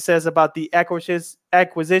what he says about the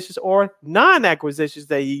acquisitions or non-acquisitions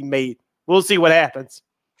that he made. We'll see what happens.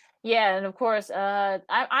 Yeah, and of course,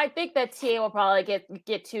 I think that TA will probably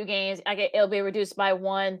get 2 games. It'll be reduced by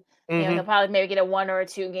 1. He'll probably maybe get a 1 or a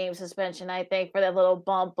 2 game suspension, I think, for that little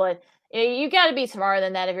bump. But you got to be smarter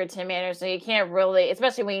than that if you're Tim Anderson. You can't really,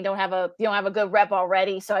 especially when you don't have a good rep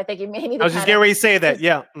already. So I think you may need to. I was just getting ready to say that.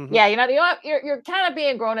 Yeah. Yeah, you're kind of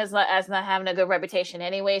being grown as not having a good reputation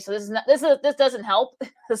anyway. So this doesn't help.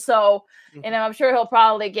 So I'm sure he'll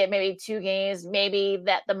probably get maybe 2 games, maybe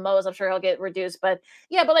that the most. I'm sure he'll get reduced. But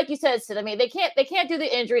yeah, but like you said, Sid, I mean, they can't do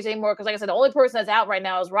the injuries anymore because, like I said, the only person that's out right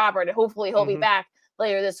now is Robert, and hopefully he'll be back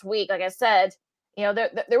later this week. Like I said, there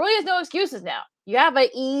really is no excuses now. You have an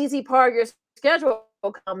easy part of your schedule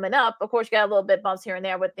coming up. Of course, you got a little bit bumps here and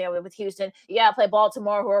there with Houston. You got to play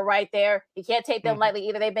Baltimore, who are right there. You can't take them lightly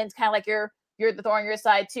either. They've been kind of like you're the thorn on your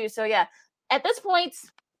side too. So yeah, at this point,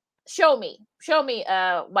 show me,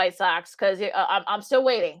 White Sox, because I'm still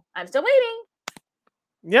waiting.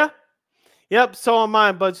 Yeah. Yep. So am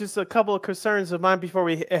I. But just a couple of concerns of mine before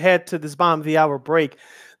we head to this bottom of the hour break.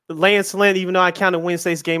 Lance Lynn, even though I counted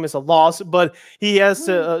Wednesday's game as a loss, but he has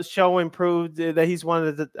to show improved that he's one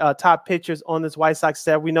of the top pitchers on this White Sox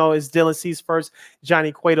staff. We know is Dylan Cease first,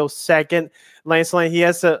 Johnny Cueto second. Lance Lynn, he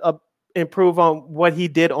has to improve on what he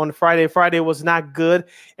did on Friday. Friday was not good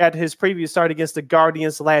at his previous start against the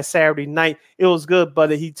Guardians last Saturday night. It was good,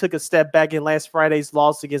 but he took a step back in last Friday's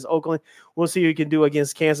loss against Oakland. We'll see what he can do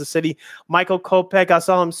against Kansas City. Michael Kopech, I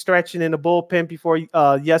saw him stretching in the bullpen before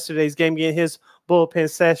yesterday's game, getting his bullpen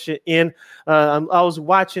session in. I was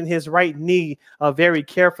watching his right knee very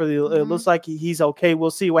carefully. It looks like he's okay. We'll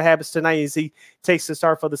see what happens tonight as he takes the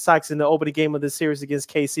start for the Sox in the opening game of the series against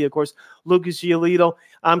KC. Of course, Lucas Giolito,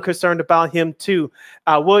 I'm concerned about him too.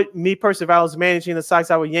 Me personally, if I was managing the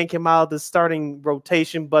Sox, I would yank him out of the starting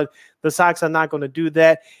rotation, but the Sox are not going to do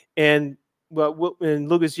that. And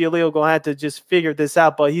Lucas Giolito going to have to just figure this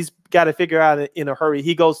out, but he's got to figure out in a hurry.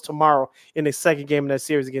 He goes tomorrow in the second game of that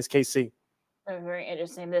series against KC. Very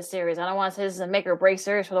interesting, this series. I don't want to say this is a make or break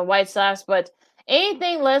series for the White Sox, but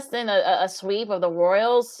anything less than a sweep of the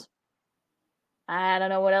Royals, I don't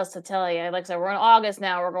know what else to tell you. Like I said, we're in August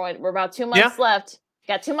now. We're about 2 months left.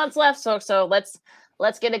 Got 2 months left, so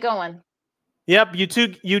let's get it going. Yep, you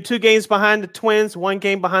two games behind the Twins, 1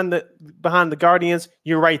 game behind the Guardians.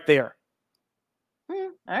 You're right there.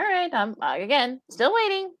 All right, I'm again still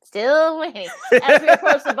waiting. As we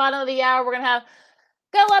approach the bottom of the hour, we're gonna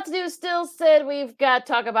got a lot to do still, Sid. We've got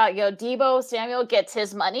to talk about, Deebo Samuel gets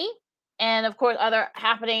his money. And, of course, other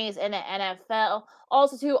happenings in the NFL.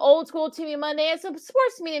 Also, 2 old school TV Monday and some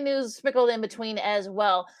sports media news sprinkled in between as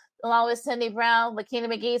well. Along with Cindy Brown, Lakina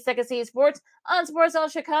McGee, Second City Sports on Sports Zone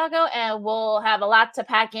Chicago. And we'll have a lot to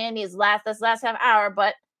pack in this last half hour.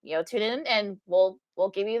 But, tune in and we'll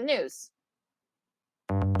give you the news.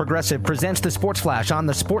 Progressive presents the Sports Flash on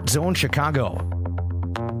the Sports Zone Chicago.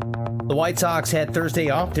 The White Sox had Thursday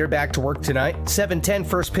off. They're back to work tonight. 7:10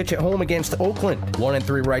 first pitch at home against Oakland.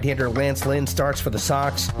 1-3 right-hander Lance Lynn starts for the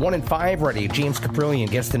Sox. 1-5 righty James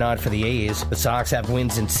Caprillion gets the nod for the A's. The Sox have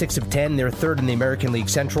wins in 6 of 10. They're third in the American League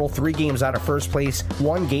Central. 3 games out of first place.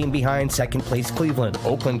 1 game behind second place Cleveland.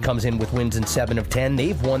 Oakland comes in with wins in 7 of 10.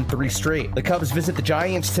 They've won 3 straight. The Cubs visit the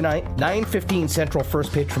Giants tonight. 9:15 Central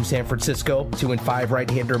first pitch from San Francisco. 2-5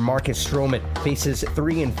 right-hander Marcus Stroman faces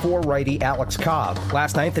 3-4 righty Alex Cobb.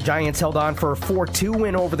 Last night the Giants held on for a 4-2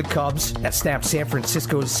 win over the Cubs that snapped San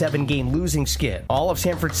Francisco's 7-game losing skid. All of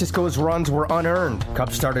San Francisco's runs were unearned.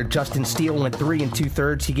 Cubs starter Justin Steele went 3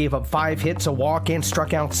 2/3. He gave up 5 hits, a walk, and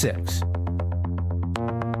struck out 6.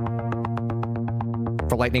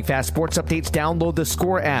 For lightning fast sports updates, download the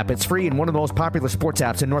Score app. It's free and one of the most popular sports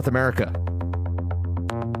apps in North America.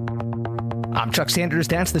 I'm Chuck Sanders.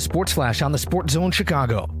 That's the Sports Flash on the Sports Zone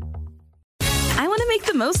Chicago. I want to make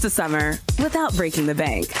the most of summer without breaking the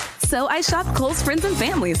bank. So I shopped Kohl's Friends and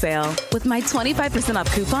Family Sale. With my 25% off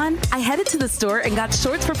coupon, I headed to the store and got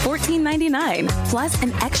shorts for $14.99, plus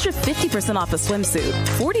an extra 50% off a swimsuit,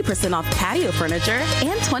 40% off patio furniture,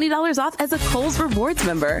 and $20 off as a Kohl's Rewards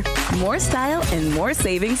member. More style and more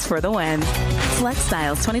savings for the win. Select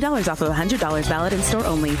styles, $20 off of $100 valid in store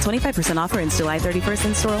only. 25% offer ends July 31st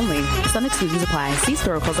in store only. Some exclusions apply. See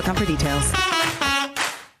store or Kohl's.com for details.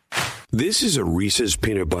 This is a Reese's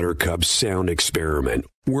Peanut Butter Cup sound experiment.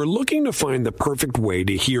 We're looking to find the perfect way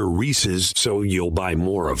to hear Reese's so you'll buy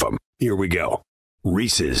more of them. Here we go.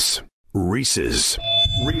 Reese's. Reese's.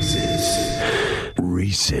 Reese's.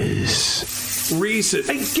 Reese's. Reese's.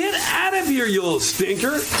 Hey, get out of here, you little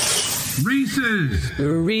stinker. Reese's.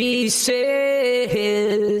 Reese's.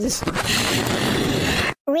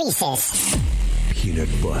 Reese's. Peanut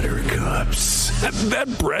Butter Cups.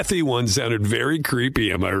 That breathy one sounded very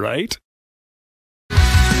creepy, am I right?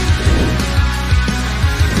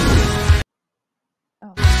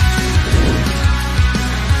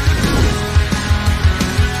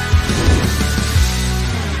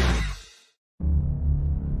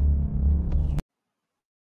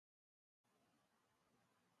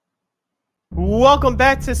 Welcome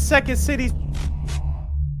back to Second City.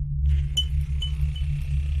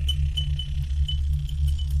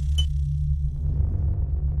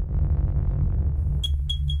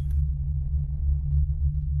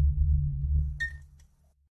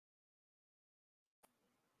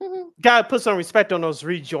 Gotta put some respect on those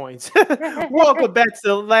rejoins. Welcome back to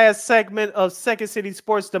the last segment of Second City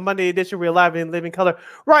Sports, the Monday edition. We're live in living color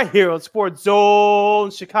right here on Sports Zone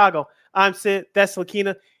Chicago. I'm Sid. That's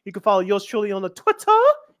Lakina. You can follow yours truly on the Twitter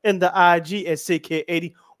and the IG at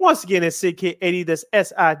SidKid80. Once again, at SidKid80. That's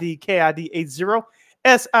SIDKID80.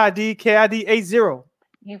 SIDKID80.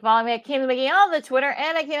 You can follow me at Kim McGee on the Twitter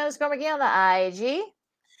and at Kim_McGee on the IG.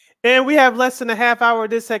 And we have less than a half hour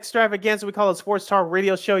of this extravaganza. We call it Sports Talk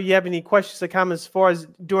Radio Show. You have any questions or comments for us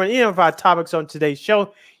during any of our topics on today's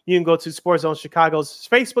show, you can go to Sports Zone Chicago's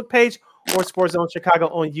Facebook page or Sports Zone Chicago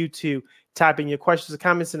on YouTube. Type in your questions or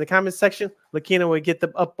comments in the comment section. Lakina will get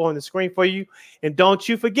them up on the screen for you. And don't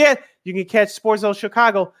you forget, you can catch Sports Zone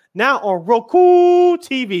Chicago now on Roku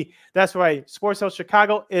TV. That's right. Sports Zone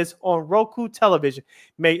Chicago is on Roku television.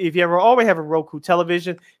 If you ever already have a Roku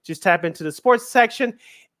television, just tap into the sports section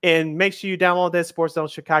and make sure you download that Sports Zone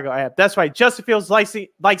Chicago app. That's right. Justin Fields likes it,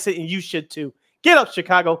 and you should too. Get up,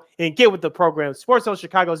 Chicago, and get with the program. Sports Zone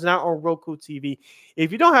Chicago is now on Roku TV.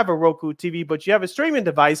 If you don't have a Roku TV, but you have a streaming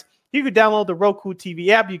device, you can download the Roku TV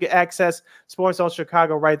app. You can access Sports Zone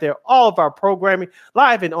Chicago right there. All of our programming,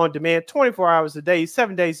 live and on demand, 24 hours a day,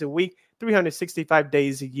 7 days a week, 365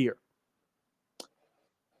 days a year.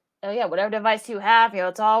 Oh, yeah, whatever device you have,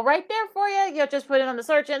 it's all right there for you. Just put it on the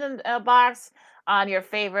search engine box on your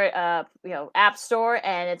favorite, app store,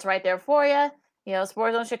 and it's right there for you.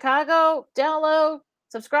 Sports Zone Chicago, download,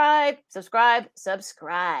 subscribe.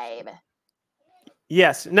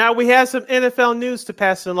 Yes. Now we have some NFL news to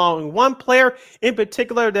pass along. One player in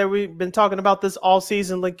particular that we've been talking about this all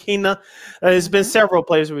season, Lakina. There's been several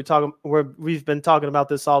players we've been talking about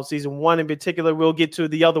this all season. One in particular, we'll get to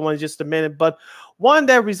the other one in just a minute, but one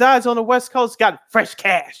that resides on the West Coast got fresh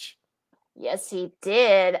cash. Yes, he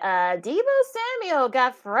did. Deebo Samuel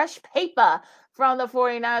got fresh paper from the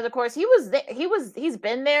 49ers. Of course, he's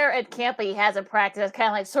been there at camp, but he hasn't practiced. Kind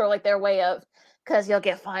of like sort of like their way of, because you'll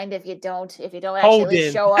get fined if you don't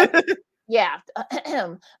actually show up. Yeah.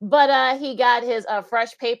 But he got his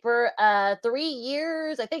fresh paper, 3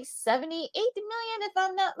 years, I think 78 million, if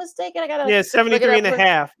I'm not mistaken. 73 and a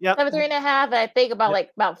half. Yep. 73 and a half. And I think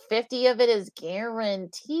about 50 of it is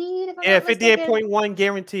guaranteed. If I'm yeah, not mistaken. 58.1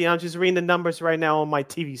 guarantee. I'm just reading the numbers right now on my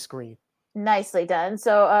TV screen. Nicely done.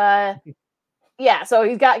 So yeah, so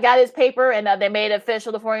he's got his paper, and they made it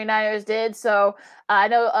official. The 49ers did. So I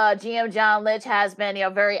know GM John Lynch has been,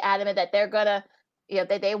 very adamant that they're gonna,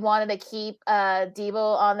 that they wanted to keep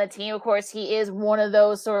Deebo on the team. Of course, he is one of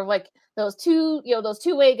those sort of like those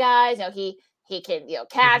two-way guys. He can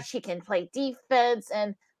catch, he can play defense,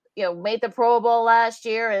 and made the Pro Bowl last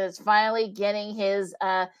year, and is finally getting his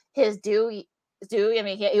due. I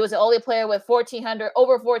mean, he was the only player with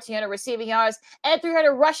over 1,400 receiving yards and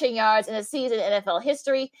 300 rushing yards in a season in NFL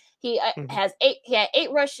history. He had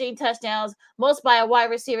 8 rushing touchdowns, most by a wide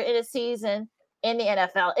receiver in a season in the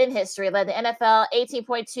NFL in history. Led the NFL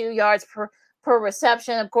 18.2 yards per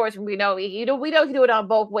reception. Of course, we know he do it on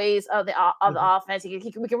both ways of the offense. We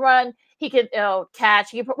can run, he can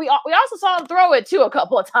catch. We also saw him throw it too a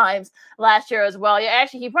couple of times last year as well. Yeah,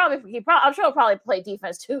 actually, I'm sure he'll probably play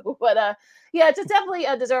defense too. But yeah, it's definitely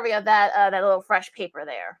deserving of that little fresh paper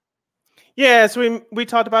there. Yeah, so we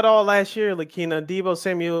talked about all last year, Lakina. Deebo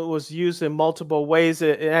Samuel was used in multiple ways.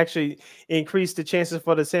 It actually increased the chances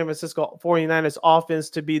for the San Francisco 49ers offense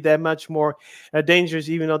to be that much more dangerous,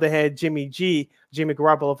 even though they had Jimmy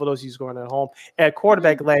Garoppolo, for those who's going at home, at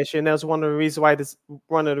quarterback last year. And that was one of the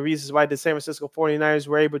reasons why the San Francisco 49ers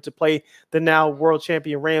were able to play the now world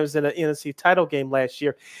champion Rams in the NFC title game last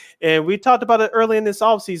year. And we talked about it early in this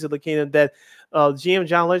offseason, Lakina, that GM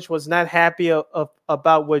John Lynch was not happy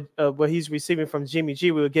about what he's receiving from Jimmy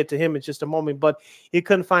G. We will get to him in just a moment, but he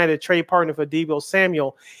couldn't find a trade partner for Deebo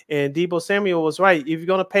Samuel. And Deebo Samuel was right. If you're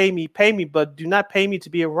going to pay me, but do not pay me to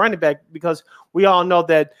be a running back, because we all know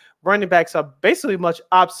that running backs are basically much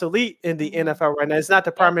obsolete in the NFL right now. It's not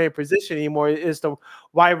the primary position anymore. It's the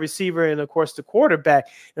wide receiver and, of course, the quarterback.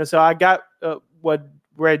 And so I got where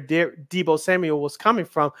Deebo Samuel was coming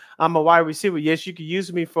from. I'm a wide receiver. Yes, you could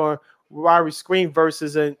use me for wide screen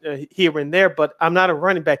versus here and there, but I'm not a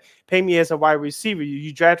running back. Pay me as a wide receiver.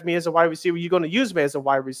 You draft me as a wide receiver, you're going to use me as a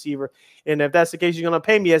wide receiver. And if that's the case, you're going to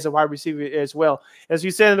pay me as a wide receiver as well. As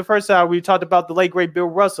we said in the first hour, we talked about the late, great Bill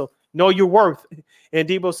Russell. Know your worth. And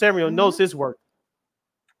Deebo Samuel knows his worth.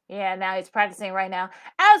 Yeah, now he's practicing right now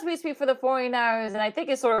as we speak for the 49ers. And I think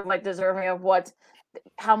it's sort of like deserving of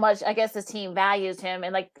how much I guess this team values him.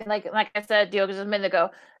 And like I said, just a minute ago,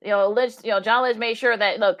 Lynch, John Lynch made sure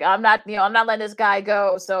that, look, I'm not letting this guy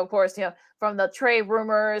go. So of course, from the trade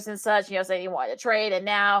rumors and such, saying he wanted to trade, and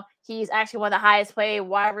now he's actually one of the highest paid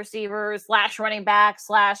wide receivers / running back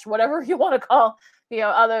 / whatever you want to call,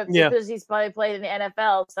 other because he's probably played in the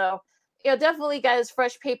NFL. So, definitely got his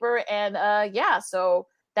fresh paper, and so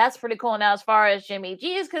that's pretty cool. Now, as far as Jimmy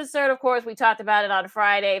G is concerned, of course, we talked about it on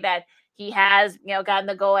Friday that he has, gotten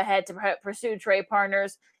the go-ahead to pursue trade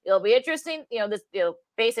partners. It'll be interesting.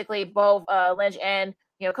 Basically both Lynch and,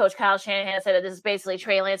 Coach Kyle Shanahan said that this is basically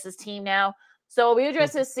Trey Lance's team now. So it'll be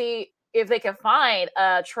interesting to see if they can find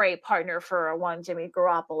a trade partner for one Jimmy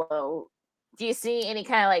Garoppolo. Do you see any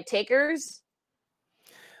kind of takers?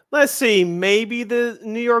 Let's see, maybe the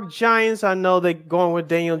New York Giants. I know they're going with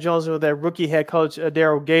Daniel Jones with their rookie head coach,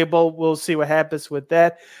 Daryl Gable. We'll see what happens with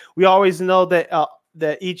that. We always know that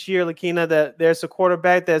that each year, Lakina, that there's a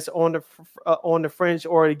quarterback that's on the fringe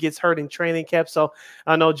or it gets hurt in training camp. So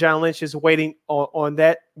I know John Lynch is waiting on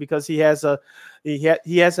that because he has a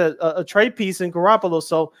trade piece in Garoppolo.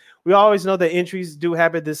 So we always know that injuries do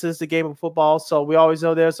happen. This is the game of football. So we always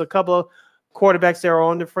know there's a couple of quarterbacks that are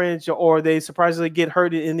on the fringe or they surprisingly get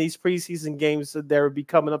hurt in these preseason games that will be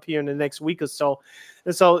coming up here in the next week or so.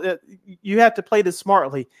 And so you have to play this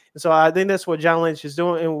smartly. And so I think that's what John Lynch is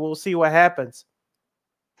doing, and we'll see what happens.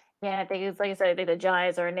 Yeah, I think it's like I said, I think the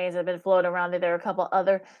Giants are names that have been floating around. There are a couple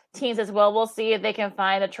other teams as well. We'll see if they can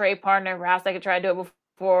find a trade partner. Perhaps they can try to do it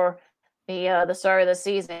before the start of the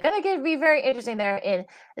season. It's gonna be very interesting there in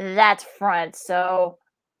that front. So,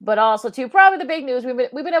 but also too, probably the big news we've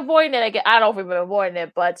been avoiding it. I don't know if we've been avoiding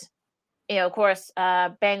it, but of course,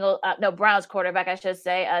 Browns quarterback, I should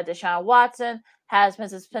say, Deshaun Watson has been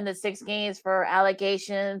suspended 6 games for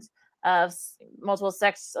allegations of multiple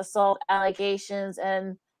sex assault allegations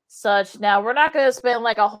and such. Now, we're not going to spend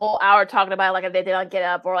like a whole hour talking about it like they did on Get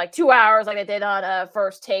Up or like 2 hours like they did on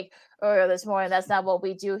First Take earlier this morning. That's not what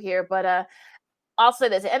we do here. But I'll say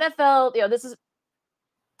this: the NFL,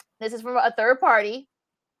 this is from a third party,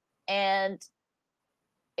 and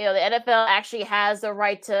the NFL actually has the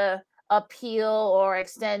right to appeal or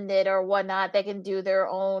extend it or whatnot. They can do their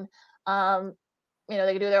own, they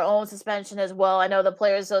can do their own suspension as well. I know the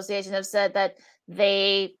Players Association have said that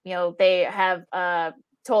they have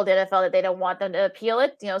told the NFL that they don't want them to appeal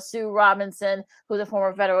it. Sue Robinson, who's a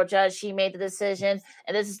former federal judge, she made the decision,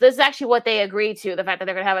 and this is actually what they agreed to, the fact that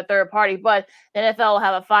they're going to have a third party, but the NFL will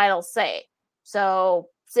have a final say. So,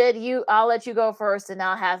 Sid, I'll let you go first, and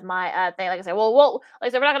I'll have my thing. Like I said, we're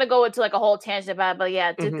not going to go into like a whole tangent about it, but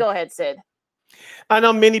yeah, just go ahead, Sid. I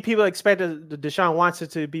know many people expected Deshaun Watson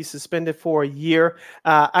to be suspended for a year.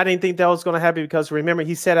 I didn't think that was going to happen because, remember,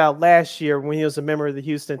 he set out last year when he was a member of the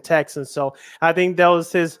Houston Texans. So I think that was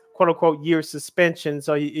his quote-unquote year suspension.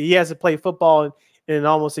 So he hasn't played football in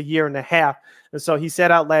almost a year and a half. And so he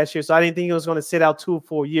set out last year. So I didn't think he was going to sit out 2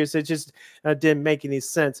 full years. It just didn't make any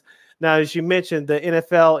sense. Now, as you mentioned, the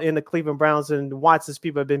NFL and the Cleveland Browns and Watson's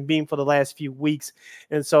people have been beaten for the last few weeks.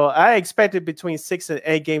 And so I expected between 6 and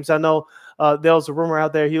 8 games. I know there was a rumor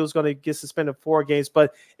out there he was going to get suspended 4 games,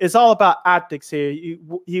 but it's all about optics here.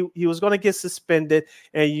 He was going to get suspended.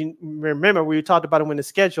 And you remember, we talked about it when the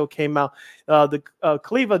schedule came out.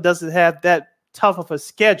 Cleveland doesn't have that tough of a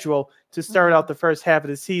schedule to start out the first half of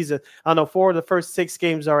the season. I know 4 of the first 6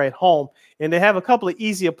 games are at home, and they have a couple of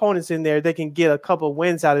easy opponents in there. They can get a couple of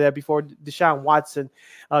wins out of that before Deshaun Watson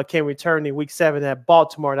can return in Week 7 at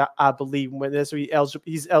Baltimore, I believe, when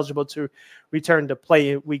he's eligible to return to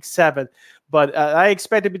play in Week 7. But I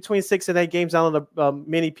expected between 6 and 8 games. I don't know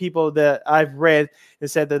many people that I've read and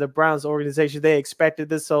said that the Browns organization, they expected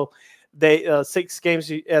this. So they 6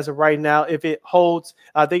 games as of right now. If it holds,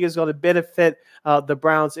 I think it's going to benefit the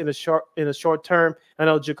Browns in a short term. I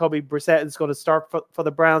know Jacoby Brissett is going to start for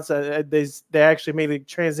the Browns. They actually made a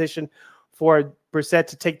transition for Brissett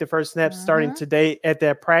to take the first snap starting today at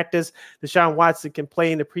their practice. Deshaun Watson can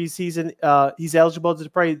play in the preseason. He's eligible to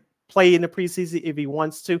play in the preseason if he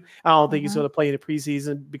wants to. I don't think he's going to play in the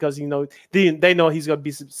preseason because they know he's going to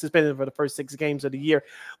be suspended for the first 6 games of the year.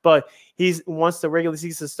 But once the regular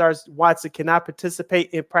season starts, Watson cannot participate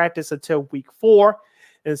in practice until Week 4.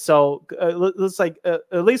 And so it looks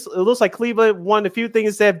like Cleveland, one of the few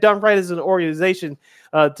things they have done right as an organization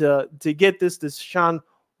to get this Deshaun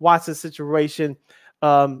Watson situation.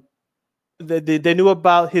 They knew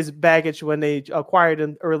about his baggage when they acquired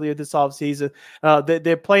him earlier this offseason.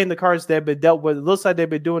 They're playing the cards that have been dealt with. It looks like they've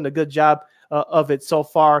been doing a good job of it so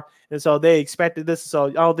far. And so they expected this. So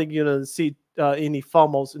I don't think you're going to see any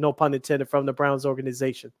fumbles, no pun intended, from the Browns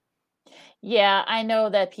organization. Yeah, I know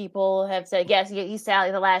that people have said, yes, he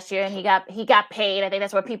sat the last year and he got paid. I think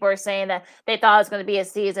that's what people are saying, that they thought it was going to be a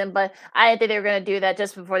season, but I didn't think they were going to do that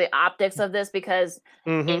just for the optics of this because,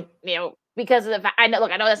 because of the fact, I know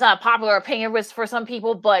that's not a popular opinion for some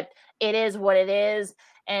people, but it is what it is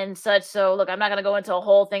and such. So look, I'm not going to go into a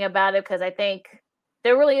whole thing about it because I think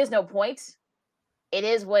there really is no point. It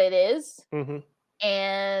is what it is.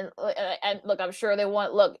 And look, I'm sure it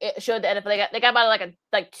showed the NFL. They got about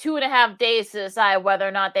like 2.5 days to decide whether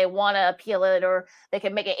or not they want to appeal it, or they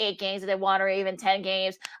can make it 8 games if they want, or even 10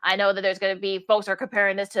 games. I know that there's going to be folks are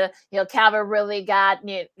comparing this to Calvin Ridley got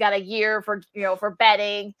a year for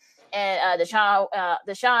betting, and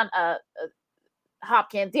DeAndre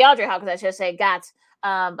Hopkins, I should say, got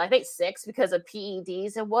I think 6 because of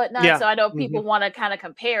PEDs and whatnot. Yeah. So I know people want to kind of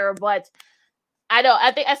compare, but I know.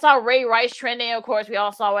 I think I saw Ray Rice trending. Of course, we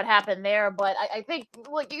all saw what happened there. But I think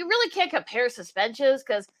like you really can't compare suspensions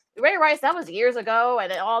because Ray Rice, that was years ago,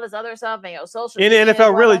 and then all this other stuff, and social And media. the And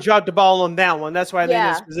NFL really whatnot. dropped the ball on that one. That's why they're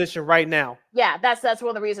in this Yeah, position right now. yeah. That's one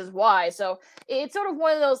of the reasons why. So it's sort of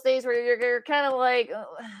one of those things where you're kind of like,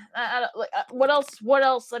 I don't, like, what else? What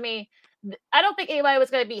else? I mean, I don't think anybody was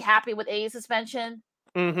going to be happy with a suspension.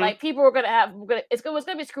 Mm-hmm. Like people were gonna it was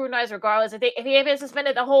gonna be scrutinized regardless. If he had been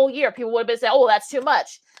suspended the whole year, people would have been saying, "Oh, that's too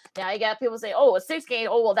much." Now you got people saying, "Oh, a 6 game.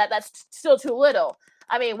 Oh, well, that's still too little."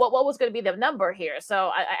 I mean, what was going to be the number here?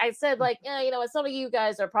 So I said like, yeah, you know, some of you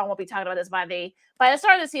guys are probably won't be talking about this by the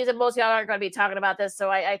start of the season. Most of y'all aren't going to be talking about this.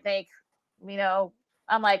 So I think, you know,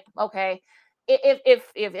 I'm like, okay,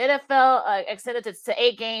 if NFL extended it to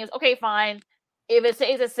 8 games, okay, fine. If it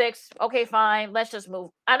stays at 6, okay, fine. Let's just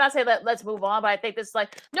move. I'm not saying let's move on, but I think this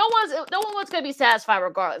like no one was going to be satisfied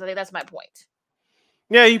regardless. I think that's my point.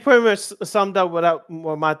 Yeah, you pretty much summed up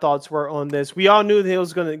what my thoughts were on this. We all knew that he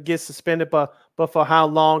was going to get suspended, but for how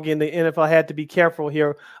long? And the NFL had to be careful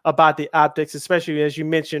here about the optics, especially as you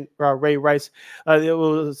mentioned, Ray Rice. It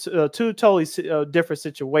was two totally different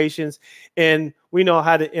situations, and we know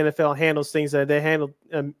how the NFL handles things. They handled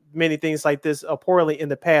many things like this poorly in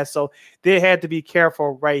the past, so they had to be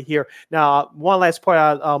careful right here. Now, one last point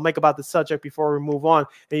I'll make about the subject before we move on.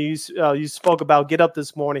 And you spoke about Get Up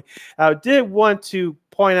this morning. I did want to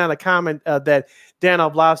point out a comment that Dan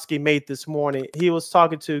Orlovsky made this morning. He was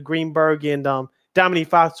talking to Greenberg and Dominique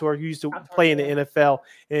Foxworth, who used to play in the NFL,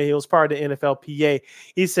 and he was part of the NFLPA.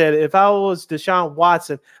 He said, if I was Deshaun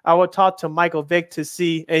Watson, I would talk to Michael Vick to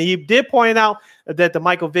see, and he did point out that the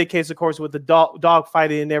Michael Vick case, of course, with the dog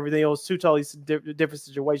fighting and everything, it was two totally different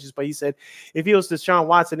situations. But he said, if he was Deshaun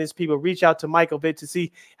Watson, his people reach out to Michael Vick to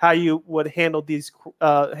see how you would handle these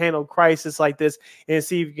crisis like this and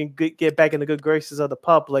see if you can get back in the good graces of the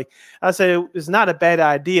public. I said it's not a bad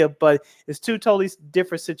idea, but it's two totally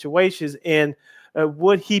different situations. And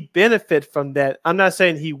would he benefit from that? I'm not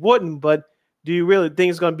saying he wouldn't, but do you really think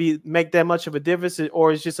it's going to make that much of a difference,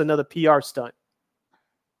 or is just another PR stunt?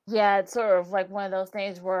 Yeah, it's sort of like one of those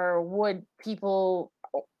things where would people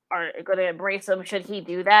are going to embrace him should he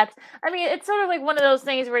do that? I mean, it's sort of like one of those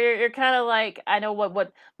things where you're kind of like, I know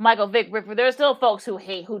what Michael Vick, there's still folks who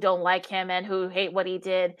don't like him and who hate what he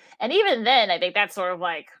did. And even then, I think that's sort of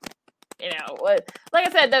like, you know, like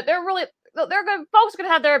I said, that they're good. Folks are gonna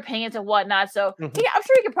have their opinions and whatnot. So I'm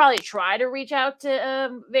sure he could probably try to reach out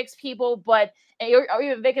to Vick's people, but or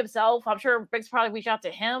even Vick himself. I'm sure Vick's probably reach out to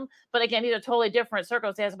him. But again, these are totally different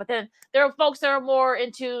circumstances. But then there are folks that are more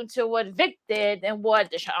in tune to what Vick did and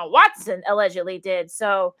what Deshaun Watson allegedly did.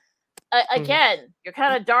 So again, you're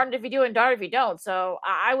kind of darned if you do and darned if you don't. So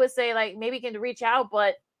I would say like maybe you can reach out,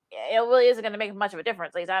 but it really isn't going to make much of a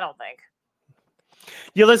difference. At least I don't think.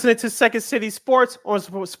 You're listening to Second City Sports on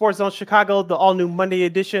Sports Zone Chicago, the all-new Monday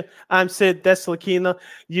edition. I'm Sid Deslakina.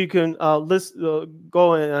 You can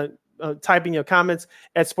go and type in your comments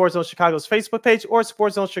at Sports Zone Chicago's Facebook page or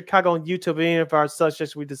Sports Zone Chicago on YouTube. Any of our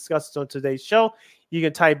subjects we discussed on today's show, you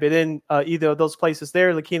can type it in either of those places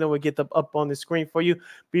there. Lakina will get them up on the screen for you.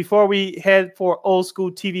 Before we head for Old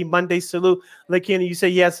School TV Monday Salute, Lakina, you say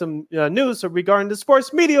you have some news regarding the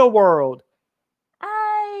sports media world.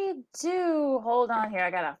 Do hold on here.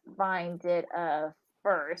 I gotta find it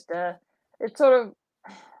first. It's sort of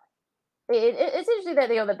it's interesting that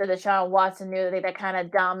that the Deshaun Watson knew that kind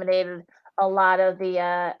of dominated a lot of the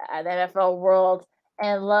NFL world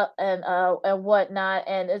and whatnot,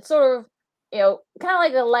 and it's sort of kind of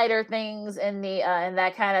like the lighter things in the and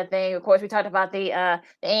that kind of thing. Of course, we talked about the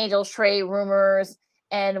Angels trade rumors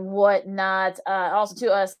and whatnot. Also,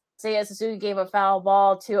 to us. Seiya Suzuki gave a foul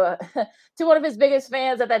ball to to one of his biggest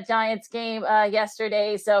fans at that Giants game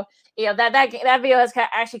yesterday. So that video has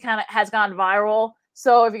actually has gone viral.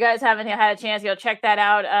 So if you guys haven't had a chance, check that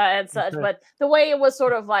out and such. Okay. But the way it was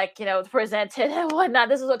sort of like presented and whatnot,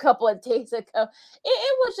 this was a couple of days ago.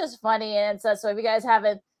 It was just funny and such. So if you guys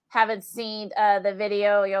haven't seen the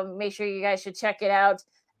video, make sure you guys should check it out.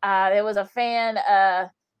 There was a fan.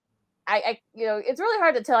 It's really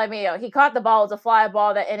hard to tell. I mean, he caught the ball. It was a fly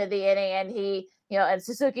ball that ended the inning, and he, and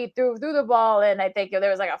Suzuki threw the ball, and I think there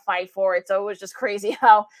was like a fight for it. So it was just crazy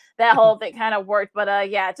how that whole thing kind of worked. But I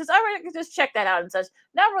just check that out and such.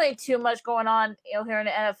 Not really too much going on, here in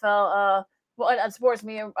the NFL. On sports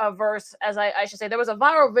media verse, as I should say, there was a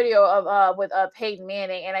viral video of with Peyton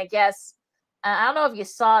Manning, and I guess I don't know if you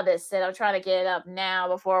saw this. Sid. I'm trying to get it up now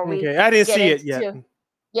before we. Okay, I didn't see it yet.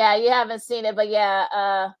 Yeah, you haven't seen it, but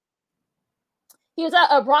yeah. He was at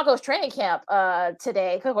a Broncos training camp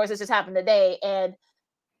today. Of course, this just happened today, and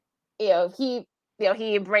he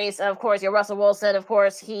he embraced, of course, Russell Wilson. Of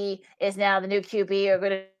course, he is now the new QB. You're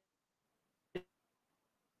going to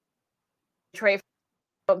trade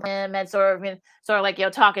for him and sort of like,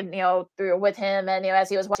 talking, through with him. And, as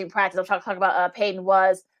he was watching practice, I'm talking about Peyton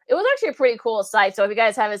was. It was actually a pretty cool sight. So if you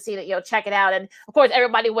guys haven't seen it, check it out. And of course,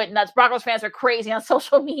 everybody went nuts. Broncos fans were crazy on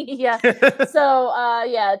social media. So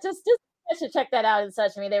just should check that out and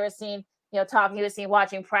such. I mean, they were seen, talking. He was seen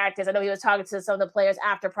watching practice. I know he was talking to some of the players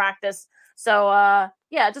after practice. So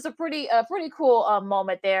just a pretty cool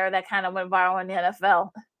moment there that kind of went viral in the NFL.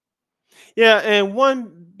 Yeah, and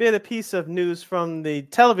one bit of piece of news from the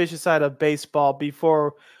television side of baseball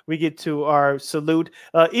before we get to our salute.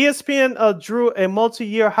 ESPN drew a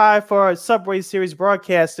multi-year high for our Subway Series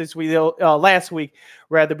broadcast last week,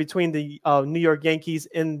 between the New York Yankees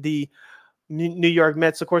and the New York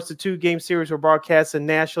Mets. Of course, the 2-game series were broadcasted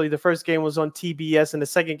nationally. The first game was on TBS, and the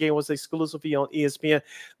second game was exclusively on ESPN.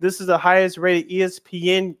 This is the highest rated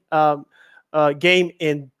ESPN game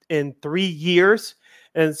in 3 years.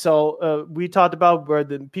 And so we talked about where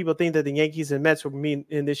the people think that the Yankees and Mets will meet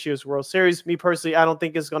in this year's World Series. Me personally, I don't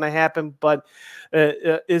think it's going to happen, but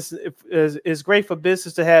it's great for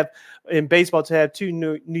business to have in baseball to have 2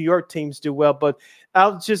 New York teams do well. But I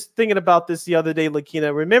was just thinking about this the other day,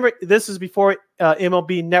 Lakina. Remember, this is before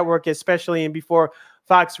MLB Network, especially, and before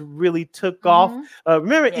Fox really took off.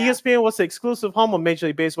 Remember, ESPN was the exclusive home of Major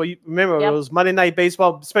League Baseball. You remember it was Monday Night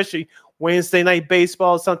Baseball, especially Wednesday Night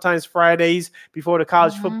Baseball, sometimes Fridays before the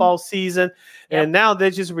college football season. And now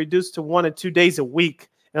they're just reduced to 1 or 2 days a week.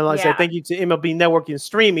 And like I said, thank you to MLB Network and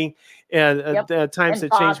streaming. And times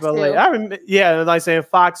have changed. But I remember, like I said,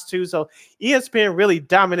 Fox too. So ESPN really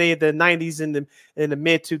dominated the 90s and in the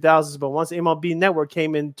mid 2000s. But once MLB Network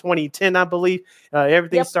came in 2010, I believe,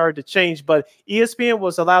 everything started to change. But ESPN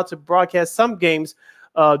was allowed to broadcast some games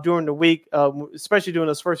during the week, especially during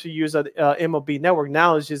those first few years of MLB Network.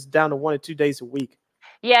 Now it's just down to 1 or 2 days a week.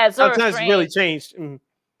 Yeah, it's sometimes it's really changed.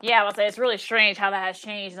 Yeah, I'll say it's really strange how that has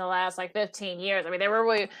changed in the last 15 years.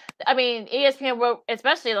 I mean, ESPN were,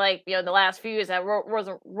 especially the last few years, that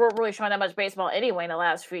weren't really showing that much baseball anyway in the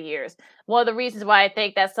last few years. One of the reasons why I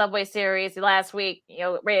think that Subway Series last week,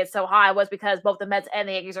 rated so high was because both the Mets and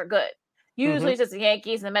the Yankees are good. Usually it's just the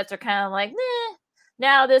Yankees and the Mets are kind of like, nah.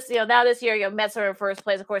 Now this year, Mets are in first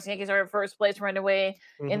place. Of course, the Yankees are in first place running away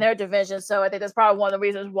in their division. So I think that's probably one of the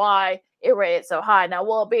reasons why it rated so high. Now,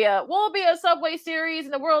 will it be a Subway Series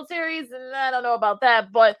in the World Series? And I don't know about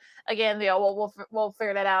that, but again, we'll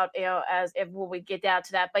figure that out, when we get down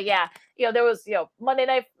to that. But there was Monday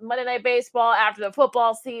Night Baseball after the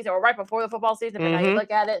football season, or right before the football season, depending how you look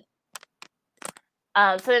at it.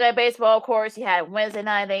 Sunday Night Baseball, of course, you had Wednesday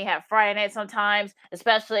night, then you had Friday night sometimes,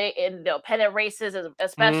 especially in the pennant races,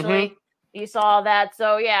 especially you saw that.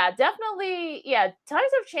 So definitely,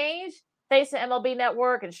 times have changed thanks to MLB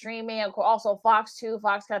Network and streaming, and also Fox too.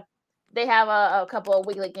 Fox they have a couple of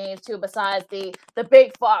weekly games too, besides the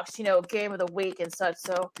big Fox, game of the week and such.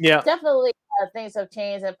 So definitely things have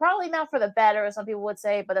changed, and probably not for the better, as some people would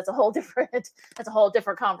say, but that's a whole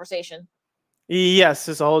different conversation. Yes,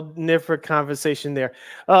 it's a whole different conversation there.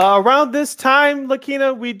 Around this time,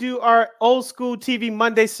 Lakina, we do our old school TV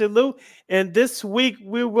Monday salute. And this week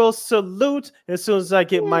we will salute, as soon as I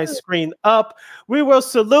get my screen up, we will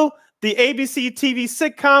salute the ABC TV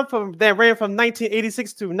sitcom that ran from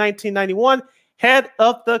 1986 to 1991. Head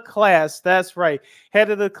of the Class. That's right. Head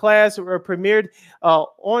of the Class premiered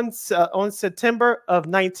on September of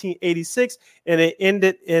 1986, and it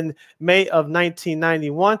ended in May of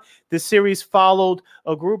 1991. The series followed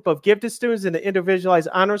a group of gifted students in the Individualized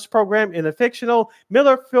Honors Program in the fictional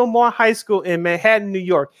Miller Fillmore High School in Manhattan, New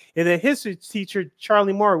York, and a history teacher,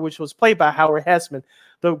 Charlie Moore, which was played by Howard Hesseman.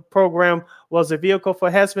 The program was a vehicle for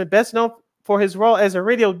Hesseman, best known for his role as a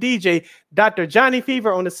radio DJ, Dr. Johnny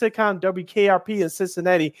Fever, on the sitcom WKRP in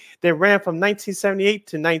Cincinnati, that ran from 1978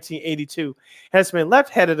 to 1982. Hesseman left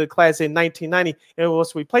Head of the Class in 1990 and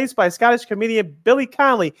was replaced by Scottish comedian Billy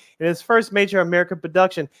Connolly in his first major American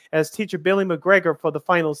production as teacher Billy McGregor for the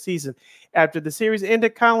final season. After the series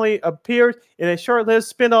ended, Connolly appeared in a short-lived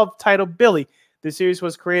spin-off titled Billy. The series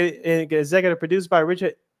was created and executive produced by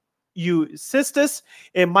Richard Sistis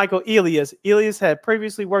and Michael Elias. Elias had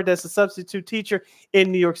previously worked as a substitute teacher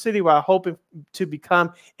in New York City while hoping to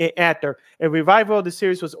become an actor. A revival of the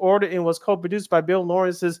series was ordered and was co-produced by Bill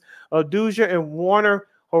Lawrence's Dozier and Warner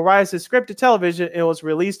Horizon scripted television. It was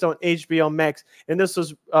released on HBO Max, and this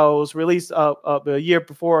was released a year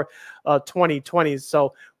before 2020.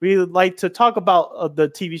 So we would like to talk about the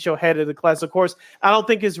TV show Head of the Class. Of course, I don't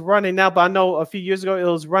think it's running now, but I know a few years ago it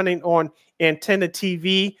was running on Antenna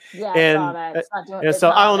TV. Yeah, and, I saw that. And so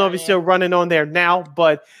I don't know if it's still running on there now,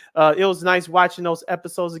 but it was nice watching those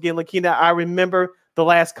episodes again. Lakina, I remember the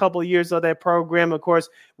last couple of years of that program, of course,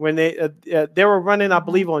 when they were running, I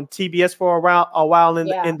believe, on TBS for a while in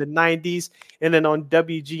the 90s, and then on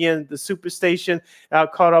WGN, the Superstation. I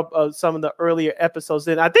caught up some of the earlier episodes.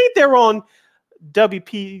 And I think they were on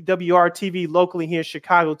WPWR TV locally here in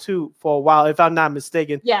Chicago too for a while, if I'm not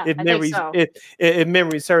mistaken. Yeah, if I memory think so. if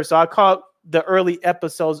memory serves. So I caught the early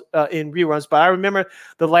episodes in reruns, but I remember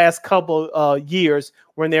the last couple years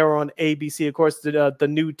when they were on ABC. Of course, the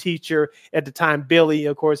new teacher at the time, Billy.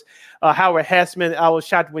 Of course, Howard Hessman. I was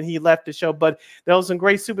shocked when he left the show, but there was some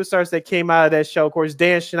great superstars that came out of that show. Of course,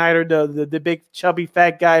 Dan Schneider, the big chubby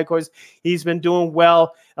fat guy. Of course, he's been doing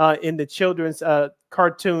well in the children's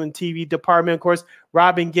cartoon TV department. Of course,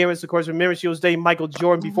 Robin Givens. Of course, remember she was dating Michael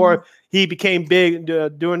Jordan before he became big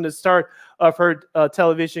during the start of her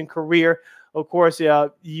television career. Of course,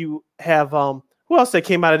 you have who else that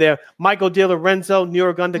came out of there? Michael DiLorenzo, New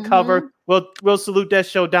York Undercover. We'll salute that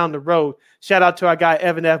show down the road. Shout out to our guy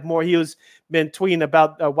Evan F. Moore. He was been tweeting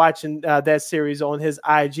about watching that series on his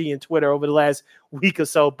IG and Twitter over the last week or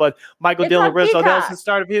so. But Michael DiLorenzo, that was the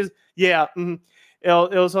start of his. It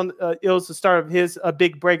was the start of his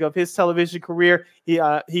big break of his television career. He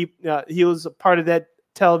was a part of that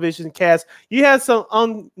television cast. You had some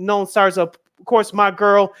unknown stars. Of course, my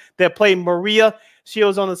girl that played Maria. She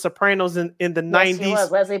was on The Sopranos in the 90s. She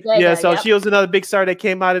was. Leslie Vega, so she was another big star that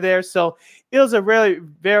came out of there. So it was a really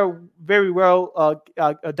very, very well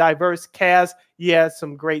a diverse cast. You had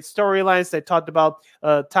some great storylines that talked about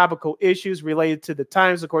topical issues related to the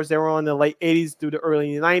times. Of course, they were on the late 80s through the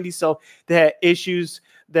early 90s. So they had issues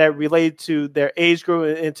that related to their age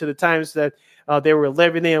group and to the times that they were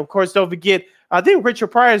living in. Of course, don't forget, I think Richard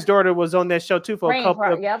Pryor's daughter was on that show too for a couple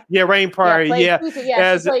of Rain Pryor. She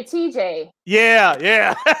played TJ.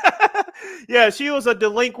 Yeah, she was a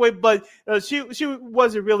delinquent, but she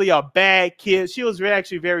wasn't really a bad kid. She was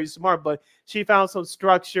actually very smart, but she found some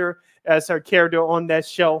structure as her character on that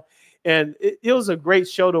show. And it was a great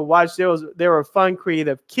show to watch. There were fun,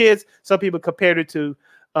 creative kids. Some people compared it to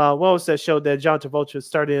what was that show that John Travolta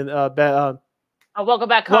started in Welcome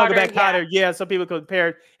Back, Kotter. Welcome Back, Kotter. Yeah, some people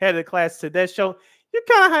compared Head of the Class to that show. You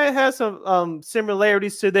kind of had some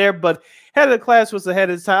similarities to there, but Head of the Class was ahead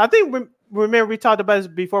of its time. I think, remember, we talked about this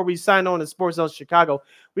before we signed on to Sports Zone Chicago.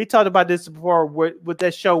 We talked about this before, would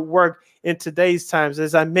that show work in today's times?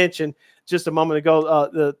 As I mentioned just a moment ago,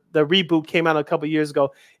 the reboot came out a couple years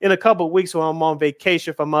ago. In a couple of weeks when I'm on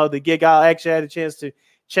vacation from my other gig, I actually had a chance to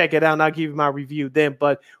check it out, and I'll give you my review then.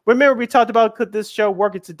 But remember, we talked about, could this show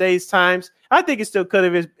work in today's times? I think it still could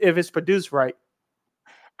if it's produced right.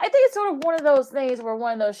 I think it's sort of one of those things where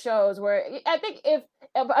one of those shows where I think if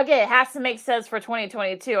again, it has to make sense for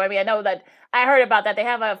 2022. I mean, I know that I heard about that. They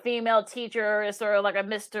have a female teacher, sort of like a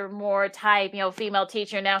Mr. Moore type, female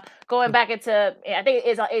teacher. Now going back into, I think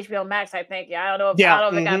it's on HBO Max. I think, I don't know if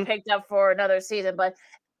it got picked up for another season, but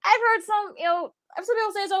I've heard some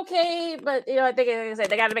people say it's okay, but I think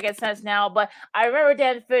they got to make it sense now. But I remember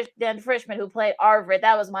Dan Frischman, who played Arvid.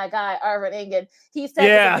 That was my guy, Arvid Ingen. He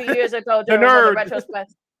said this a few years ago during the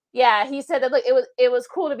retrospect. Yeah, he said that look, it was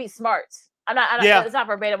cool to be smart. I'm not it's not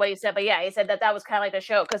verbatim what he said, but yeah, he said that was kind of like the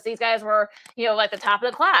show because these guys were like the top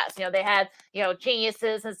of the class. They had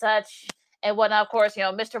geniuses and such and whatnot. Of course,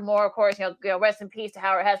 Mr. Moore. Of course, rest in peace to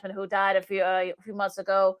Howard Hessman, who died a few months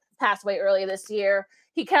ago, passed away earlier this year.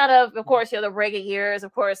 He kind of course, the Reagan years,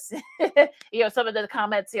 of course, some of the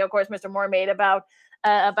comments, of course, Mr. Moore made about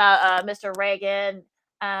Mr. Reagan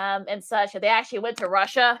and such. They actually went to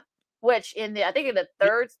Russia, which in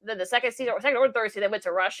the second season or third season, they went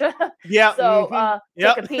to Russia. Yeah. So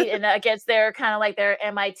to compete against their kind of like their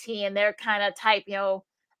MIT and their kind of type,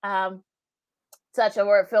 such a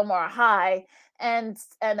word, Fillmore High. And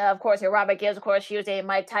of course, Robert Gibbs, of course, she was dating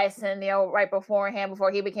Mike Tyson, right beforehand, before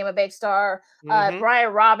he became a big star.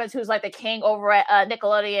 Brian Robbins, who's like the king over at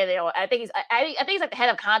Nickelodeon. I think he's like the head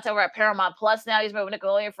of content over at Paramount Plus now. He's been with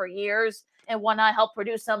Nickelodeon for years and whatnot, helped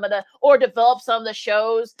produce or develop some of the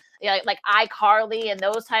shows, like iCarly and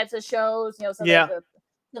those types of shows.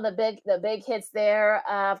 The big hits there.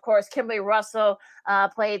 Of course, Kimberly Russell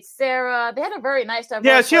played Sarah. They had a very nice diverse.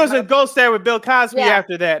 Yeah, she was in Ghost there with Bill Cosby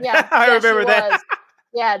after that. Yeah, I remember that.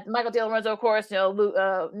 Yeah, Michael De Lorenzo, of course,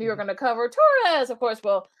 New York Undercover, Torres, of course.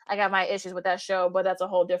 Well, I got my issues with that show, but that's a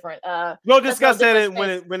whole different. We'll That's a whole discuss that different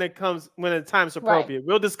when space. when the time's Right. appropriate.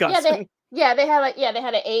 We'll Yeah, discuss. they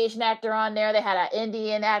had an Asian actor on there. They had an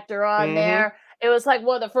Indian actor on Mhm. there. It was like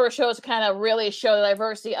one of the first shows to kind of really show the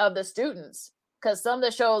diversity of the students because some of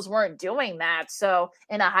the shows weren't doing that. So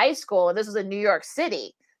in a high school, and this was in New York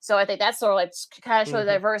City. So I think that's sort of like kind of show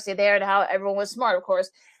the Mhm. diversity there and how everyone was smart, of course.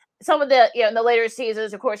 Some of the in the later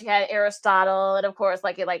seasons, of course, you had Aristotle, and of course,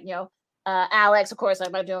 Alex, of course,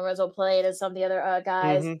 like my Joe Rizzo played, and some of the other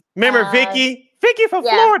guys. Mhm. Remember Vicky? Vicky from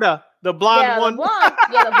Yeah. Florida, the blonde Yeah, one. the blonde.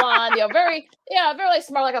 Yeah, the blonde. Very like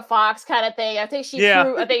smart like a fox kind of thing. I think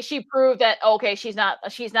she proved that okay, she's not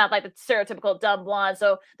like the stereotypical dumb blonde.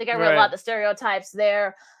 So they got rid of a lot of the stereotypes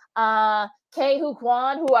there. Kei Hu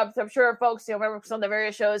Kwan, who I'm sure folks remember some of the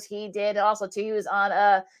various shows he did. And also too, he was on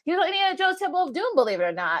Indiana Jones Temple of Doom, believe it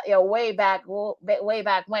or not, way back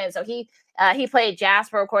when. So he played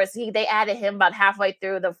Jasper, of course. They added him about halfway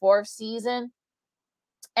through the 4th season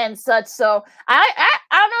and such. So I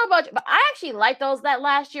don't know about you, but I actually liked that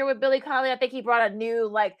last year with Billy Connolly. I think he brought a new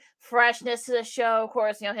like freshness to the show. Of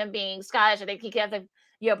course, him being Scottish, I think he kept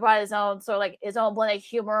brought his own sort of like his own blend of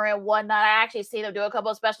humor and whatnot. I actually seen them do a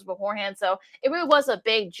couple of specials beforehand, so it really was a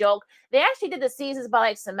big joke. They actually did the seasons by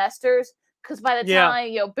like semesters. Because by the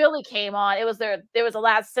time Billy came on, there was the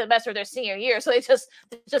last semester of their senior year, so they just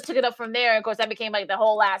took it up from there. And of course, that became like the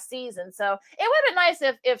whole last season. So it would have been nice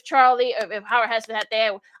if Charlie, if Howard Heston had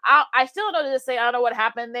there. I still don't know to say. I don't know what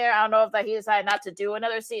happened there. I don't know if he decided not to do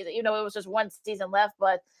another season. It was just one season left,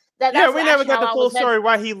 but we never got the full story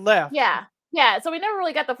why he left. Yeah. So we never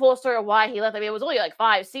really got the full story of why he left. I mean, it was only like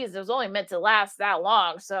 5 seasons. It was only meant to last that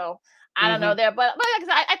long. So I don't know there, but like I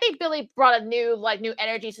said, I think Billy brought a new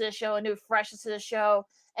energy to the show, a new freshness to the show,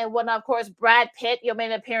 and whatnot. Of course, Brad Pitt, made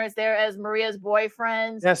an appearance there as Maria's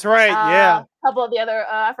boyfriend. That's right. Yeah. A couple of the other,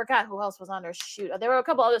 I forgot who else was on there. Shoot, there were a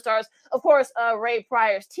couple other stars. Of course, Ray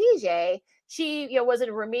Pryor's TJ. She, was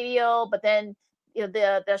in Remedial, but then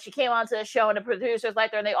she came onto the show, and the producers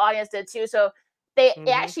liked her, and the audience did too. So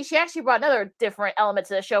she actually brought another different element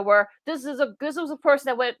to the show where this was a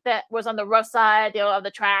person that was on the rough side of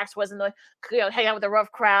the tracks, wasn't hanging out with the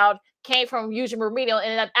rough crowd, came from Eugene Remedial and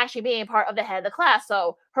ended up actually being part of the head of the class.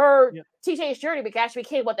 So her TJ's journey actually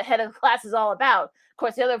became what the head of the class is all about. Of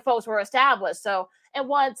course, the other folks were established. So and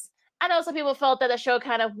once I know some people felt that the show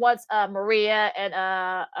kind of once Maria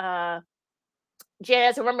and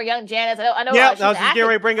Janice, remember young Janice? I know. Yeah, I was just getting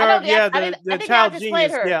ready to bring her up. Yeah, the child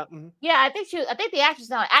genius. Yeah, I think the actress is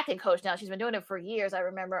now an acting coach now. She's been doing it for years. I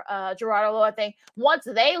remember Gerardo Lowe. I think once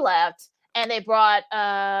they left and they brought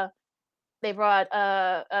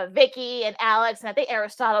Vicky and Alex, and I think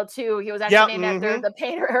Aristotle too. He was actually named after the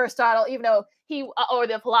painter Aristotle, even though or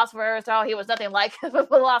the philosopher Aristotle, he was nothing like a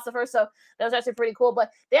philosopher. So that was actually pretty cool.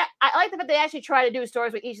 But I like the fact they actually try to do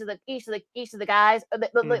stories with each of the guys,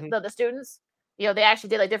 the students. They actually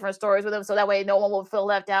did like different stories with them, so that way no one will feel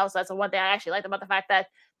left out. So that's the one thing I actually liked about the fact that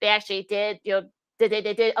they actually did, they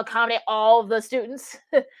did accommodate all of the students,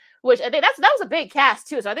 which I think that was a big cast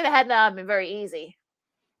too. So I think that had not been very easy.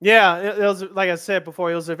 Yeah, it was, like I said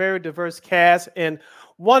before, it was a very diverse cast, and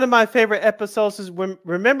one of my favorite episodes is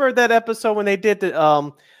remember that episode when they did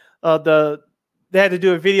they had to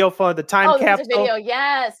do a video for the time capsule. Video.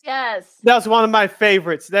 Yes. That was one of my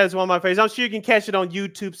favorites. That is one of my favorites. I'm sure you can catch it on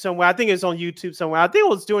YouTube somewhere. I think it's on YouTube somewhere. I think it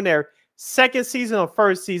was during their 2nd season or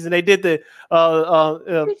 1st season. They did the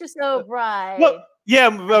Future So Bright. Well, yeah,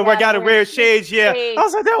 I got to wear shades. Yeah, I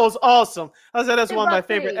was like, that was awesome. I was like, that's one of my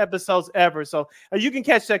favorite episodes ever. So you can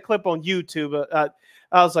catch that clip on YouTube. I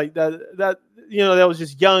was like, that was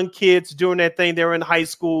just young kids doing that thing. They were in high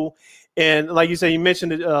school. And like you said, you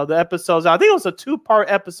mentioned the episodes. I think it was a 2-part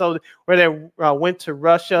episode where they went to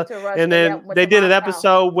Russia, and then they did an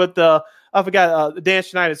episode with I forgot Dan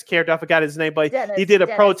Schneider's character. I forgot his name, but he did a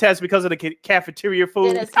protest because of the cafeteria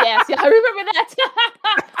food. Dennis, yes, I remember that.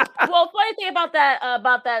 Well, funny thing about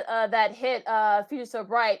that hit, Future So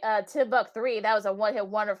Bright, Timbuk3, that was a one-hit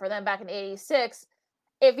wonder for them back in '86.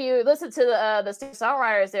 If you listen to the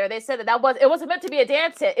songwriters there, they said it wasn't meant to be a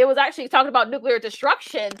dance hit. It was actually talking about nuclear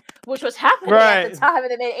destruction, which was happening at the time in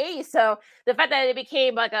the mid-'80s. So the fact that it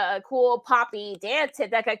became like a cool poppy dance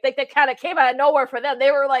hit, that kind of came out of nowhere for them.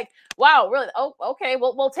 They were like, "Wow, really? Oh, okay,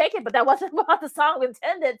 we'll take it." But that wasn't what the song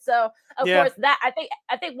intended. So of course, that I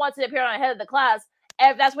think once it appeared on Head of the Class,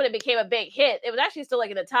 that's when it became a big hit. It was actually still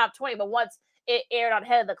like in the top 20, but once it aired on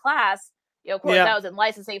Head of the Class. Of course, that was in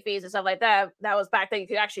licensing fees and stuff like that. That was back then. You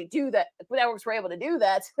could actually do that. Networks were able to do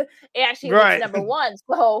that. It actually went to number 1.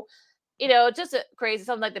 So, just crazy,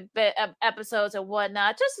 something like the episodes and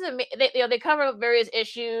whatnot. Just they cover various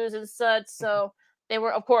issues and such. So they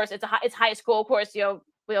were, of course, it's high school, of course,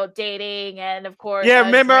 dating and of course. Yeah,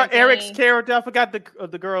 remember drinking. Eric's character? I forgot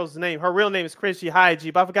the girl's name. Her real name is Chrissy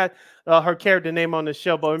Hygie, but I forgot her character name on the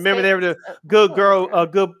show. But remember, they were the good girl,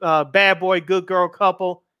 good bad boy, good girl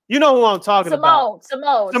couple. You know who I'm talking about?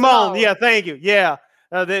 Simone. Yeah, thank you. Yeah,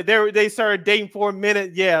 they started dating for a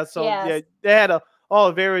minute. Yeah, so yeah, they had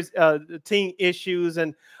all various teen issues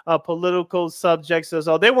and political subjects.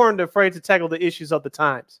 So they weren't afraid to tackle the issues of the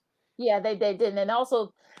times. Yeah, they didn't, and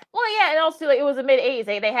also. Well, yeah, and also it was the mid-80s.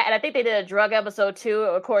 They had, and I think they did a drug episode too.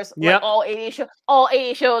 Of course, like all 80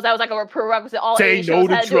 shows, that was like a prerequisite. All 80 shows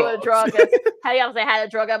had to do a drug. They had a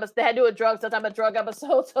drug episode. They had to do a drug sometime, a drug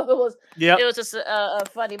episode. So it was just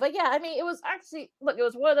funny. But yeah, I mean, it was actually it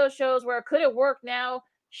was one of those shows where could it work now?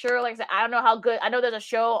 Sure, like I said, I don't know how good. I know there's a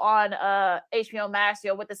show on HBO Max,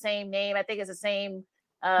 with the same name. I think it's the same.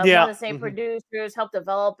 One of the same producers helped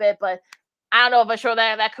develop it, but. I don't know if a show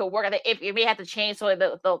that could work. I think if we had to change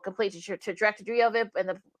the complete trajectory of it and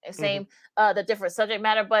the same the different subject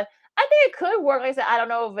matter, but I think it could work. Like I said, I don't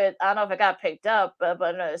know if it got picked up, but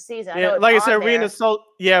another season. Yeah, like I said, we're in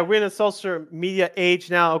a social media age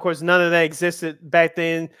now. Of course, none of that existed back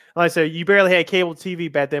then. Like I said, you barely had cable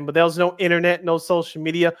TV back then, but there was no internet, no social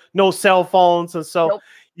media, no cell phones, and so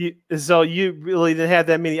you really didn't have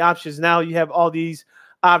that many options. Now you have all these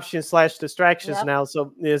options / distractions now,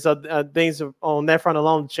 so things on that front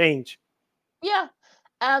alone change. Yeah,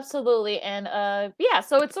 absolutely, and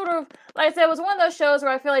so it's sort of like I said, it was one of those shows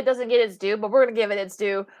where I feel like it doesn't get its due, but we're gonna give it its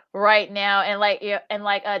due right now. And like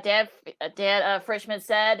Dan Frischman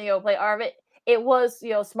said, play Arvid. It was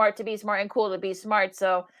smart to be smart and cool to be smart.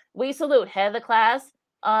 So we salute head of the class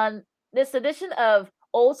on this edition of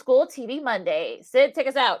Old School TV Monday. Sid, take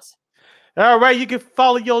us out. All right, you can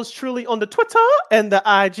follow yours truly on the Twitter and the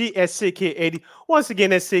IG at SidKid80. Once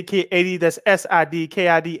again, that's SidKid80. That's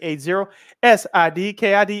SIDKID80.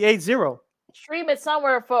 SIDKID80. Stream it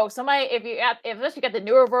somewhere, folks. Somebody, if you got the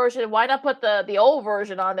newer version, why not put the old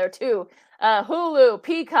version on there too? Hulu,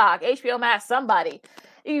 Peacock, HBO Max, somebody.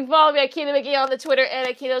 You can follow me at Keena McGee on the Twitter and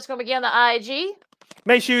at Keena McGee on the IG.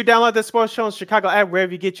 Make sure you download the Sports Zone Chicago app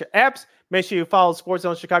wherever you get your apps. Make sure you follow Sports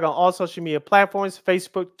Zone Chicago on all social media platforms,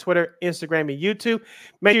 Facebook, Twitter, Instagram, and YouTube.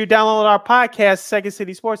 Make sure you download our podcast, Second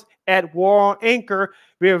City Sports, at War on Anchor.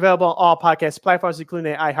 We're available on all podcast platforms,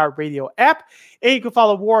 including the iHeartRadio app. And you can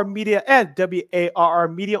follow War Media at WARR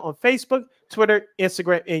Media on Facebook, Twitter,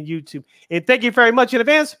 Instagram, and YouTube. And thank you very much in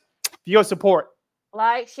advance for your support.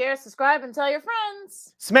 Like, share, subscribe, and tell your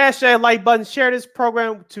friends. Smash that like button. Share this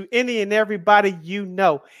program to any and everybody you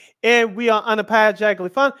know. And we are unapologetically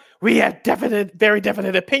fun. We have very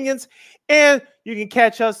definite opinions. And you can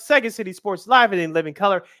catch us, Second City Sports, live and in living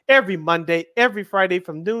color every Monday, every Friday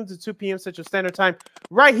from noon to 2 p.m. Central Standard Time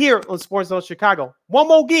right here on Sports Zone Chicago. One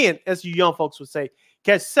more again, as you young folks would say.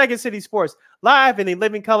 Catch Second City Sports live and in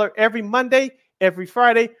living color every Monday, every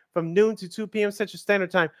Friday from noon to 2 p.m. Central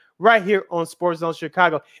Standard Time right here on Sports Zone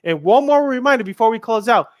Chicago. And one more reminder before we close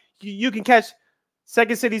out, you can catch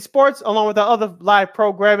Second City Sports along with the other live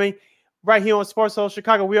programming right here on Sports Zone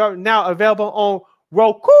Chicago. We are now available on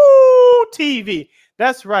Roku TV.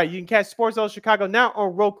 That's right. You can catch Sports Zone Chicago now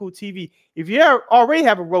on Roku TV. If you already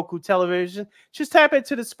have a Roku television, just tap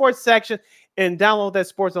into the sports section and download that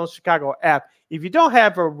Sports Zone Chicago app. If you don't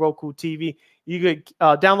have a Roku TV, you could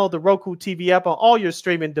download the Roku TV app on all your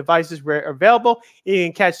streaming devices where available. You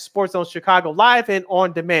can catch Sports Zone Chicago live and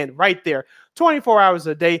on demand right there. 24 hours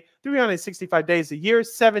a day, 365 days a year,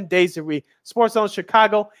 7 days a week. Sports Zone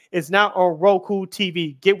Chicago is now on Roku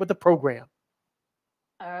TV. Get with the program.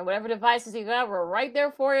 All right, whatever devices you got, we're right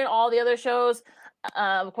there for you. All the other shows,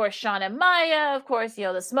 of course, Sean and Maya, of course,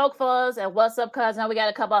 the Smoke Fellas and What's Up Cuz. Now we got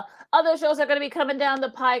a couple other shows that are going to be coming down the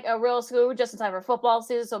pike real soon, just in time for football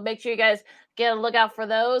season. So make sure you guys get a look out for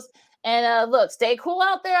those. And look, stay cool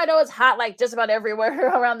out there. I know it's hot like just about everywhere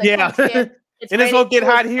around the country. And it's going to get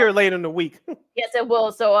hot here later in the week. Yes, it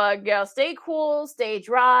will. So, stay cool, stay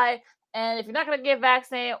dry. And if you're not going to get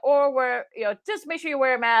vaccinated or just make sure you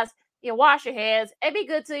wear a mask. Wash your hands and be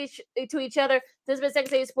good to each other. This has been Second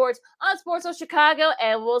City Sports on Sports Zone Chicago,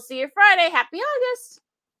 and we'll see you Friday. Happy August.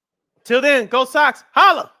 Till then, go Sox.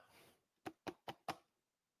 Holla.